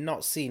 And I've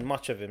not seen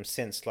much of him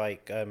since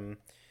like well,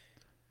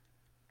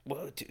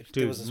 there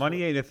Dude, was this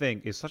Money Ain't a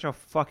Thing is such a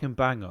fucking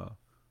banger.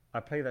 I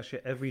play that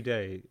shit every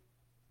day.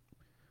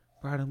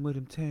 Riding with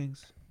them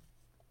things.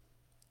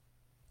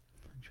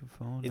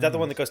 Is that the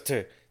one that goes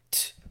to?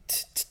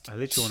 I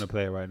literally want to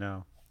play it right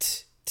now.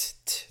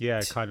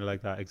 Yeah, kind of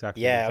like that.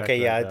 Exactly. Yeah. Exactly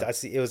Okay. Yeah. like that. I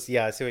see. It was.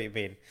 Yeah. I see what you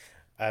mean.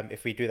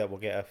 If we do that,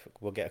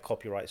 we'll get a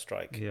copyright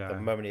strike. Yeah. The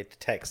moment it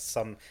detects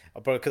some,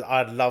 bro, because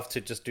I'd love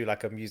to just do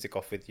like a music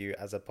off with you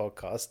as a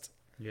podcast.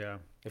 Yeah.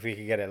 If we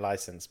could get it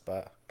licensed,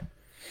 but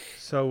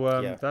So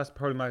yeah. that's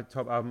probably my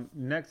top album.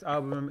 Next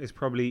album is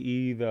probably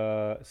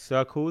either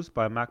Circles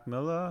by Mac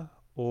Miller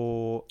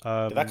or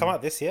Did that come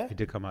out this year? it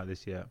did come out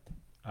this year.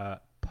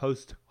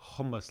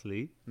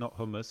 Posthumously, not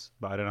hummus,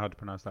 but I don't know how to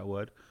pronounce that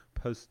word.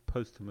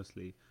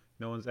 Posthumously.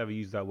 No one's ever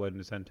used that word in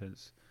a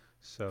sentence,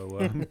 so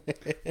I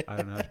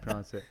don't know how to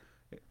pronounce it.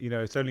 You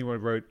know, it's only a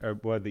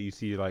word that you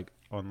see like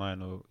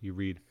online or you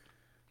read.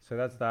 So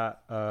that's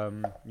that.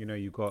 You know,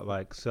 you got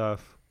like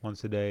Surf,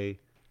 Once a Day,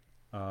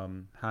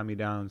 Hand Me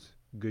Downs,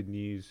 Good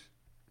News.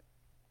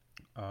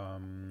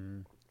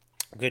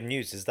 Good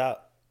news is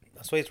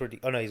that's why he's already.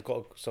 Oh no, he's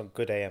got some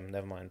good AM.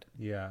 Never mind.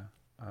 Yeah.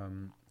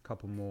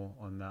 Couple more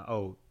on that.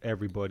 Oh,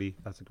 Everybody.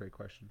 That's a great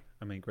question.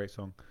 I mean, great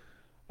song.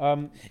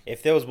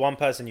 If there was one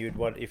person you'd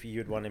want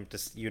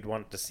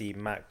to see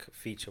Mac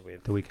feature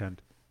with, The Weeknd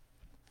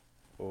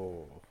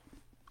oh,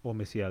 or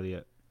Missy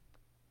Elliott.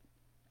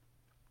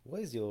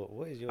 what is your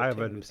I have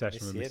thing an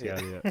obsession with Missy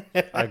Elliott?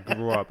 Elliott. I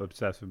grew up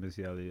obsessed with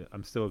Missy Elliott.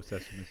 I'm still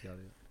obsessed with Missy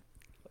Elliott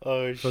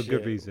Oh for shit!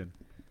 good reason.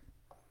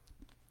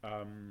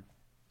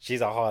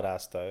 She's a hard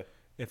ass though.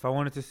 If I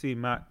wanted to see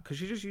Mac, because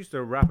she just used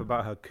to rap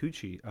about her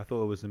coochie, I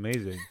thought it was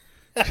amazing.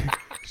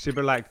 She'd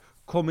be like,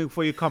 "Call me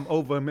before you come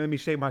over and let me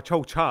shave my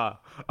cho-cha."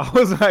 I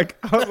was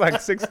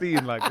like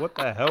 16. Like, what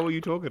the hell were you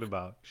talking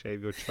about?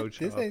 Shave your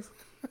cho-cha.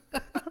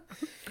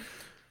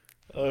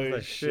 Oh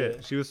Like,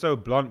 shit! She was so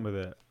blunt with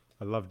it.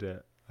 I loved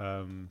it.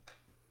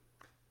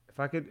 If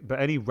I could, but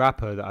any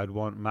rapper that I'd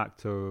want Mac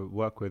to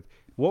work with.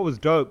 What was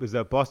dope is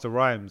that Busta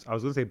Rhymes. I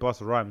was gonna say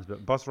Busta Rhymes,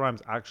 but Busta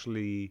Rhymes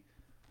actually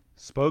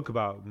spoke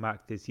about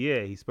Mac this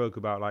year. He spoke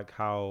about like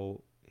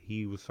how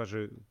he was such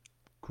a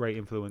great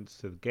influence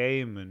to the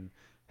game and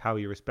how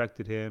he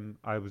respected him.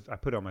 I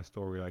put it on my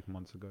story like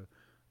months ago.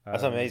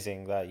 That's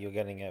amazing that you're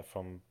getting it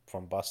from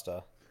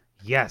Buster.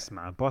 Yes,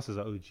 man. Busta's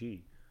an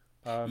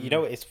OG. You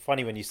know, it's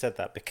funny when you said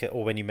that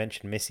or when you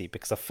mentioned Missy,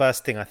 because the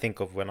first thing I think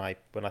of when I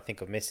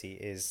think of Missy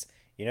is,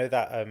 you know,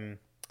 that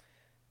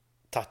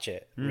Touch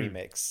It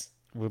remix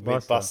with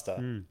with Busta.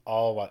 Busta.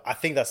 Oh my, I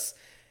think that's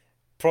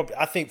probably.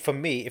 I think for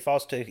me, if I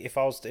was to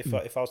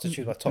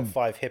choose my top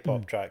 5 hip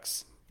hop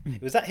tracks,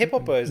 was that hip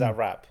hop or is that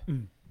rap? I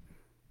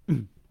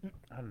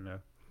don't know.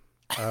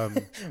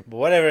 But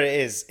whatever it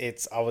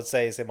is, I would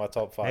say it's in my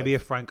top 5. Maybe a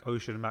Frank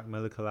Ocean Mac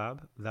Miller collab.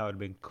 That would have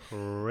been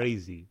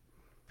crazy.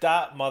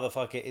 That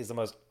motherfucker is the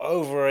most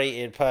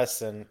overrated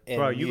person in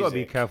Bro, you music. gotta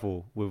be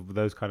careful with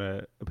those kind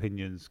of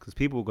opinions because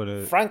people are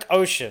gonna Frank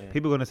Ocean.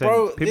 people are gonna send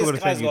Bro, people are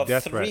this gonna guy's send you got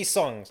death three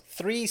threats.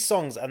 three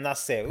songs, and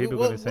that's it. People are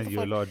What gonna send the you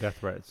a fuck? lot of death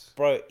threats.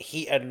 Bro,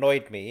 he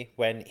annoyed me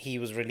when he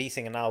was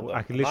releasing an album.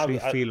 I can And literally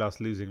feel us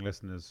losing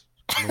listeners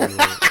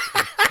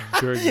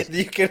during this.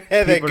 You can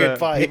hear their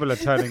goodbye. People are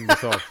turning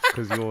this off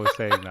because you're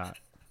saying that.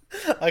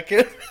 I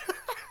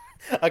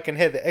can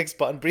hear the X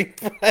button being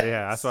pressed.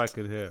 Yeah, that's what I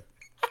could hear.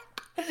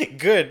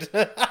 Good.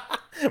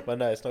 But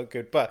no, it's not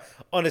good. But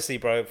honestly,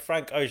 bro,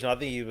 Frank Ocean, I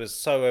think he was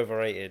so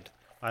overrated.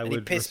 I And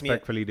would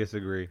respectfully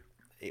disagree.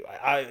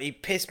 He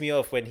pissed me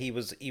off when he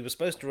was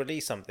supposed to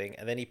release something,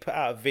 and then he put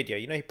out a video.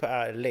 You know, he put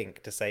out a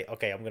link to say,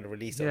 "Okay, I'm going to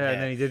release it." Yeah, on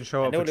and then he here. didn't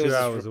show up And for all it was 2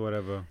 is hours or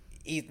whatever.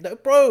 No,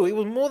 bro, it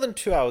was more than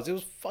 2 hours. It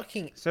was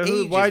fucking So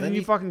ages. why And didn't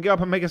you he- fucking get up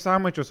and make a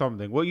sandwich or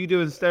something? What are you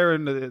doing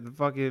staring at the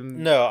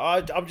fucking... No,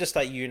 I'm just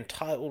like, you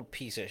entitled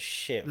piece of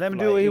shit. Let him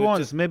Like, do what he was wants.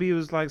 just- Maybe he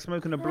was like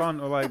smoking a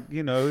blunt or like,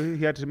 you know,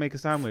 he had to make a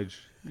sandwich.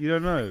 You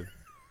don't know.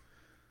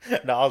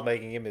 No, I was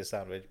making him his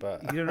sandwich,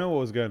 but You don't know what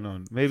was going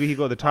on. Maybe he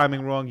got the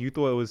timing wrong. You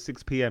thought it was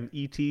 6 p.m.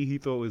 ET. He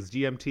thought it was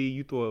GMT.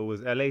 You thought it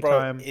was LA bro,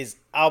 time. his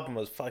album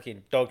was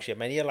fucking dog shit,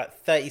 man. He had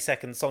like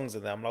 30-second songs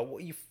in there. I'm like,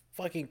 what are you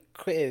fucking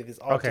creating this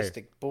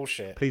artistic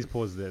bullshit? Please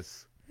pause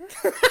this.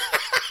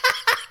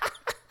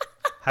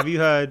 Have you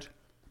heard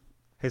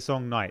his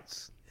song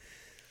Nights?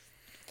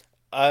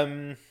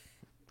 Not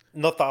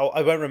that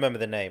I won't remember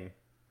the name.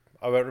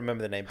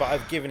 But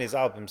I've given his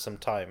album some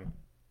time.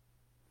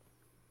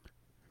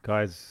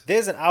 Guys,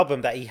 There's an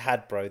album that he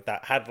had, bro,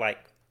 that had like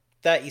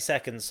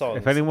 30-second if songs,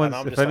 and anyone's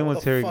I'm if just like, what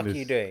anyone's the hearing fuck are this,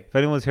 you doing? if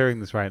anyone's hearing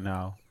this right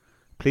now,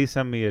 please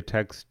send me a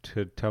text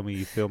to tell me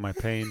you feel my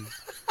pain.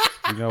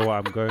 You know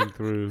what I'm going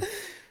through.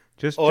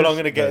 All I'm Just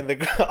gonna get look.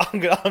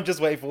 in the, I'm just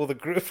waiting for all the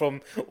group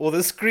from all the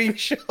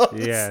screenshots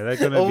Yeah, they're of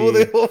gonna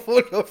be. of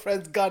all your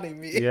friends gunning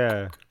me.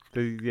 Yeah,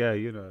 yeah.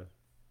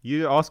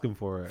 You're asking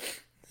for it.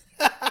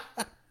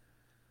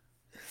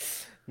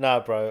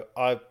 Nah, bro,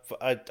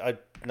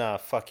 nah,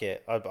 fuck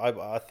it.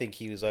 I think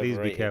he was Please be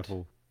overrated.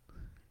 careful.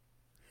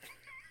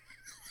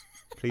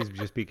 Please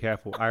just be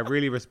careful. I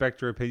really respect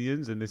your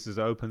opinions, and this is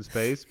an open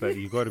space, but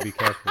you got to be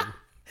careful.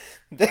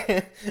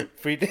 There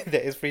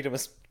is freedom of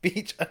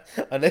speech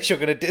unless you're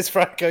gonna diss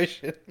Frank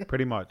Ocean.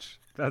 Pretty much.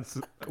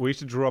 We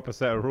should draw up a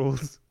set of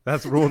rules.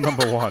 That's rule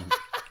number one.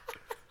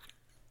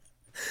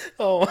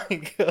 Oh my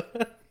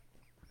god.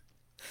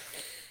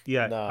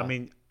 Yeah, I Nah,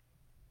 mean,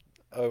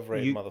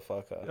 overrated you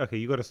motherfucker. okay?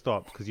 You got to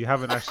stop because you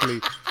haven't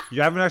actually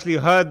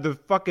heard the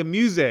fucking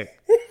music.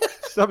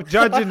 Stop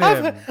judging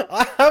him.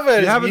 I have heard You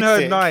his haven't heard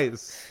music.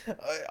 Nights.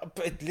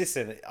 But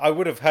listen, I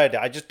would have heard it.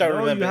 I just don't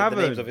No, you remember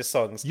the names of haven't. his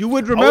songs. You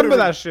would I would remember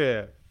have. that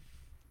shit.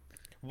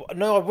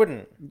 No, I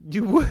wouldn't.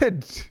 You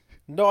would.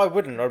 No, I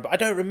wouldn't. I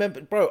don't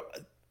remember, bro.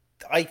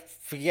 I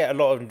forget a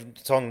lot of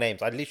song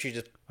names. I literally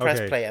just press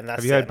Okay. play and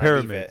that's Have you it. heard And I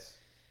leave it. Pyramids?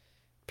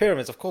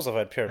 Pyramids, of course, I've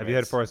heard Have you heard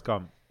Pyramids. Forrest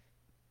Gump?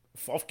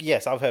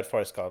 Yes, I've heard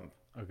Forrest Gump.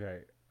 Okay.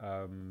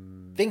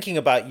 Thinking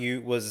About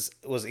You was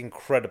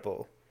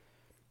incredible.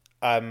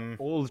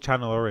 All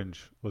Channel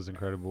Orange was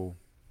incredible.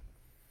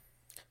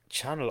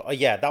 Channel. Oh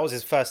yeah, that was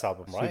his first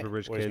album, right? Super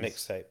Rich Or his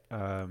Kids.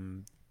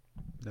 mixtape.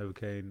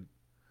 Novocaine.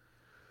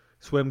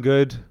 Swim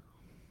Good.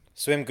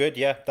 Swim Good.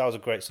 Yeah, that was a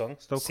great song.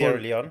 Sierra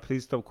Leone,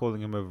 Please stop calling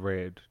him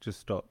overrated. Just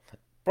stop.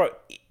 bro.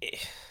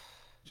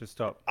 Just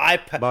stop. I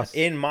Bus.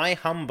 in my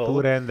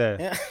humble, Rende.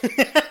 yeah,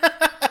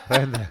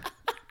 Rende.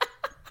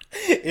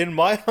 in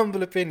my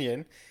humble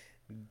opinion,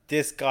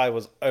 this guy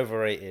was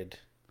overrated.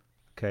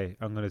 Okay,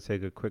 I'm gonna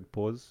take a quick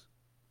pause.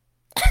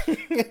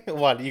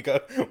 while he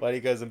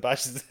goes and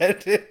bashes his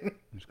head in. I'm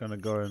just gonna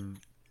go and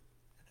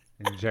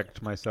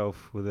inject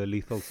myself with a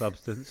lethal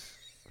substance.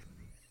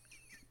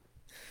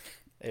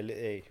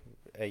 Hey,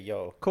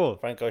 yo, Cool.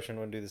 Frank Ocean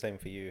wouldn't do the same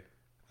for you.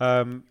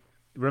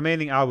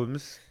 Remaining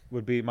albums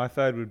would be my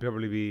third would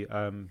probably be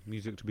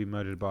 "Music to Be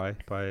Murdered by"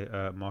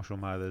 Marshall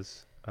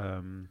Mathers.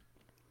 And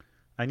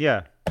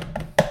yeah,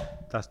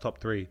 that's top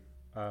three.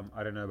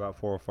 I don't know about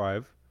 4 or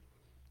 5.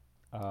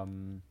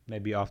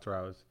 Maybe After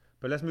Hours.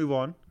 But let's move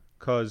on,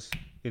 because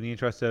in the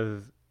interest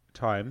of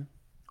time,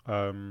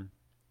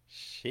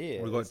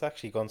 Shit, we got it's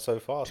actually gone so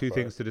fast. two bro.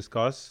 things to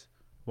discuss.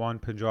 One,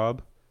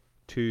 Punjab.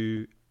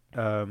 Two,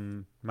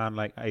 man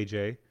like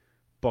AJ.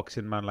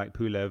 Boxing man like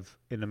Pulev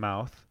in the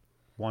mouth.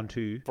 1,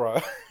 2.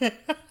 Bro.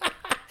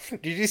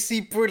 Did you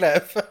see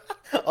Pulev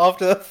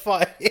after the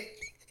fight?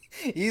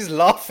 He's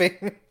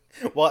laughing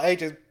while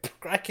AJ's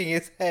cracking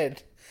his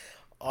head.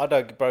 I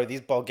don't, bro.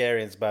 These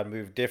Bulgarians, man,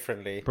 move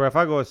differently. Bro, if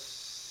I got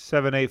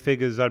 7, 8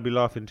 figures, I'd be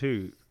laughing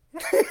too.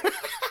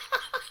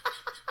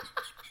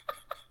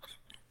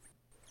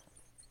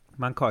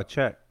 Man caught a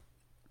check.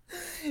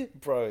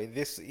 Bro,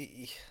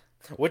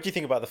 what do you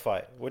think about the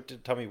fight?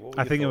 Tell me what were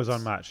I your think it was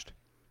thoughts? unmatched.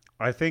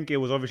 I think it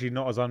was obviously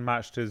not as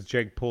unmatched as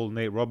Jake Paul,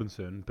 Nate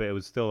Robinson, but it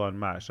was still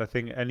unmatched. I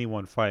think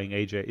anyone fighting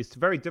AJ, it's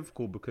very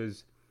difficult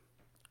because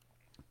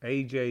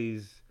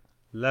AJ's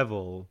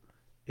level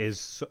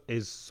is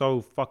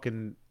so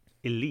fucking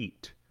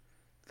elite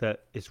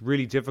that it's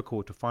really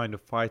difficult to find a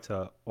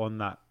fighter on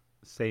that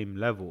same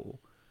level.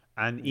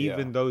 And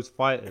even Yeah. those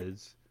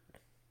fighters,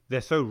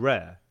 they're so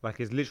rare. Like,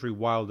 it's literally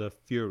Wilder,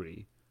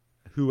 Fury.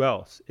 Who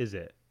else is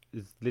it?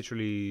 It's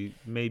literally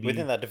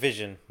Within that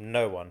division,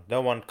 no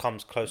one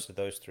comes close to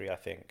those three. I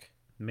think.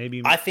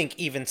 maybe I think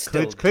even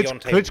still,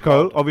 Deontay Klitschko.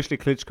 Wilder, Obviously,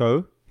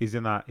 Klitschko. He's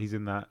in that.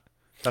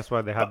 That's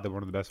why they had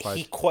one of the best he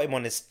fights. caught him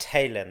on his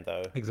tail end,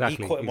 though.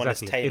 Exactly. He caught him on his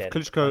tail If end.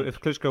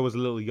 Klitschko was a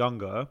little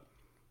younger,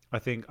 I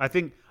think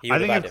He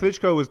would have if had him.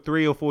 Klitschko was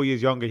 3 or 4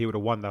 years younger, he would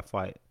have won that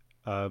fight.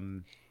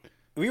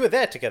 We were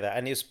there together,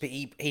 and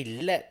he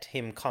let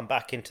him come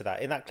back into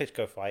that. In that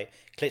Klitschko fight,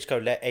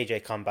 Klitschko let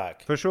AJ come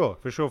back. For sure.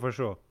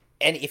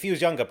 And if he was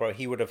younger, bro,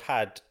 he would have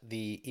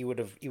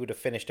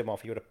finished him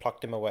off. He would have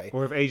plucked him away.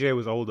 Or if AJ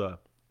was older.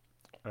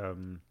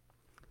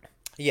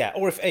 Yeah,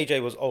 or if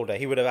AJ was older,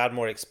 he would have had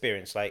more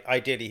experience. Like,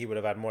 ideally, he would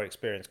have had more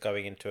experience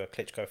going into a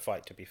Klitschko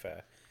fight, to be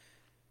fair.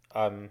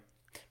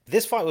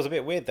 This fight was a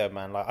bit weird, though,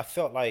 man. Like, I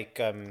felt like...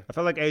 I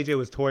felt like AJ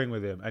was toying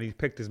with him, and he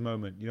picked his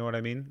moment. You know what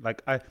I mean?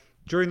 Like,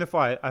 during the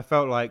fight, I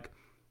felt like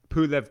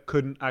Pulev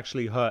couldn't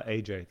actually hurt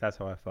AJ. That's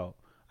how I felt.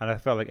 And I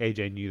felt like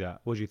AJ knew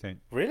that. What do you think?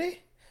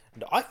 Really?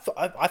 No,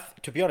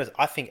 to be honest,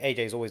 I think AJ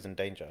is always in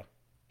danger.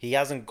 He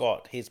hasn't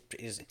got his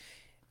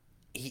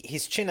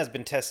chin has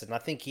been tested, and I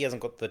think he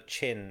hasn't got the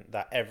chin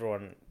that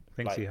everyone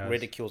Thinks he has.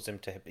 ridicules him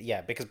to.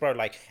 Yeah, because bro,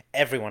 like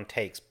everyone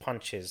takes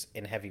punches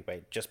in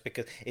heavyweight just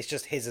because it's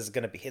just his are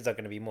going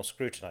to be more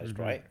scrutinized,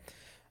 right?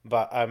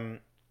 But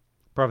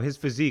Bro, his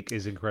physique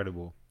is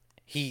incredible.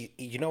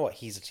 you know what,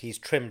 he's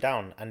trimmed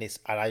down, and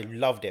I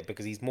loved it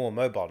because he's more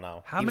mobile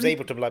now. How He was many?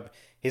 able to like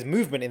his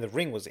movement in the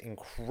ring was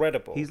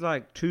incredible. He's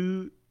like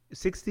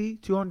 260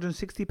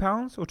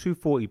 pounds or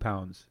 240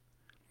 pounds.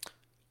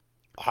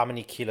 How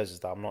many kilos is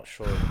that? I'm not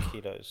sure in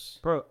kilos.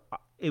 Bro,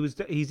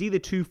 he's either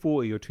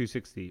 240 or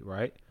 260,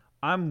 right?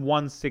 I'm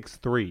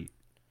 163.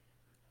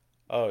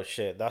 Oh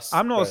shit,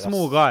 I'm not a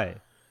small guy.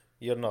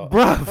 You're not,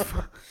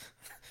 Bruv.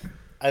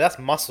 That's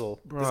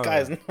muscle. This Bro. guy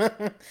is.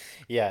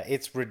 Yeah,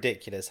 it's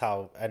ridiculous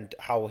how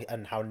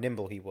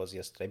nimble he was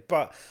yesterday.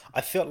 But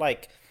I feel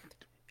like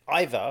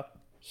either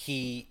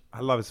I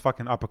love his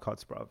fucking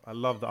uppercuts, bro. I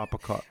love the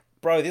uppercut.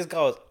 bro, this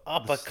guy was Slow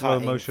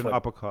uppercutting motion for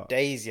uppercut.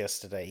 days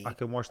yesterday. I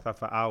can watch that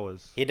for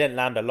hours. He didn't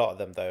land a lot of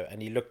them though,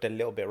 and he looked a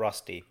little bit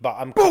rusty. But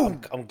I'm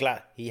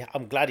glad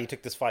he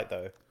took this fight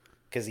though,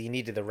 because he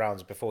needed the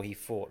rounds before he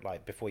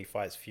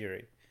fights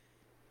Fury.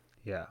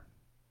 Yeah.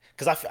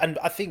 Because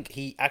I think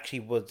he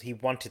actually he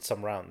wanted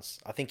some rounds.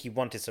 I think he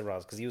wanted some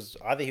rounds because he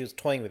was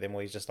toying with him,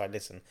 or he's just like,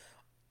 listen,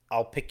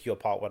 I'll pick you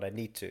apart when I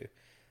need to.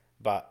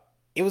 But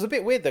it was a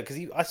bit weird though, because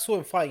I saw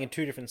him fighting in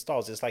two different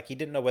styles. It's like he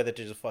didn't know whether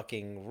to just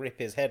fucking rip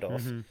his head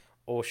off,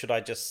 or should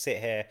I just sit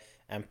here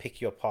and pick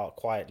you apart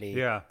quietly.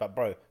 Yeah. But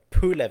bro,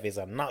 Pulev is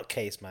a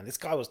nutcase, man. This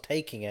guy was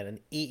taking it and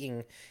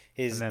eating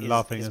his and then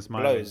laughing and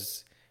smiling.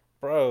 blows.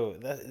 Bro,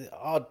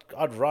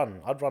 I'd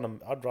run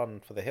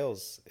for the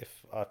hills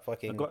if I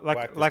fucking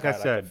like I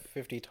said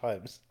 50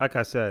 times. Like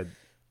I said,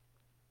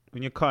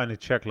 when you're cutting a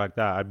check like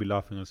that, I'd be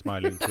laughing and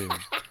smiling too.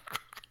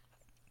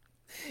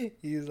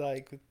 He's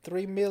like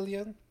 3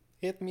 million.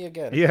 Hit me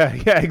again. Yeah,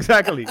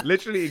 exactly.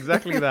 Literally,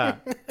 exactly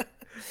that.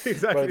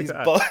 Exactly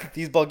Bro,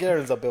 these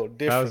Bulgarians are built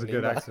differently. That was a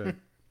good man. accent.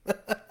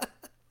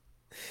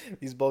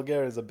 These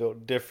Bulgarians are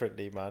built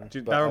differently, man.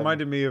 Dude, But, that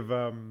reminded me of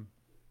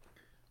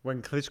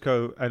when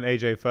Klitschko and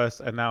AJ first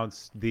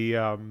announced they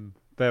were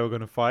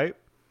going to fight.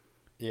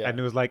 yeah, And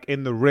it was like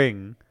in the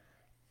ring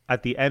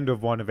at the end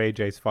of one of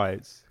AJ's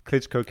fights.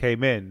 Klitschko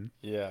came in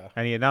yeah.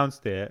 and he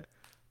announced it,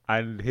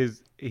 and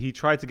he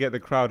tried to get the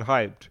crowd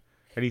hyped,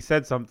 and he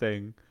said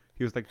something.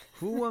 He was like,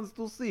 "Who wants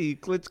to see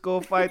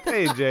Klitschko fight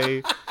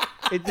AJ?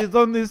 It is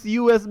on this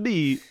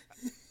USB."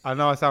 I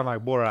know I sound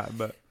like Borat,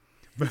 but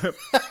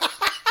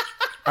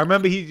I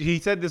remember he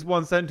said this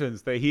one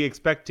sentence that he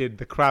expected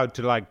the crowd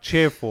to like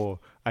cheer for,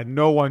 and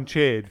no one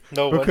cheered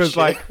because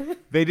like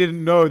they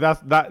didn't know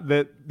that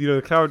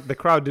the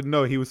crowd didn't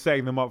know he was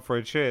setting them up for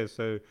a cheer.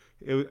 So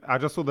I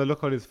just saw the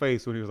look on his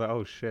face when he was like,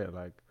 "Oh shit!"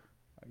 Like,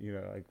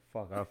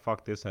 like I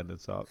fucked this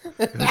sentence up.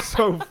 It's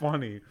so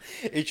funny.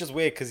 It's just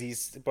weird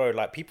because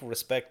like people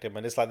respect him,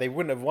 and it's like they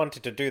wouldn't have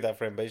wanted to do that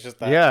for him, but it's just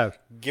that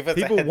give us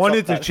people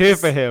wanted to cheer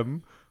for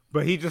him,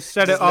 but he just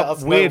set it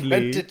up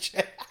weirdly.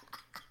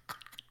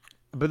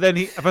 But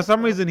then for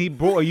some reason, he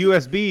brought a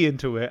USB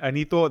into it, and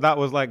he thought that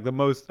was like the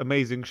most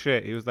amazing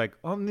shit. He was like,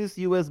 on this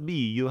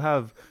USB, you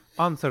have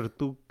answer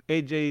to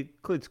AJ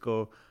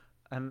Klitschko.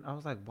 And I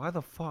was like, why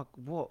the fuck?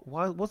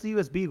 What's the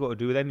USB got to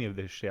do with any of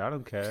this shit? I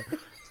don't care.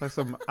 It's like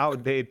some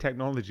outdated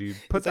technology.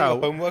 Put that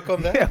homework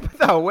on there. Yeah, put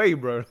that away,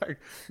 bro. Like,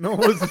 no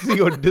one wants to see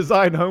your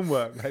design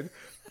homework. Like,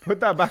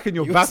 put that back in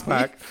your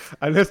backpack,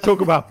 and let's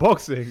talk about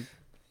boxing.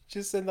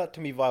 Just send that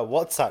to me via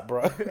WhatsApp,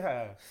 bro.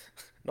 Yeah.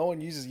 No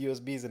one uses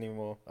USBs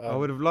anymore. I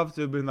would have loved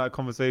to have been that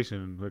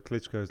conversation where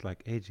Klitschko's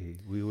like, AJ,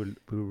 we will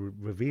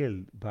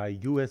reveal by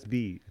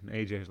USB. And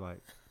AJ's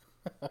like,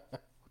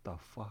 what the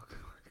fuck?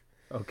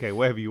 Okay,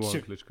 whatever you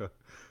want, Klitschko.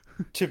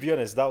 To be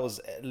honest, that was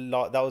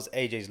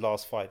AJ's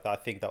last fight that I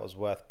think that was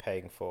worth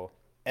paying for.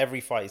 Every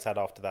fight he's had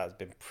after that has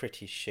been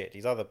pretty shit.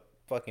 He's either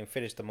fucking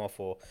finished them off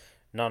or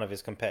none of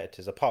his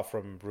competitors, apart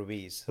from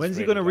Ruiz. When's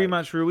he going to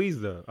rematch Ruiz,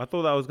 though? I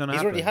thought that was going to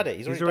happen. He's already had it.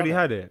 He's already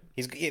had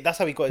it. That's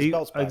how he got his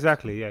belts back.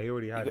 Exactly, yeah. He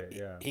already had it,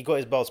 yeah. He got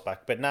his belts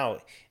back. But now,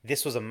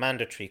 this was a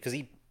mandatory, because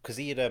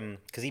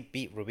he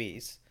beat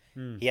Ruiz.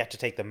 He had to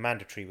take the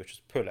mandatory,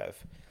 which was Pulev.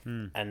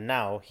 And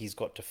now he's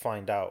got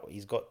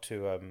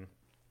to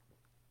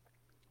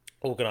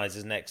organize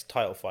his next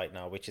title fight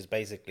now, which is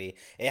basically,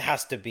 it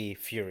has to be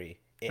Fury.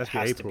 It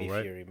has to be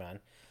Fury, man.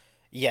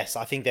 Yes,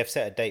 I think they've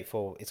set a date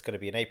for it's going to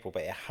be in April,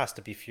 but it has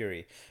to be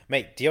Fury.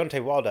 Mate,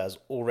 Deontay Wilder has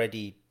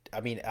already...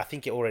 I mean, I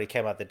think it already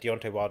came out that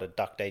Deontay Wilder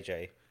ducked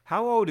AJ.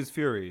 How old is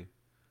Fury?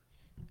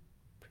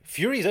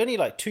 Fury's only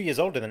like 2 years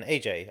older than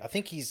AJ. I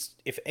think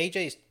if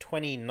AJ's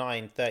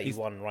 29,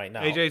 31 right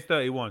now... AJ's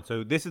 31,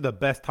 so this is the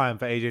best time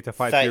for AJ to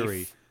fight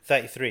Fury.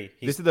 33.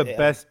 This is the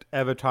best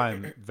ever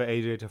time for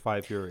AJ to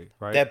fight Fury,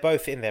 right? They're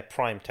both in their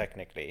prime,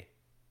 technically.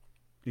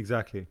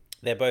 Exactly.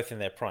 They're both in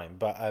their prime.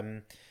 But,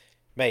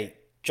 mate...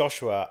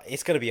 Joshua,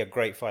 it's going to be a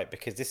great fight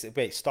because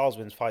Styles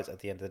wins fights at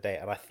the end of the day,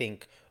 and I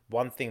think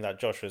one thing that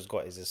Joshua's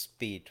got is his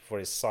speed for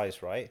his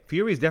size, right?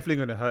 Fury's definitely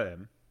going to hurt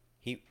him.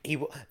 He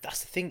will.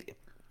 That's the thing.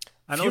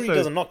 And Fury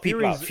doesn't knock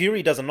people out.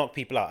 Fury doesn't knock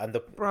people out, and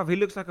bruv, he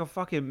looks like a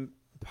fucking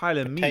pile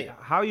of meat.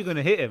 How are you going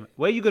to hit him?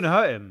 Where are you going to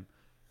hurt him?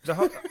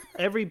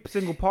 Every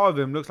single part of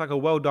him looks like a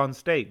well done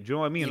steak. Do you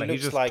know what I mean? He looks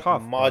he's just like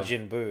tough.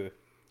 Majin Buu.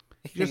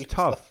 He's just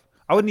tough.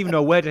 I wouldn't even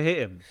know where to hit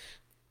him.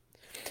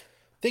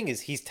 Thing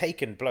is, he's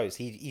taken blows.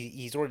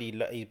 He's already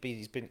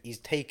he's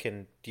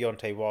taken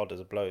Deontay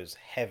Wilder's blows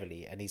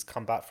heavily, and he's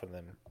come back from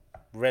them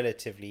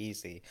relatively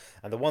easy.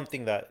 And the one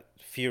thing that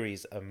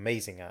Fury's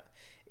amazing at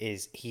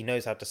is he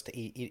knows how to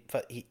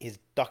his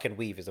duck and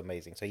weave is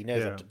amazing. So he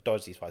knows how Yeah. to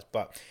dodge these fights,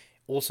 but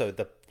also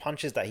the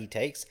punches that he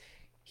takes,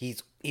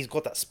 he's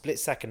got that split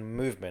second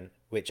movement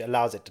which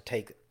allows it to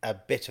take a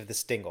bit of the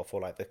sting off,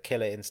 or like the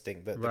killer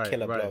instinct, the Right,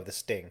 killer blow right. of the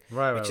sting,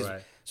 Right, right, which is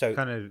right. so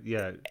Kind of,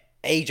 yeah.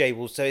 AJ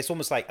will, so it's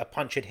almost like a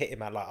punch should hit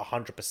him at like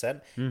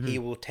 100%. Mm-hmm. He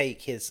will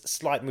take his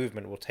slight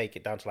movement, will take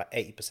it down to like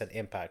 80%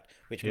 impact,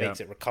 which Yeah. makes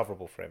it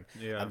recoverable for him.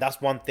 Yeah. And that's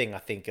one thing I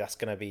think that's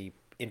going to be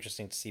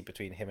interesting to see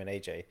between him and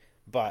AJ.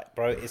 But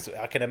bro,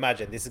 I can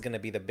imagine this is going to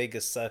be the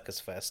biggest circus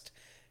fest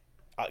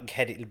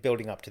headed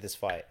building up to this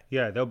fight.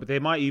 Yeah, they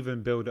might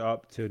even build it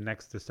up to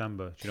next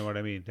December. Do you know what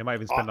I mean? They might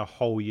even spend a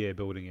whole year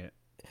building it.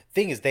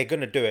 Thing is, they're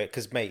going to do it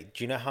because, mate,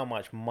 do you know how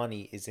much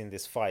money is in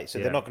this fight? So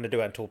Yeah. they're not going to do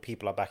it until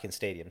people are back in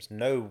stadiums.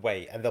 No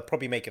way. And they'll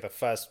probably make it the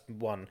first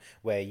one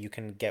where you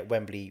can get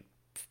Wembley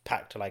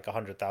packed to like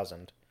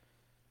 100,000.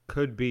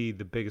 Could be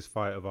the biggest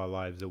fight of our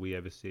lives that we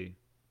ever see.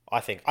 I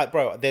think,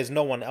 bro, there's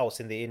no one else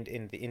in the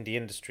indie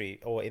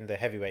industry or in the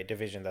heavyweight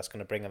division that's going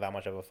to bring that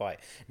much of a fight.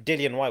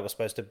 Dillian White was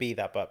supposed to be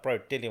that, but bro,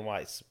 Dillian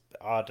White's,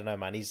 I don't know,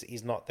 man.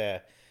 He's not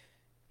there.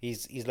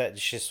 He's let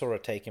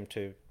Chisora take him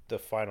to the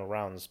final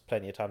rounds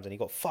plenty of times, and he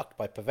got fucked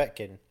by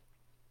Povetkin.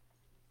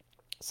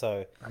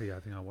 So Oh yeah, I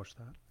think I watched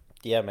that.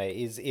 yeah, mate,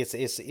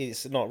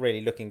 it's not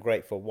really looking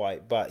great for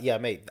White. But yeah,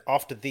 mate,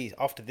 after them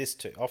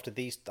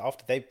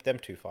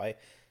two fight,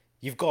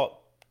 you've got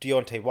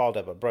Deontay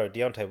Wilder, but bro,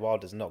 Deontay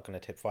Wilder's not going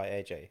to tip fight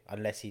AJ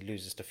unless he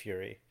loses to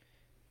Fury.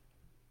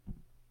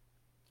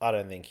 I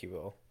don't think he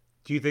will.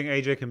 Do you think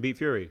AJ can beat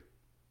Fury?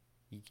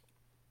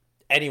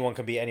 Anyone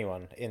can beat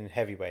anyone in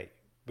heavyweight.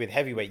 With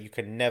heavyweight, you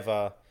can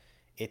never.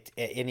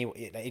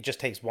 It just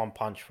takes one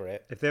punch for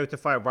it. If they were to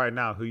fight right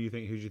now, who do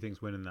you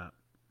think's winning that?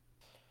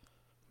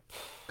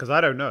 Because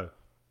I don't know.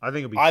 I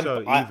think it'll be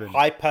even.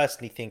 I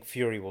personally think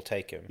Fury will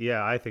take him.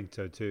 Yeah, I think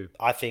so too.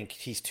 I think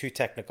he's too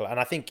technical, and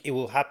I think it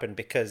will happen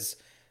because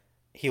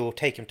he will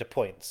take him to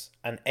points,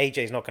 and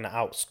AJ's not going to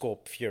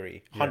outscore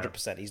Fury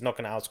 100%. He's not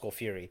going to outscore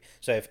Fury.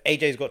 So if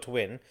AJ's got to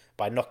win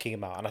by knocking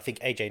him out, and I think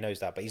AJ knows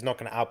that, but he's not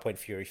going to outpoint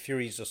Fury.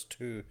 Fury's just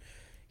too.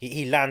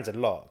 He lands a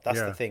lot.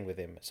 That's the thing with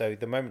him. So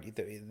the moment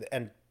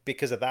and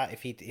because of that,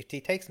 if he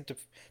takes him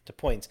to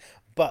points,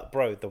 but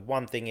bro, the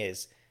one thing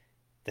is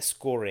the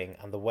scoring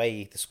and the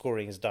way the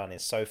scoring is done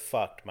is so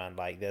fucked, man.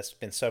 Like there's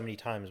been so many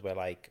times where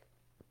like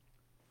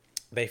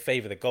they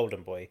favor the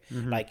golden boy.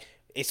 Mm-hmm. Like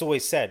it's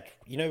always said,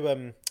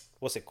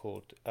 what's it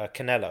called?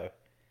 Canelo.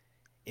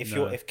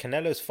 If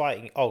Canelo's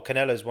fighting,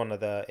 Canelo's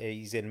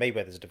he's in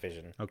Mayweather's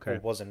division. Okay. Or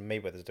was in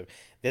Mayweather's division.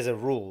 There's a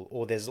rule,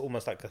 or there's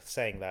almost like a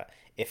saying that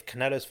if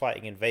Canelo's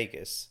fighting in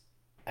Vegas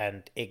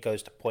and it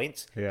goes to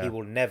points, he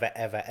will never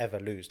ever ever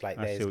lose. Like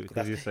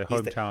because he's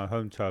the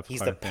home turf. He's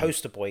the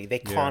poster boy. They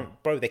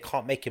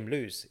can't make him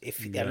lose.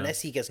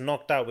 Unless he gets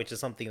knocked out, which is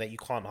something that you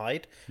can't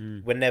hide,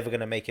 we're never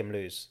gonna make him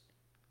lose.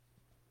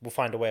 We'll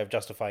find a way of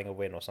justifying a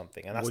win or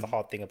something, and that's the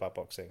hard thing about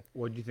boxing.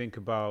 What do you think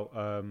about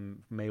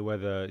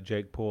Mayweather,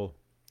 Jake Paul?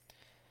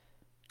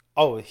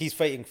 Oh, he's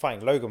fighting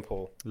Logan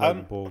Paul.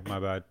 Logan Paul, my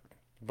bad.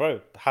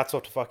 Bro, hats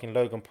off to fucking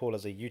Logan Paul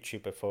as a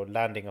YouTuber for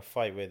landing a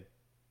fight with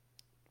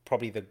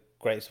probably the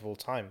greatest of all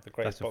time, the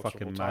greatest That's a boxer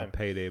of all fucking time. mad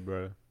payday,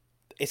 bro.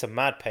 It's a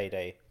mad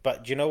payday.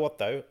 But do you know what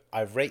though?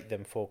 I rate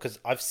them for, because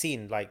I've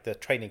seen like the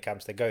training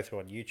camps they go through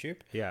on YouTube.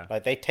 Yeah.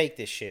 Like they take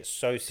this shit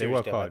so seriously. They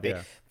work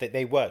hard,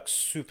 they work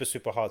super,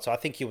 super hard. So I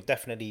think he'll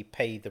definitely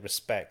pay the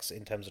respects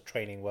in terms of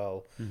training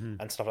well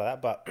and stuff like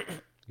that. But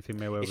You think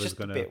Mayweather's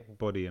going to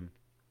body him?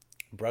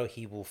 bro,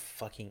 he will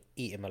fucking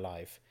eat him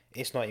alive.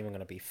 It's not even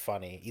going to be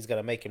funny. He's going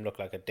to make him look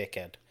like a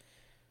dickhead.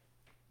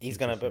 He's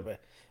going to...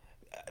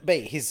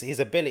 Mate, his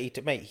ability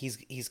to... Mate,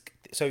 he's...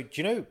 So, do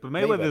you know... But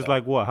Mayweather's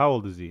like what? How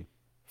old is he?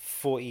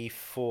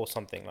 44,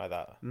 something like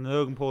that. And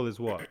Logan Paul is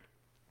what?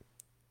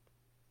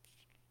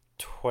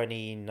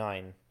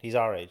 29. He's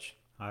our age.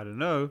 I don't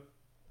know.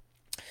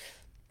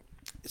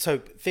 So,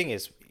 thing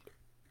is...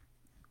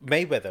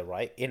 Mayweather,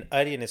 right?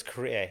 Early in his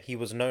career, he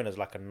was known as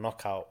like a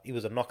knockout. He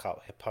was a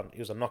knockout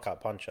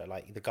puncher.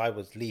 Like the guy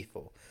was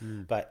lethal.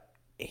 But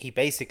he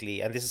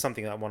basically, and this is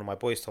something that one of my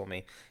boys told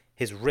me,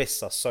 his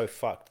wrists are so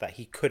fucked that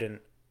he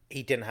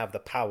didn't have the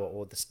power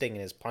or the sting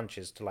in his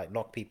punches to like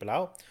knock people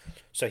out.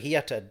 So he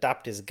had to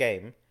adapt his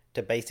game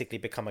to basically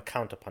become a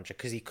counter puncher,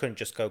 because he couldn't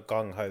just go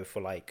gung ho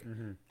for like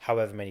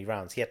however many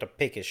rounds. He had to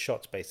pick his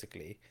shots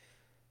basically.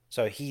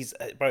 So his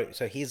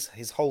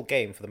whole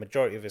game for the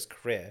majority of his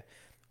career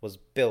was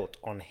built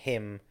on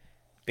him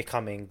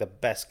becoming the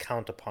best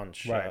counter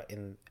punch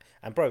and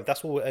bro,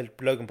 that's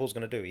what Logan Paul's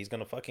gonna do. He's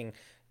gonna fucking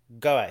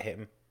go at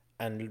him,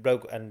 and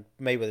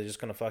Mayweather's just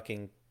gonna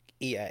fucking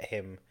eat at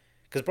him,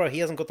 because bro, he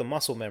hasn't got the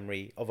muscle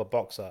memory of a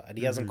boxer, and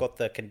he hasn't got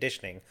the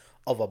conditioning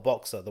of a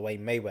boxer the way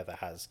Mayweather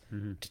has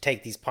to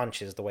take these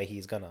punches the way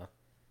he's gonna.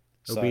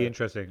 It'll be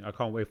interesting. I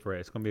can't wait for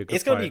it. It's gonna be a good.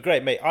 It's gonna be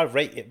great, mate. I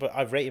rate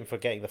him for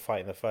getting the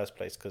fight in the first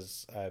place,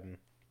 because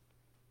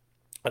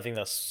I think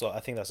that's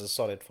a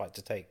solid fight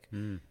to take.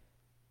 Mm.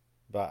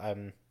 But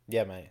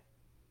yeah, mate.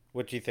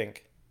 What do you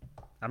think?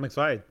 I'm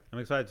excited. I'm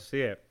excited to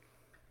see it.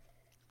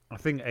 I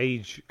think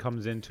age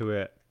comes into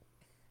it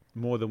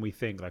more than we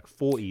think. Like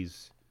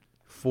forties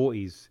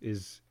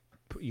is,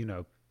 you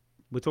know,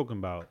 we're talking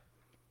about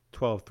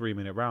 12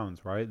 3-minute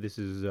rounds, right? This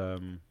is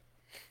no,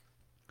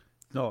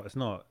 it's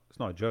not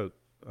a joke.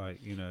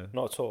 Like, you know,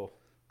 Not at all.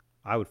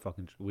 we would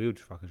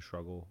fucking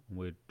struggle.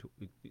 And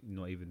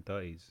not even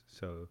 30s.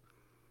 So,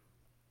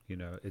 you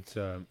know, it's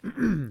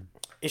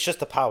It's just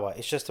the power.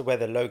 It's just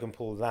whether Logan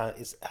Paul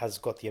has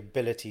got the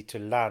ability to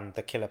land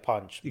the killer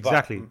punch. But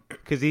exactly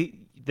because he.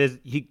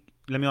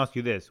 Let me ask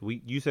you this: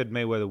 you said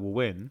Mayweather will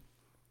win,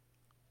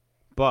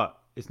 but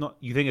it's not.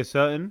 You think it's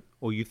certain,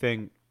 or you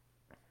think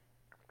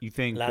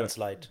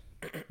landslide.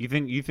 you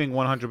think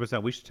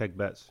 100%. We should take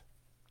bets.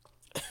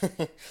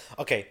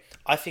 Okay,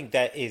 I think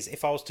there is.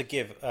 If I was to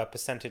give a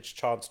percentage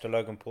chance to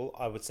Logan Paul,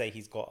 I would say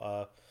he's got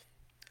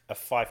a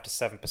 5 to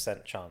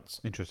 7%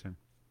 chance. Interesting.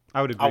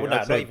 I would I agree. would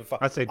not even five.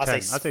 I'd say I'd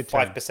 10. say I'd say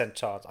 10. 5%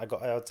 chance. I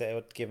would say I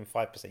would give him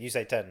 5%. You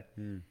say 10.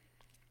 Mm.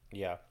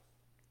 Yeah.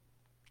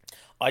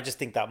 I just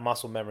think that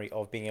muscle memory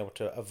of being able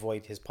to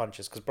avoid his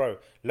punches, because bro,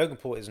 Logan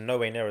Paul is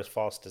nowhere near as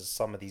fast as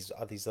some of these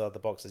other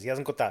boxers. He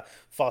hasn't got that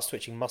fast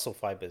twitching muscle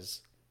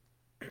fibers.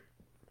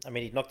 I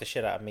mean, he'd knock the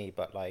shit out of me,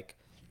 but like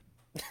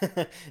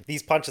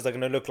these punches are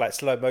gonna look like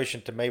slow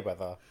motion to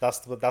Mayweather.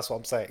 That's what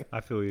I'm saying.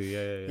 I feel you.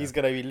 Yeah, yeah, yeah. He's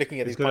gonna be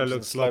looking at It's these gonna punches look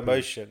in slow sloppy.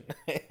 motion.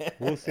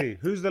 We'll see.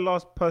 Who's the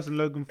last person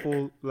Logan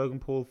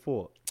Paul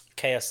fought?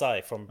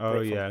 KSI Oh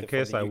yeah, from the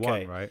KSI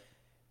won, UK, right?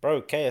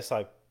 bro.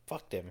 KSI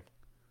fucked him.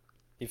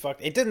 He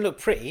fucked. It didn't look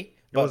pretty, It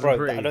but wasn't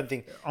bro, I pretty. don't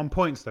think On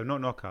points though, not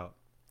knockout.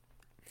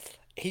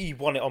 he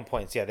won it on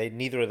points. Yeah, they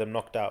neither of them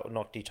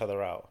knocked each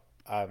other out.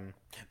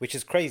 Which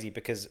is crazy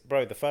because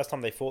bro, the first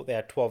time they fought, they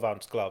had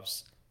 12-ounce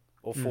gloves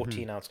or Mm-hmm.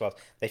 14-ounce gloves.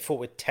 They fought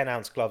with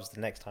 10-ounce gloves the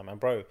next time, and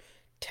bro,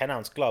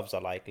 10-ounce gloves are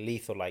like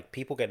lethal. Like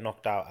people get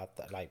knocked out at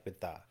that, like with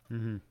that.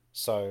 Mm-hmm.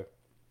 So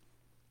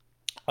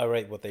I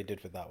rate what they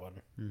did with that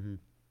one, Mm-hmm.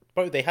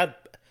 bro.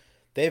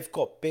 They've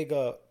got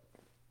bigger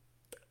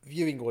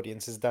viewing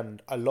audiences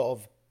than a lot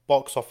of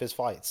box office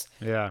fights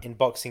Yeah. in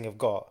boxing have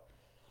got,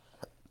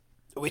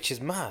 which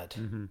is mad.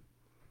 Mm-hmm.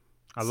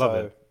 I love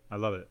it. So, I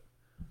love it.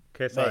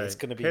 mate, it's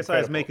gonna be KSI is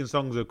incredible. making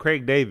songs with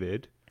Craig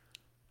David,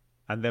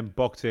 and then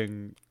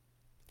boxing.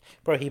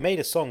 Bro, he made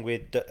a song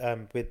with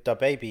Da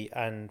Baby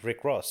and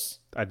Rick Ross.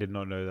 I did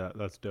not know that.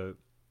 That's dope.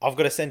 I've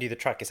got to send you the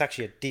track. It's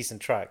actually a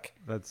decent track.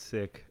 That's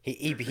sick.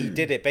 He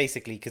did it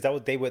basically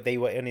because they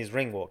were in his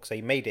ring walk, so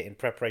he made it in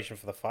preparation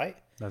for the fight.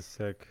 That's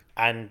sick.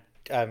 And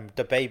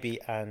Da Baby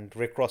and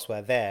Rick Ross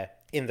were there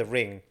in the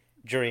ring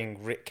during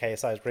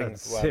KSI's ring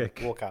That's sick.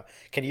 walkout.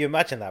 Can you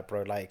imagine that,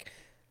 bro? Like,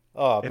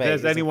 oh If mate,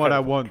 there's it's anyone I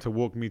incredible, want to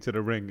walk me to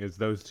the ring, it's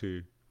those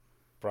two.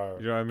 bro.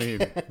 You know what I mean?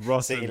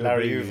 Ross City and the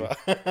Larry baby. Hoover.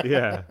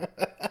 Yeah,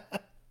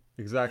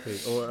 exactly.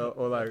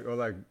 Or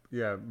like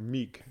yeah,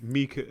 Meek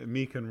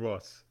and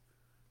Ross.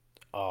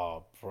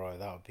 Oh, bro,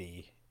 that would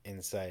be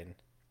insane.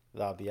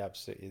 That would be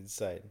absolutely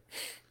insane.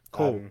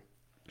 Cool. Um,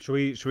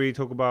 Should we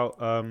talk about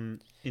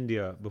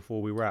India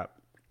before we wrap?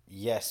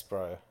 yes,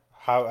 bro.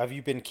 How have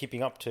you been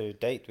keeping up to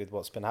date with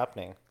what's been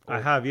happening? I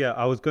Or have, yeah.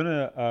 I was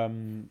gonna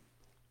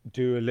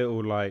do a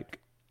little like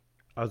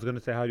I was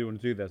gonna say how do you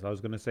want to do this? I was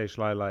gonna say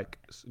shall I like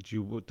do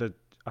you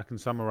I can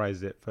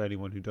summarize it for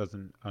anyone who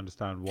doesn't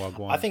understand I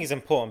Wagwan. think it's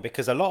important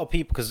because a lot of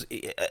people, because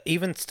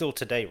even still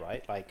today,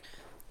 right? Like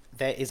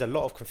there is a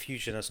lot of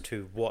confusion as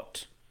to why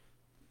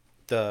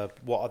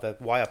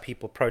are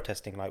people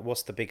protesting? Like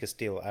what's the biggest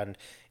deal? And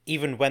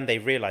even when they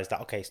realize that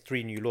okay, it's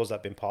 3 new laws that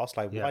have been passed,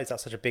 like Yeah. why is that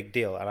such a big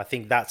deal? And I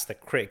think that's the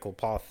critical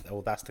path,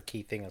 or that's the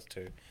key thing as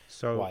to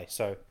So why.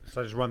 So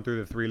so I just run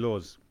through the 3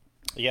 laws.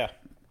 yeah,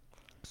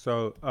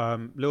 So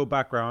little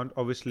background.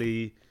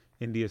 Obviously,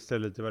 India is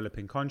still a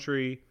developing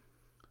country,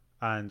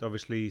 and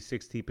obviously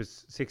 60 to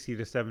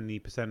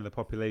 70% of the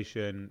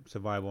population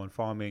survive on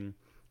farming,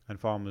 and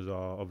farmers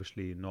are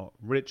obviously not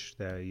rich.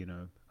 They're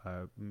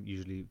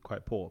usually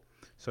quite poor.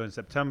 So in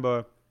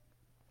September,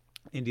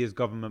 India's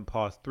government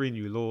passed 3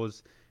 new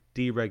laws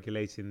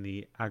deregulating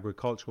the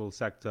agricultural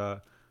sector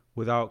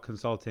without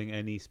consulting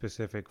any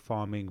specific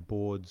farming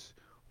boards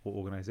or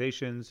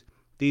organizations.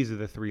 These are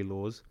the 3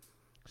 laws.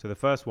 So the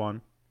first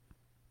one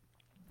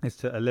is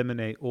to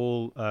eliminate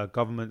all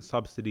government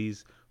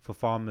subsidies for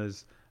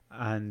farmers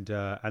and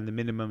the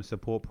minimum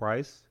support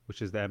price,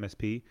 which is the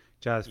MSP.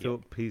 Jazz, yeah,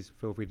 please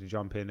feel free to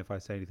jump in if I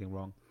say anything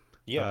wrong.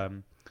 yeah.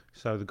 Um,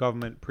 so the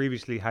government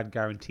previously had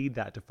guaranteed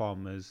that to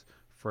farmers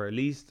for at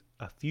least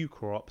a few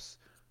crops,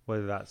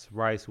 whether that's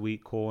rice,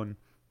 wheat, corn,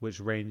 which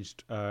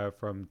ranged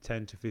from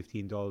 $10 to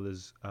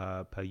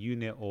 $15 per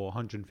unit, or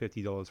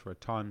 $150 for a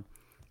ton.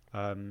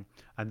 And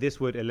this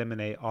would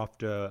eliminate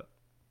after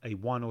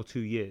 1 or 2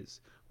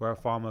 years, where a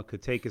farmer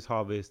could take his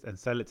harvest and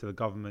sell it to the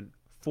government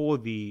for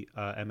the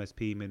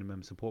MSP,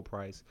 minimum support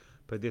price.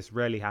 But this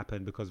rarely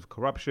happened because of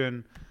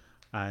corruption.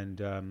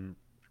 And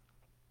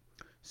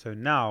so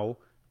now,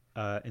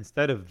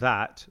 instead of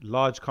that,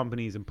 large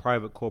companies and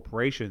private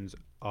corporations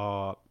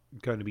are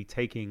going to be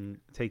taking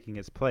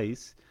its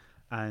place,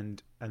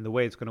 and the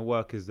way it's going to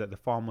work is that the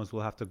farmers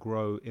will have to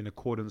grow in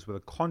accordance with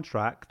a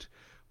contract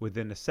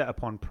within a set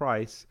upon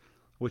price,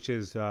 which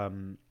is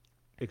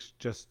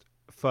just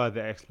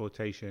further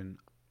exploitation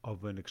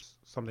of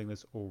something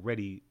that's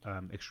already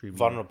extremely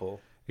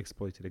Vulnerable.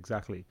 exploited.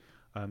 Exactly.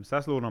 So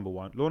that's law number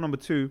one. Law number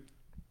two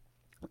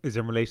is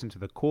in relation to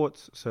the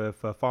courts. So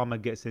if a farmer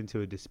gets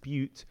into a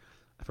dispute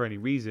for any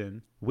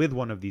reason with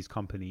one of these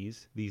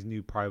companies, these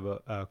new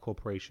private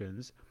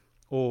corporations,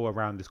 or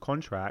around this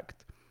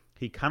contract,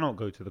 he cannot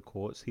go to the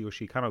courts. He or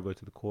she cannot go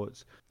to the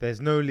courts. There's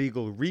no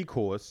legal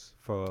recourse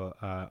for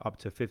up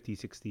to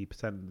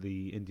 50-60% of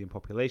the Indian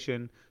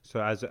population.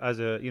 So as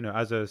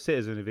a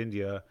citizen of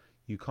India,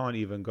 you can't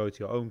even go to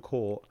your own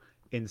court.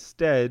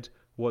 Instead,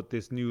 what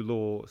this new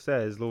law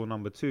says, law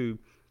number two,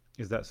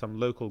 is that some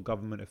local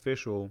government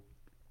official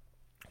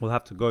will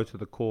have to go to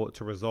the court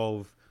to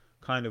resolve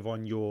kind of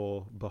on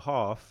your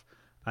behalf.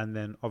 And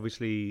then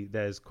obviously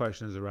there's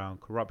questions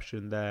around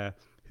corruption there.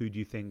 Who do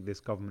you think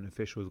this government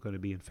official is going to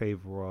be in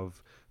favor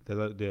of,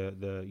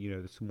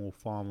 the small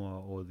farmer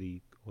or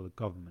the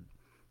government?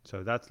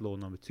 So that's law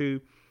number two.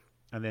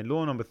 And then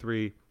law number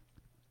three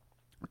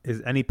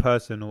is any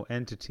person or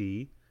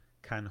entity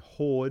can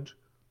hoard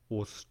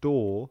or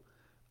store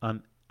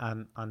an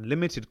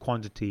unlimited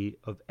quantity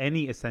of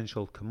any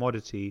essential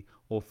commodity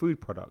or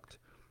food product,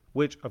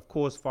 which of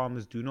course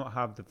farmers do not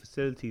have the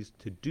facilities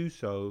to do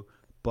so,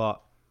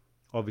 but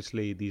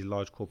obviously these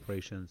large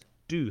corporations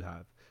do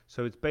have.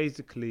 So it's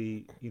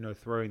basically,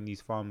 throwing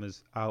these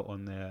farmers out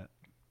on their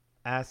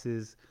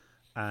asses,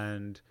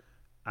 and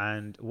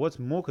what's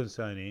more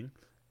concerning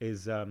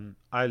is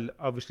I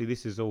obviously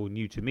this is all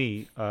new to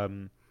me.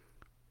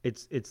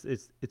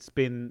 It's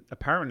been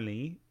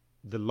apparently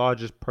the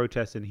largest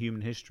protest in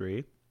human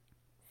history,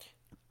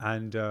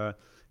 and the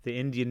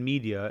Indian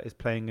media is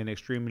playing an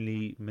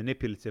extremely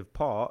manipulative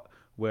part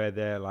where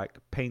they're like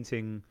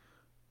painting,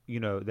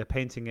 they're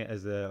painting it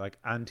as a like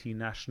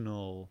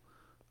anti-national,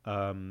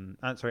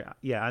 anti-national,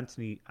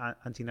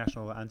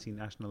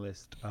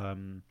 anti-nationalist,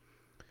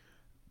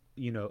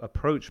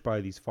 approach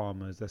by these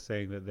farmers. They're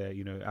saying that they're,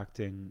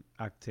 acting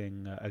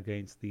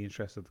against the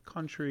interests of the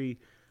country,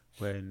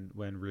 when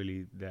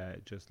really they're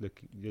just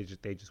looking, they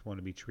just want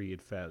to be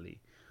treated fairly.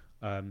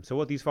 So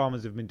what these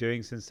farmers have been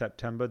doing since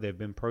September, they've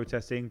been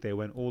protesting. They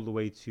went all the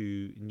way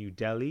to New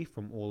Delhi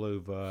from all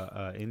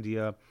over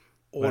India.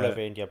 All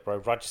over India, bro.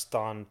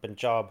 Rajasthan,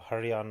 Punjab,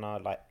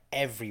 Haryana, like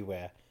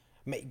everywhere.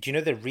 Do you know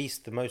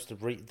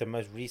the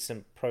most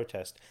recent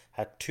protest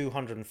had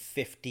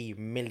 250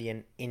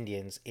 million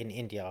Indians in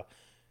India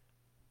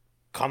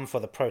come for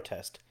the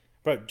protest,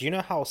 bro? Do you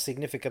know how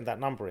significant that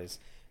number is?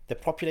 The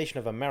population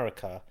of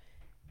America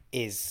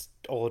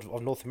or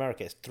of North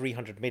America is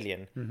 300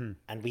 million,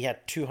 and we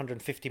had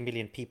 250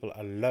 million people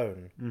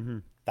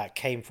alone that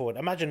came forward.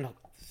 Imagine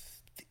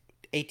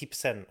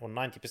 80% or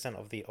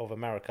 90% of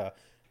America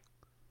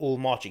all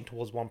marching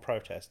towards one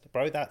protest,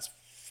 bro. That's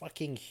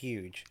fucking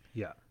huge.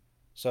 Yeah.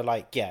 So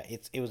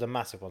it was a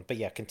massive one. But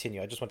yeah,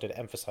 continue. I just wanted to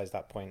emphasize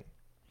that point.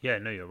 Yeah,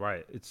 no, you're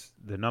right. It's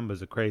the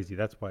numbers are crazy.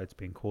 That's why it's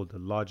been called the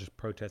largest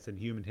protest in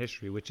human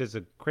history, which is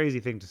a crazy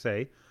thing to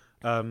say.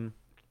 So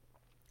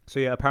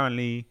yeah,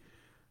 apparently,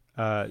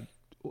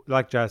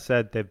 like Jazz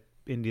said, the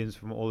Indians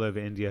from all over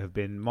India have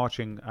been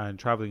marching and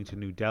traveling to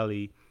New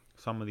Delhi.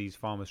 Some of these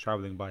farmers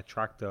traveling by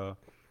tractor,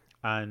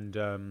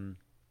 and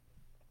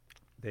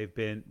they've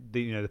been,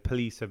 the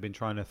police have been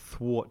trying to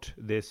thwart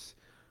this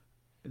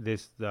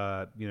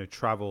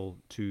travel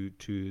to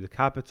the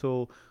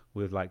capital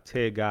with like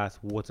tear gas,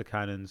 water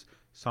cannons.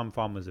 Some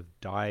farmers have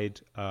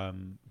died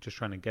just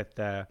trying to get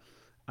there,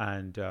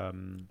 and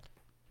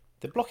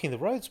they're blocking the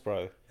roads,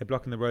 bro. They're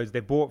blocking the roads. They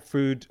bought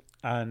food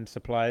and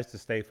supplies to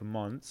stay for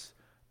months,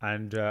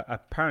 and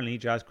apparently,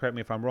 Jazz, correct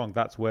me if I'm wrong,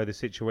 that's where the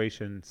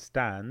situation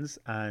stands.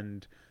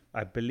 And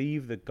I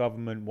believe the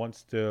government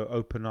wants to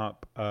open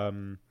up,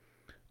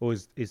 or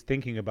is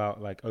thinking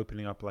about like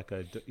opening up like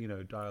a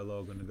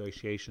dialogue and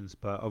negotiations,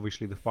 but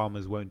obviously the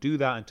farmers won't do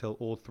that until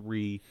all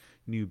three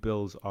new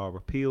bills are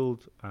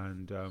repealed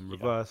and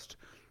reversed.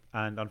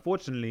 And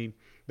unfortunately,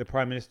 the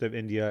Prime Minister of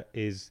India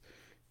is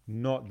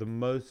not the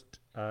most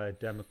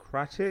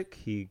democratic.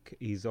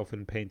 He's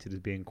often painted as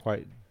being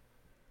quite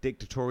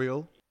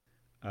dictatorial.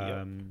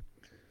 And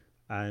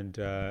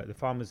the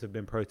farmers have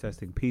been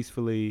protesting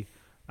peacefully.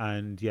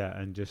 And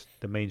just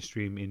the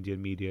mainstream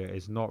Indian media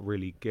is not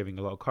really giving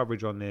a lot of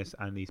coverage on this,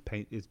 and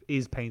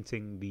is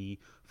painting the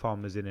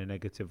farmers in a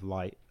negative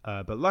light.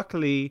 But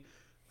luckily,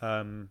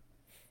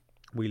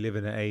 we live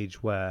in an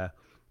age where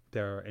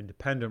there are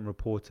independent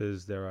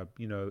reporters, there are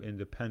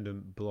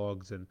independent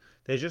blogs, and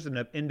there's just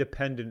an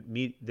independent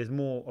there's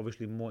more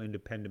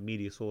independent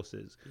media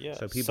sources. Yeah,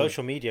 so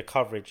social media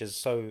coverage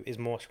is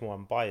much more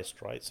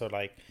unbiased, right? So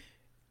like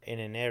in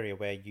an area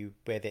where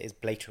there is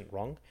blatant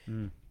wrong.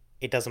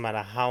 It doesn't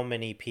matter how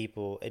many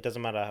people. It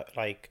doesn't matter,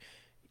 like,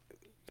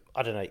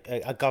 I don't know.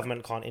 A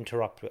government can't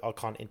interrupt or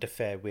can't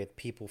interfere with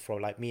people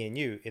from like me and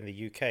you in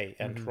the UK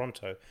and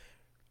Toronto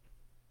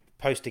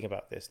posting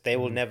about this. They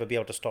will never be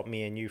able to stop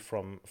me and you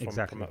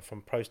Exactly.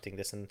 from posting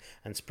this and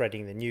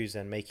spreading the news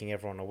and making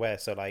everyone aware.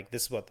 So like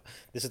this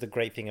is the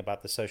great thing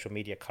about the social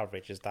media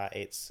coverage, is that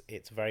it's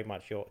very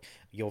much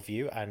your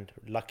view, and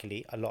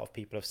luckily a lot of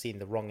people have seen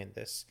the wrong in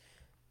this.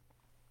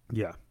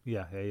 Yeah.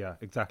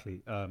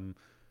 Exactly.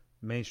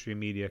 Mainstream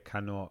media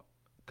cannot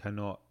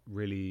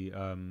really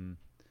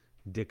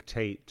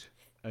dictate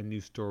a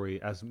news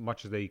story as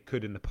much as they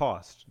could in the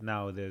past.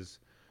 Now there's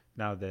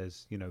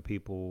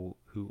people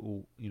who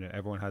all,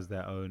 everyone has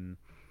their own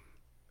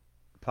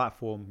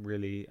platform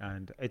really,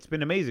 and it's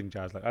been amazing,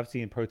 Jazz. Like I've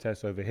seen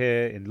protests over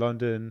here in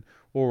London,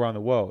 all around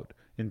the world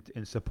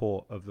in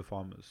support of the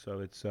farmers. So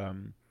it's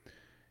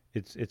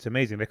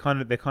amazing. They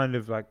kind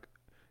of like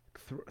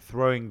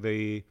throwing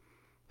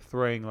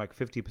like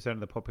 50% of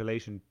the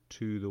population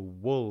to the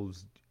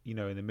wolves, in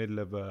the middle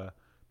of a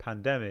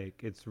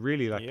pandemic. It's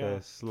really like Yeah.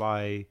 a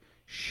sly,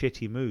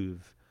 shitty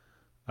move.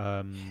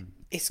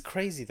 It's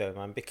crazy though,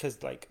 man,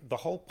 because like the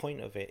whole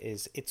point of it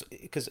is it's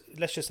because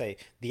let's just say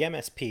the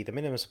MSP, the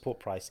minimum support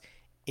price,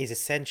 is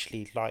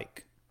essentially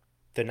like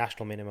the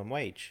national minimum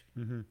wage,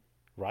 Hmm.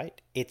 right?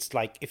 It's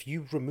like if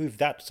you remove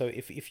that, so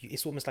if you,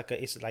 it's almost like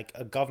it's like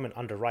a government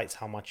underwrites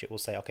how much it will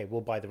say. Okay,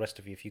 we'll buy the rest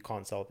of you if you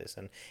can't sell this,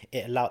 and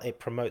it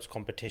promotes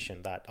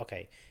competition. That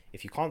okay,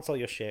 if you can't sell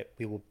your shit,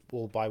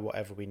 we'll buy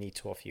whatever we need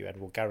to off you, and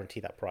we'll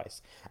guarantee that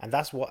price. And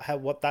that's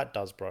what that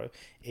does, bro.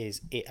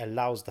 Is it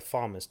allows the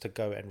farmers to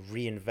go and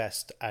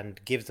reinvest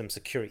and gives them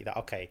security that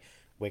okay,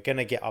 we're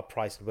gonna get our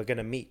price and we're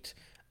gonna meet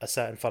a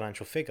certain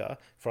financial figure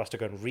for us to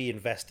go and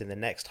reinvest in the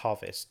next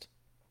harvest.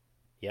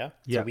 Yeah. So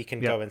Yeah, we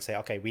can yeah. go and say,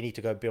 okay, we need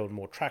to go build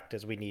more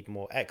tractors. We need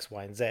more X,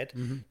 Y, and Z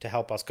Hmm. to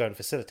help us go and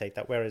facilitate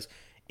that. Whereas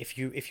if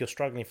you're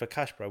struggling for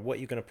cash, bro, what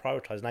you're going to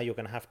prioritize now, you're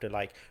going to have to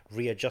like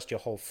readjust your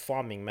whole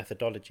farming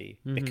methodology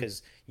Hmm.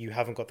 because you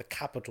haven't got the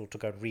capital to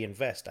go and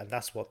reinvest. And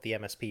that's what the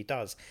MSP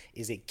does,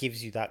 is it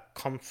gives you that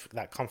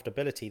that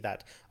comfortability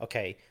that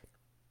okay,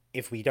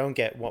 if we don't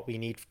get what we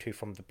need to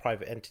from the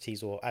private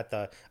entities or at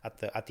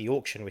the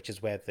auction, which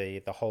is where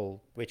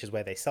which is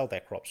where they sell their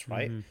crops,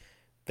 right? Hmm.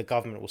 The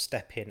government will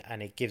step in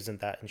and it gives them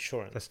that The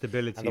insurance. And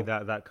stability,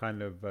 that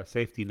kind of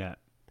safety net.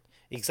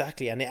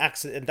 exactly, and it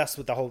acts, and that's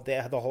what the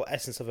whole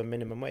essence of a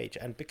minimum wage.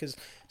 And because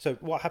so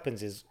what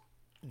happens is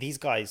these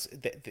guys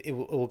it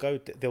will go,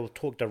 they'll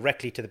talk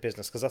directly to the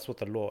business because that's what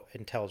the law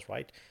entails,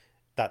 right?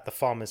 That the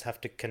farmers have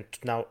to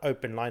now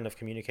open line of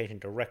communication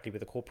directly with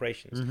the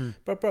corporations. Hmm.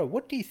 But bro,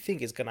 what do you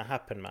think is going to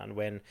happen, man,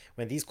 when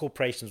these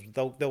corporations,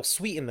 they'll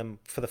sweeten them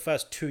for the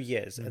first 2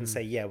 years and Hmm.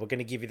 say, yeah, we're going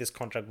to give you this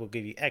contract, we'll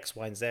give you X,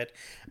 Y, and Z,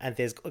 and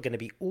there's going to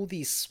be all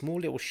these small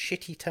little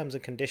shitty terms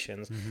and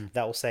conditions Hmm.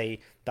 that will say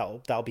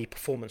that'll be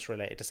performance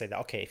related to say that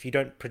okay, if you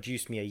don't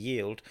produce me a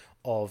yield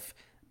of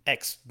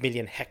X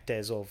million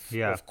hectares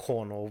Yeah. of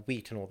corn or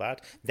wheat and all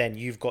that, then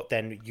you're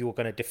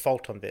going to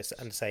default on this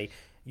and say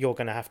you're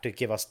going to have to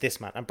give us this,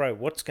 man. And bro,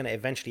 what's going to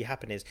eventually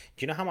happen is, do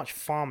you know how much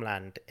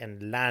farmland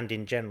and land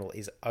in general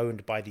is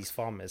owned by these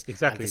farmers and the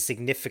Exactly.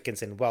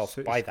 significance in wealth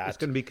So by it's that?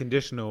 going to be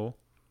conditional,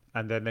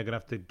 and then they're going to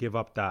have to give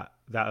up that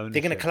They're going to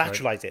ownership, right?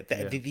 collateralize it.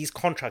 Yeah. These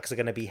contracts are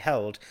going to be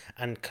held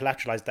and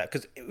collateralize that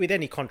because with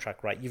any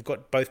contract, right, you've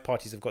got both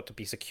parties have got to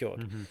be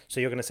secured. Hmm. So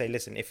you're going to say,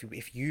 listen, if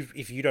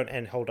you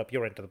don't hold up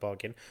your end of the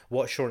bargain,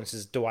 what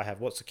assurances do I have?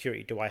 What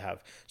security do I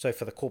have? So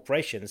for the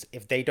corporations,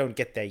 if they don't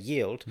get their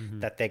yield, Hmm.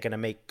 that they're going to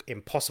make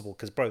impossible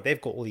because bro, they've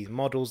got all these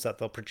models that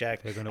they'll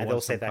project They're going to and they'll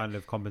want say some that, kind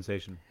of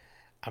compensation.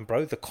 and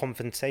bro, the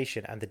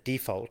compensation and the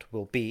default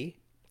will be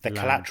the Land.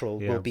 collateral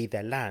will Yeah. be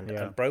their land.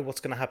 Yeah. And bro, what's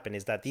going to happen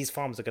is that these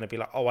farmers are going to be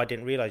like, oh, I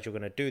didn't realize you're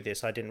going to do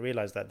this. I didn't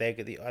realize that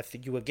I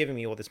think you were giving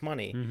me all this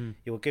money. Hmm.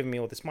 You were giving me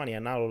all this money,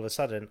 and now all of a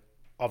sudden,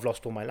 I've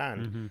lost all my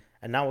land. Hmm.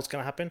 And now what's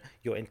going to happen?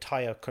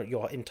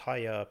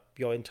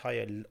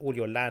 All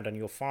your land and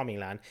your farming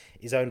land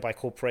is owned by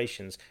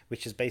corporations,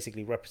 which is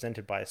basically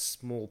represented by a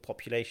small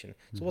population.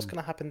 So what's Hmm.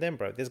 going to happen then,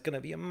 bro? There's going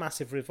to be a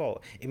massive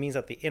revolt. It means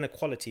that the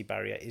inequality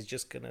barrier is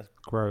just going to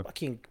Grow.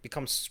 fucking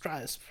become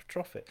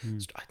stratospheric.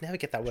 Mm. I never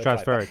get that word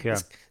right, but Stratospheric. Yeah.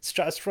 it's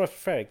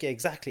stratospheric. Yeah,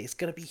 exactly. It's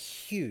going to be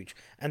huge,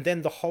 and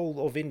then the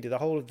whole of India, the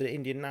whole of the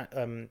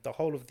the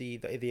whole of the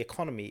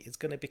economy is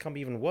going to become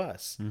even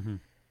worse. Hmm.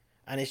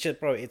 And it's just,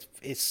 bro,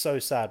 it's so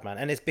sad, man,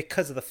 and it's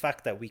because of the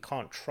fact that we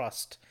can't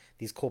trust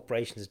these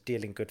corporations to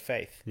deal in good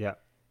faith. Yeah.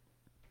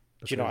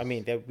 Do you know what I Because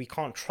mean? That we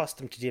can't trust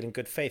them to deal in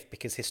good faith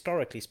because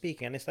historically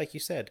speaking, and it's like you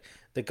said,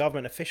 the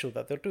government official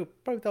that they'll do,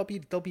 bro, they'll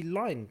be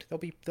lined,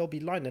 they'll be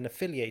lined and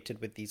affiliated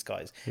with these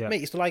guys, yeah.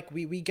 mate. It's like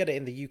we get it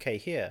in the UK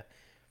here.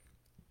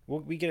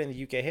 We get it in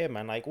the UK here,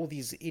 man. Like all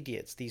these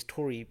idiots, these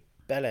Tory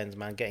bellends,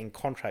 man, getting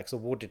contracts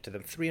awarded to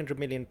them, £300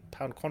 million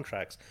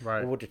contracts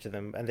Right. awarded to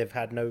them, and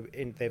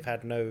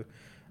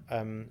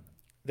um,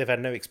 they've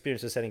had no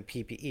experience of selling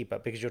PPE,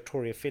 but because you're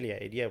Tory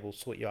affiliated, yeah, we'll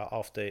sort you out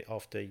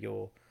after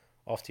your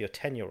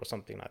tenure or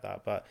something like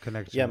that. But yeah,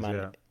 Connections.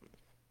 man,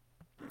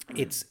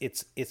 Yeah.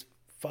 it's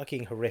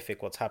fucking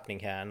horrific what's happening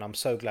here, and I'm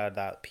so glad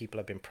that people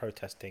have been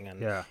protesting,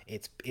 and Yeah.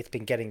 it's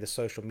been getting the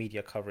social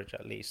media coverage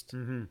at least.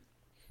 Hmm.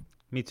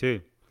 Me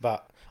too.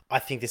 But I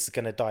think this is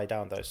going to die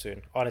down though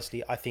soon.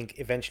 Honestly, I think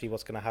eventually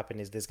what's going to happen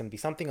is there's going to be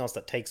something else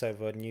that takes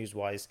over news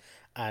wise,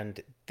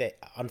 and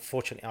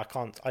unfortunately,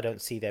 I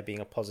don't see there being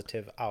a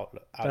positive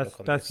outlook on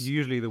That's this.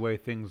 usually the way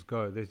things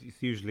go.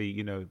 It's usually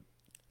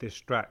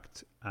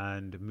distract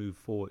and move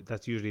forward.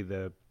 That's usually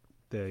the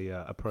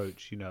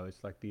approach.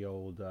 It's like the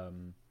old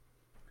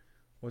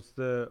what's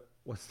the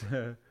what's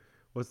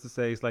the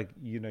say? It's like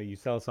you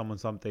sell someone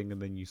something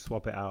and then you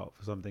swap it out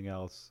for something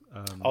else.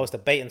 Oh, it's the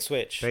bait and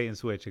switch. Bait and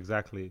switch,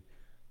 exactly.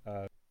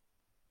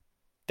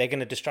 They're going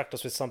to distract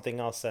us with something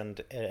else,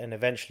 and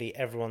eventually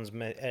everyone's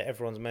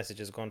message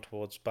has gone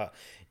towards. But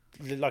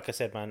like I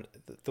said, man,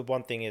 the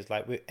one thing is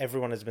like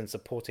everyone has been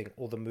supporting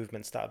all the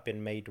movements that have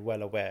been made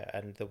well aware,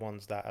 and the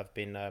ones that have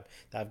been that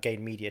have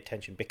gained media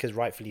attention because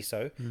rightfully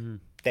so. Hmm.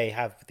 They've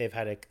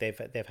had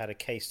a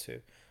case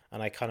to,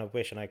 and I kind of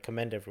wish and I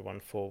commend everyone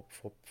for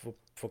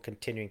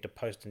continuing to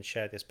post and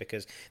share this,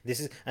 because this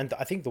is, and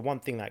I think the one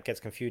thing that gets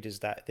confused is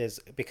that there's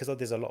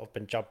a lot of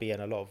Punjabi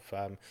and a lot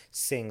of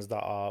Singhs that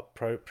are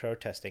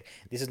protesting.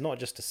 This is not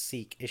just a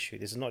Sikh issue.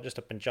 This is not just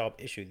a Punjab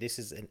issue. This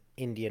is an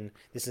Indian.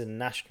 This is a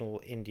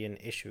national Indian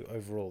issue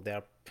overall. There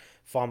are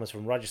farmers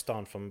from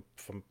Rajasthan, from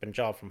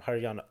Punjab, from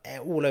Haryana,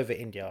 all over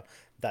India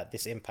that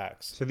this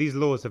impacts. So these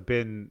laws have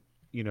been,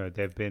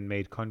 they've been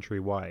made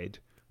countrywide,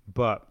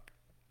 but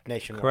correct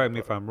Nationwide, me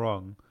if bro. I'm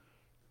wrong.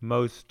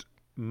 Most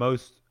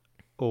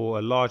or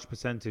a large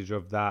percentage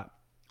of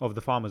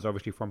the farmers are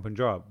obviously from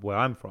Punjab, where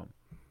I'm from,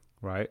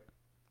 right?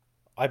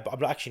 I'm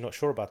actually not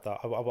sure about that.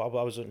 I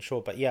wasn't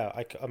sure, but yeah,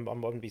 I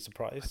wouldn't be I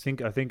surprised.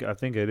 think I think I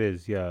think it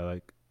is. Yeah,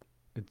 like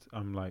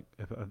I'm like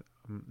if,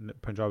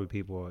 Punjabi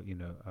people,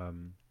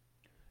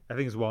 I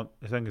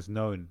think it's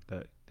known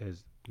that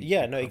there's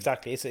Yeah, they no, come.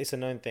 exactly. It's a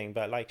known thing,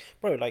 but like,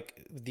 bro,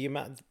 like the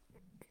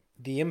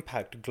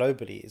impact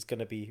globally is going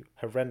to be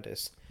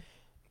horrendous,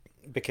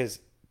 because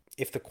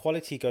if the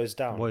quality goes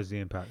down, What is the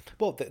impact?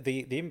 well,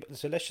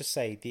 so let's just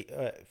say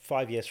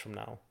 5 years from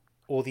now,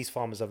 all these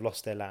farmers have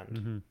lost their land.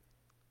 Hmm.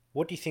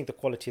 What do you think the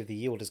quality of the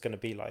yield is going to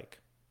be like?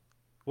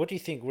 What do you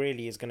think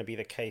really is going to be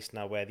the case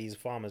now, where these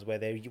farmers, where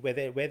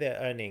they're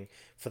earning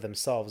for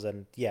themselves,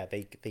 and yeah,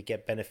 they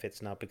get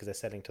benefits now because they're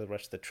selling to the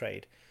rest of the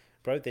trade,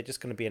 bro? They're just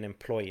going to be an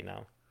employee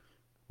now.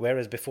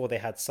 Whereas before they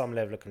had some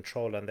level of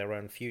control on their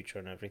own future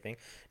and everything,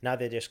 now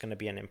they're just going to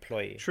be an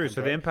employee. True. And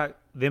So the bro,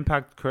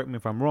 impact. Correct me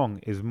if I'm wrong.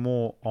 Is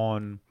more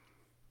on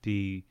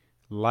the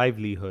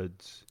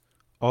livelihoods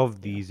of yeah,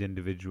 these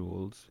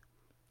individuals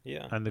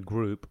yeah. and the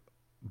group,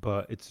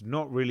 but it's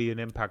not really an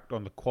impact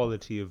on the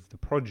quality of the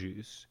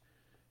produce.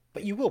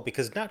 But you will,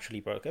 because naturally,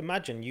 bro.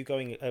 Imagine you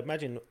owning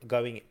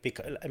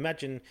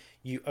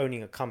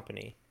a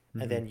company,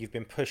 and Hmm. then you've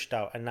been pushed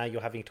out, and now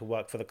you're having to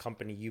work for the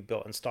company you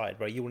built and started,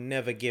 bro. You will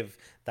never give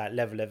that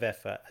level of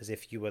effort as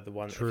if you were the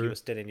one, if you True. were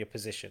still in your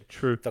position.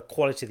 True. The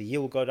quality of the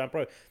yield will go down,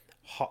 bro.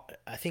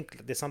 I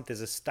think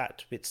there's a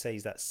stat which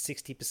says that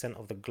 60%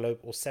 of the globe,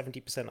 or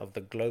 70% of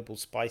the global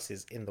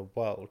spices in the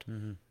world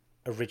Hmm.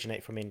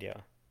 originate from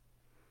India,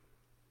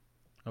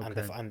 and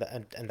Okay.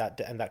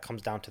 that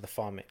comes down to the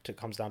farming. It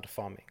comes down to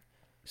farming.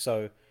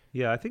 So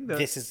Yeah, I think that.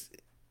 this is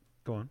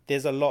Go on.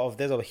 there's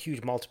a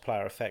huge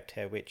multiplier effect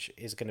here, which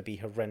is going to be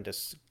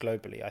horrendous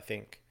globally. I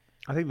think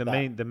I think the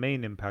that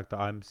main impact that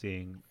I'm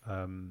seeing,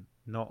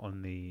 not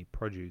on the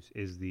produce,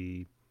 is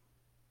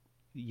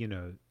you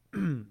know,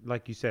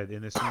 like you said,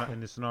 in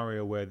the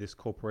scenario where this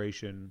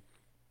corporation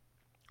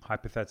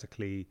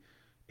hypothetically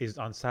is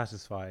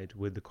unsatisfied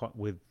with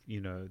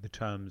the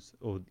terms,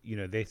 or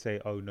they say,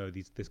 oh no,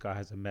 this guy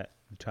hasn't met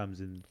the terms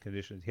and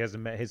conditions, he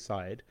hasn't met his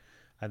side,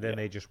 and then yeah,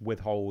 they just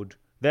withhold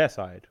their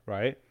side,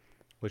 right?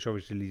 Which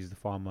obviously leaves the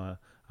farmer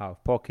out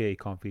of pocket. He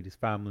can't feed his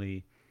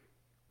family.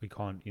 We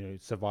can't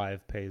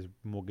survive, pay his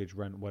mortgage,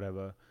 rent,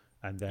 whatever.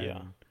 And yeah,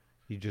 then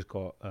you just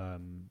got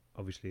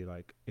obviously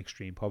like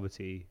extreme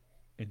poverty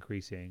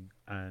increasing,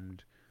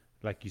 and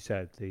like you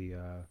said, the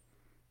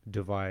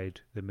divide,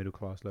 the middle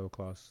class, lower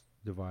class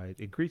divide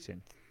increasing.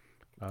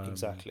 um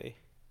exactly.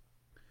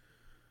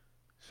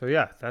 so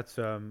yeah, that's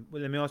well,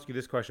 let me ask you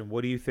this question.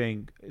 What do you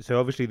think? So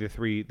obviously the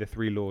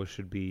three laws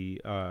should be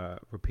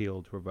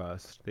repealed,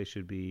 reversed. They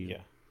should be,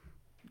 Yeah.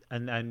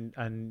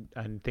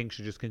 and things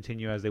should just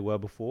continue as they were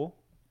before.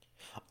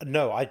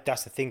 No, I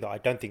that's the thing that I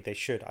don't think they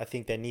should. I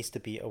think there needs to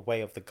be a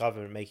way of the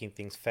government making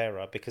things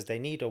fairer, because they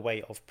need a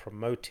way of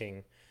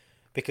promoting,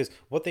 because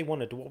what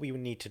we would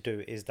need to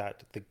do is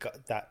that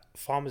that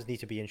farmers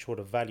need to be ensured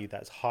a value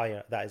that's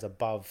higher, that is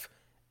above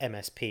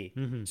MSP.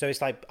 Hmm. So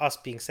it's like us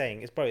being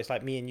saying, it's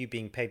like me and you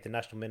being paid the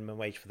national minimum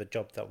wage for the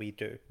job that we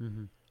do.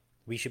 Hmm.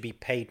 We should be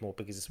paid more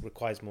because it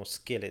requires more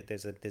skill.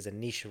 There's a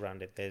niche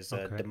around it. There's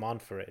a Okay.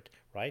 demand for it,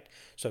 right?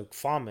 So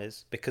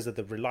farmers, because of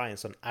the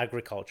reliance on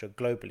agriculture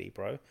globally,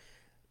 bro,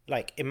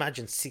 like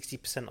imagine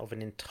 60% of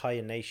an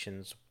entire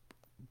nation's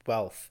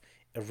wealth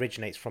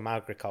originates from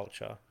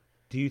agriculture.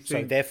 Do you So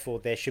think therefore,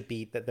 there should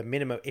be the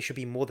minimum. It should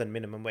be more than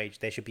minimum wage.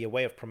 There should be a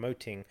way of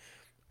promoting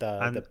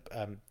and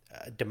the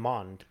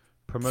demand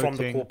from the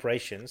promoting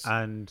corporations.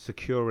 and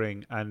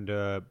securing and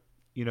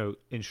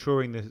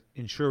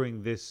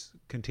ensuring this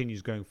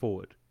continues going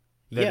forward?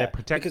 They're Yeah,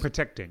 because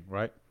protecting,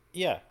 right?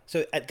 yeah,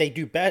 so they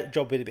do better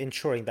job with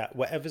ensuring that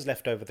whatever's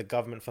left over, the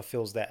government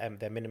fulfills their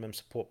minimum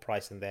support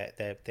price and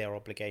their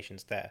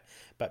obligations there.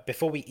 But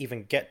before we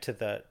even get to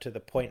the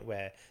point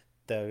where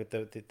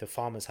the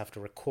farmers have to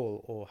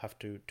recall or have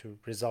to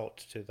result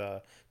to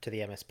the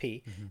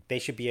MSP, Hmm. they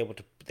should be able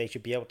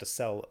to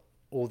sell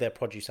all their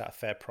produce at a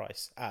fair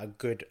price, at a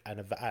good and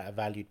at a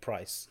valued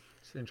price.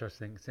 It's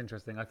interesting. It's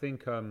interesting. I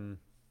think I'm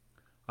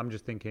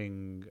just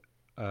thinking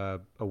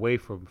away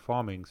from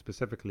farming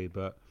specifically,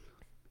 but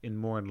in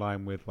more in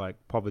line with like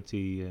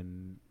poverty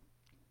and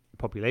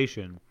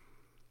population.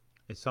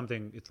 It's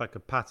something. It's like a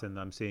pattern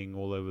I'm seeing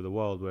all over the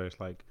world, where it's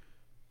like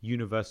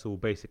universal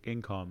basic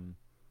income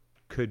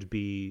could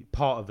be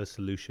part of a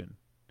solution.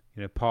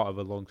 Part of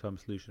a long-term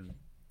solution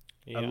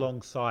Yeah.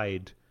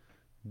 alongside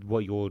what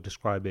you're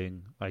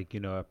describing, like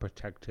a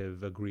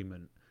protective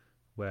agreement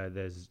where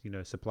there's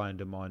supply and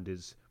demand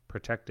is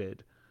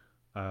protected.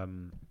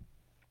 Um,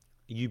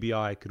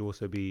 UBI could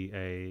also be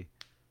a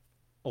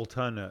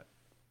alternate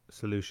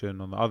solution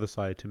on the other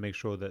side to make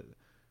sure that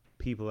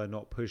people are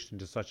not pushed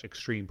into such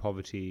extreme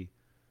poverty,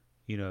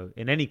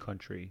 in any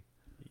country.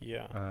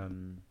 Yeah.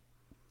 Um,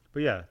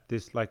 but yeah,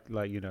 this I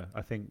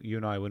think you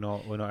and I we're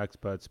not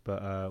experts,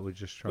 but we're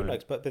just Who trying.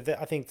 knows? But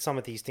I think some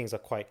of these things are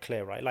quite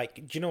clear, right? Like,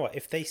 do you know what?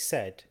 If they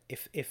said,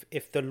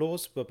 if the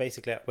laws were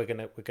basically like, we're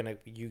gonna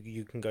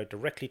you can go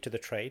directly to the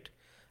trade,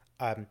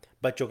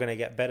 but you're gonna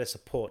get better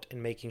support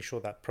in making sure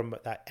that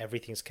promote that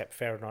everything's kept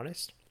fair and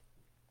honest,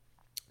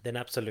 then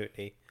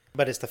absolutely.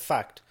 But it's the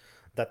fact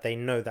that they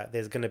know that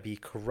there's gonna be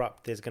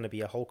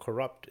a whole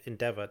corrupt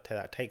endeavor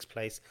that takes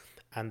place,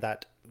 and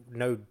that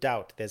no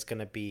doubt there's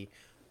gonna be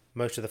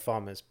most of the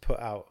farmers put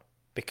out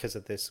because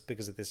of this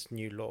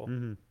new law.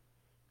 Hmm.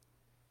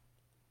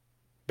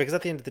 Because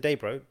at the end of the day,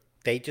 bro,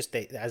 they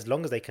as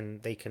long as they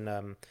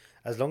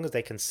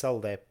can sell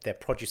their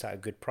produce at a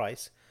good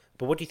price.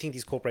 But what do you think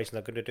these corporations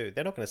are going to do?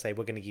 They're not going to say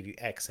we're going to give you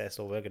excess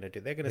or we're going to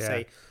do. They're going to Yeah,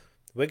 say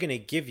we're going to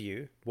give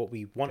you what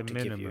we the want to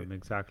give you. minimum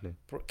exactly.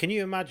 Can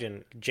you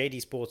imagine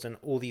JD Sports and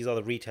all these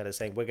other retailers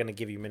saying we're going to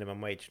give you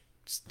minimum wage,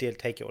 still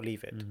take it or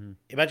leave it? Hmm.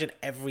 Imagine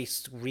every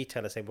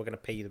retailer saying we're going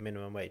to pay you the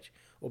minimum wage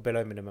or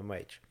below minimum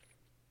wage.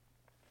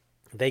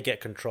 They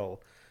get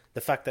control. The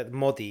fact that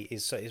Modi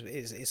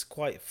is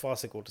quite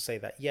farcical to say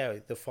that, yeah,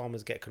 the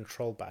farmers get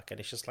control back,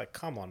 and it's just like,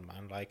 come on,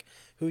 man, like,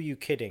 who are you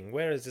kidding?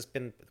 Where has this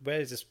been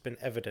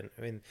evident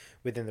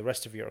within the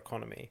rest of your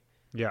economy?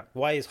 Yeah,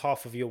 Why is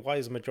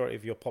the majority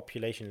of your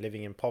population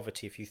living in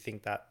poverty if you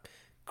think that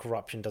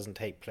corruption doesn't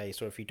take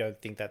place, or if you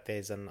don't think that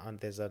there's an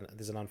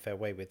unfair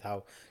way with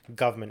how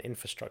government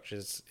infrastructure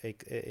is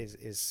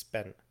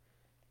spent?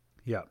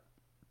 yeah.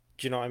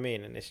 Do you know what I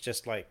mean? And it's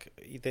just like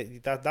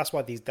that's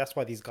why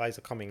these guys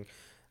are coming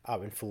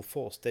out in full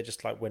force. They're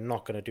just like, we're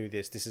not going to do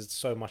this. This is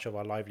so much of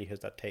our livelihoods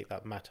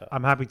that matter.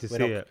 I'm happy to We're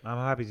see not. it. I'm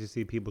happy to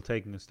see people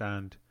taking a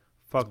stand.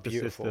 It's Fuck the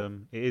beautiful.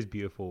 system. It is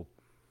beautiful,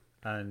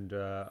 and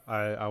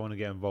I want to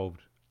get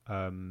involved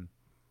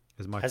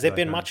as much Has as there I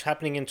been can. much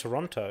happening in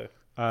Toronto?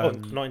 Oh,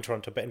 Um, not in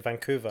Toronto, but in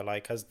Vancouver.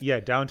 Like, has yeah,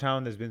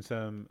 downtown there's been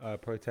some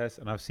protests,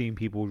 and I've seen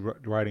people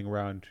riding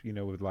around,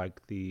 with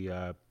like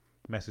the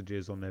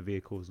messages on their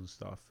vehicles and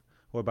stuff.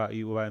 What about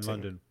you? What about in thing,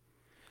 London?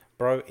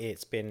 bro?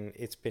 It's been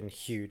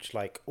huge.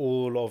 Like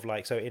all of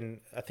like so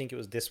in I think it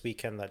was this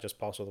weekend that just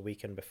passed or the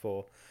weekend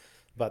before.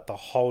 But the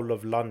whole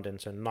of London,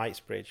 so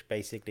Knightsbridge,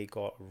 basically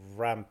got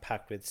ram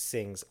packed with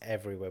Singhs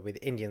everywhere, with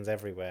Indians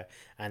everywhere,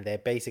 and they're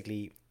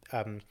basically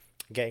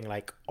getting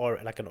like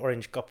an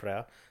orange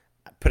kapra,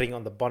 putting it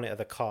on the bonnet of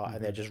the car,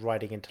 and they're Hmm. just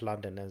riding into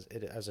London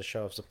as a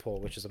show of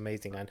support, which is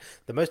amazing. And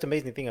the most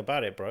amazing thing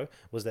about it, bro,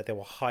 was that there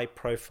were high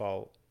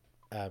profile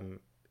um,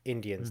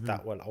 Indians Hmm.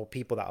 that were, or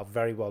people that are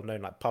very well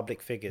known, like public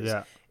figures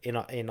Yeah,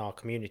 in our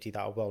community that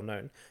are well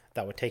known,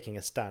 that were taking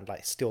a stand,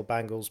 like Still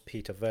Bangles,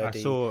 Peter I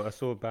Verdi. saw I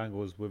saw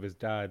Bangles with his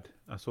dad.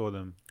 I saw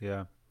them.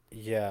 Yeah,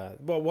 Yeah,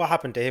 well, what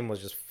happened to him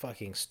was just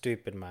fucking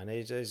stupid, man.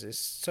 It's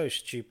so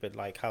stupid,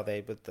 like how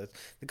but the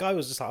guy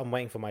was just like, I'm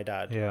waiting for my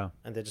dad, yeah.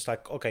 and they're just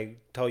like, okay,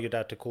 tell your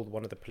dad to call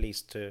one of the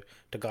police to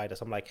guide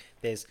us. I'm like,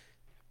 there's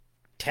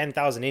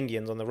 10,000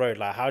 Indians on the road.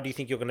 Like, how do you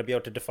think you're going to be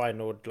able to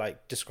define or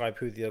like describe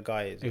who the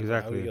guy is, or who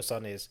Exactly. your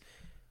son is?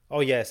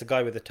 Oh yeah, it's a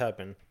guy with a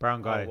turban.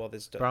 Brown Oh guy. well,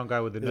 Brown guy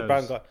with the there's a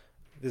brown nose guy.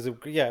 There's a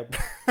yeah.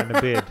 and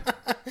a beard.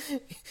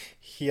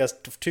 He has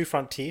two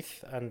front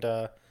teeth and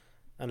a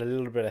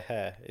little bit of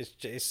hair.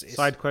 It's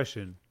Side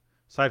question.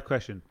 Side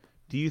question.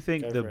 Do you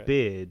think go the for it.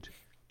 beard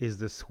is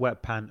the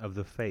sweatpant of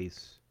the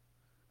face?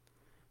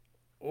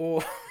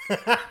 Oh,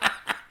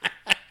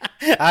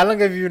 how long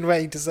have you been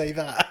waiting to say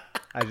that?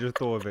 I just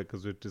thought of it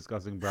because we're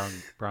discussing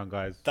brown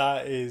guys.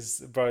 That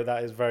is, bro.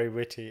 That is very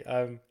witty.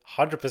 100%,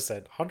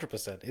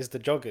 100% is the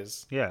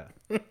joggers. Yeah,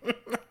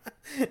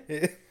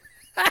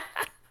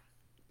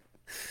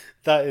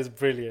 That is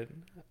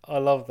brilliant. I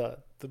love that.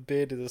 The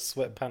beard is a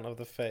sweatpant of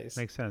the face.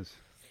 makes sense.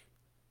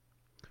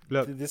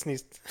 Look, This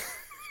needs,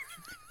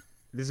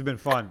 this has been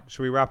fun.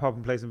 Should we wrap up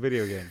and play some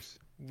video games?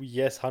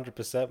 yes,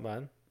 100%,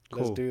 man.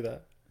 Let's Cool, do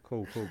that.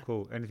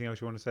 cool. Anything else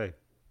you want to say?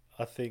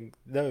 I think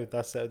no,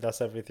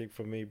 that's everything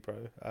from me,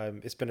 bro.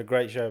 It's been a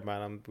great show,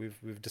 man.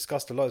 We've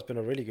discussed a lot. It's been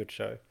a really good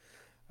show.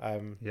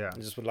 Yeah. I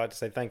just would like to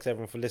say thanks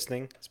everyone for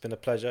listening. It's been a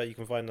pleasure. You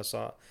can find us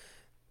at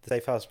the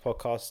Safe House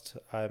Podcast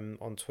on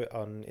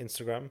on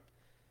Instagram,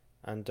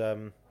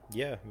 and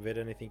yeah, Vid,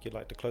 anything you'd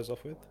like to close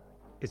off with?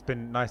 It's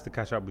been nice to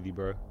catch up with you,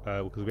 bro,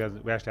 because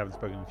we actually haven't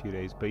spoken in a few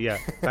days. But yeah,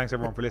 thanks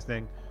everyone for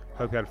listening.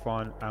 Hope you had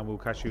fun, and we'll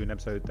catch you in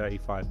episode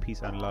 35.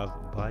 Peace and love.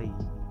 Bye.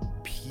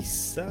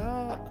 Peace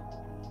out.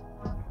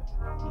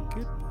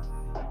 Goodbye.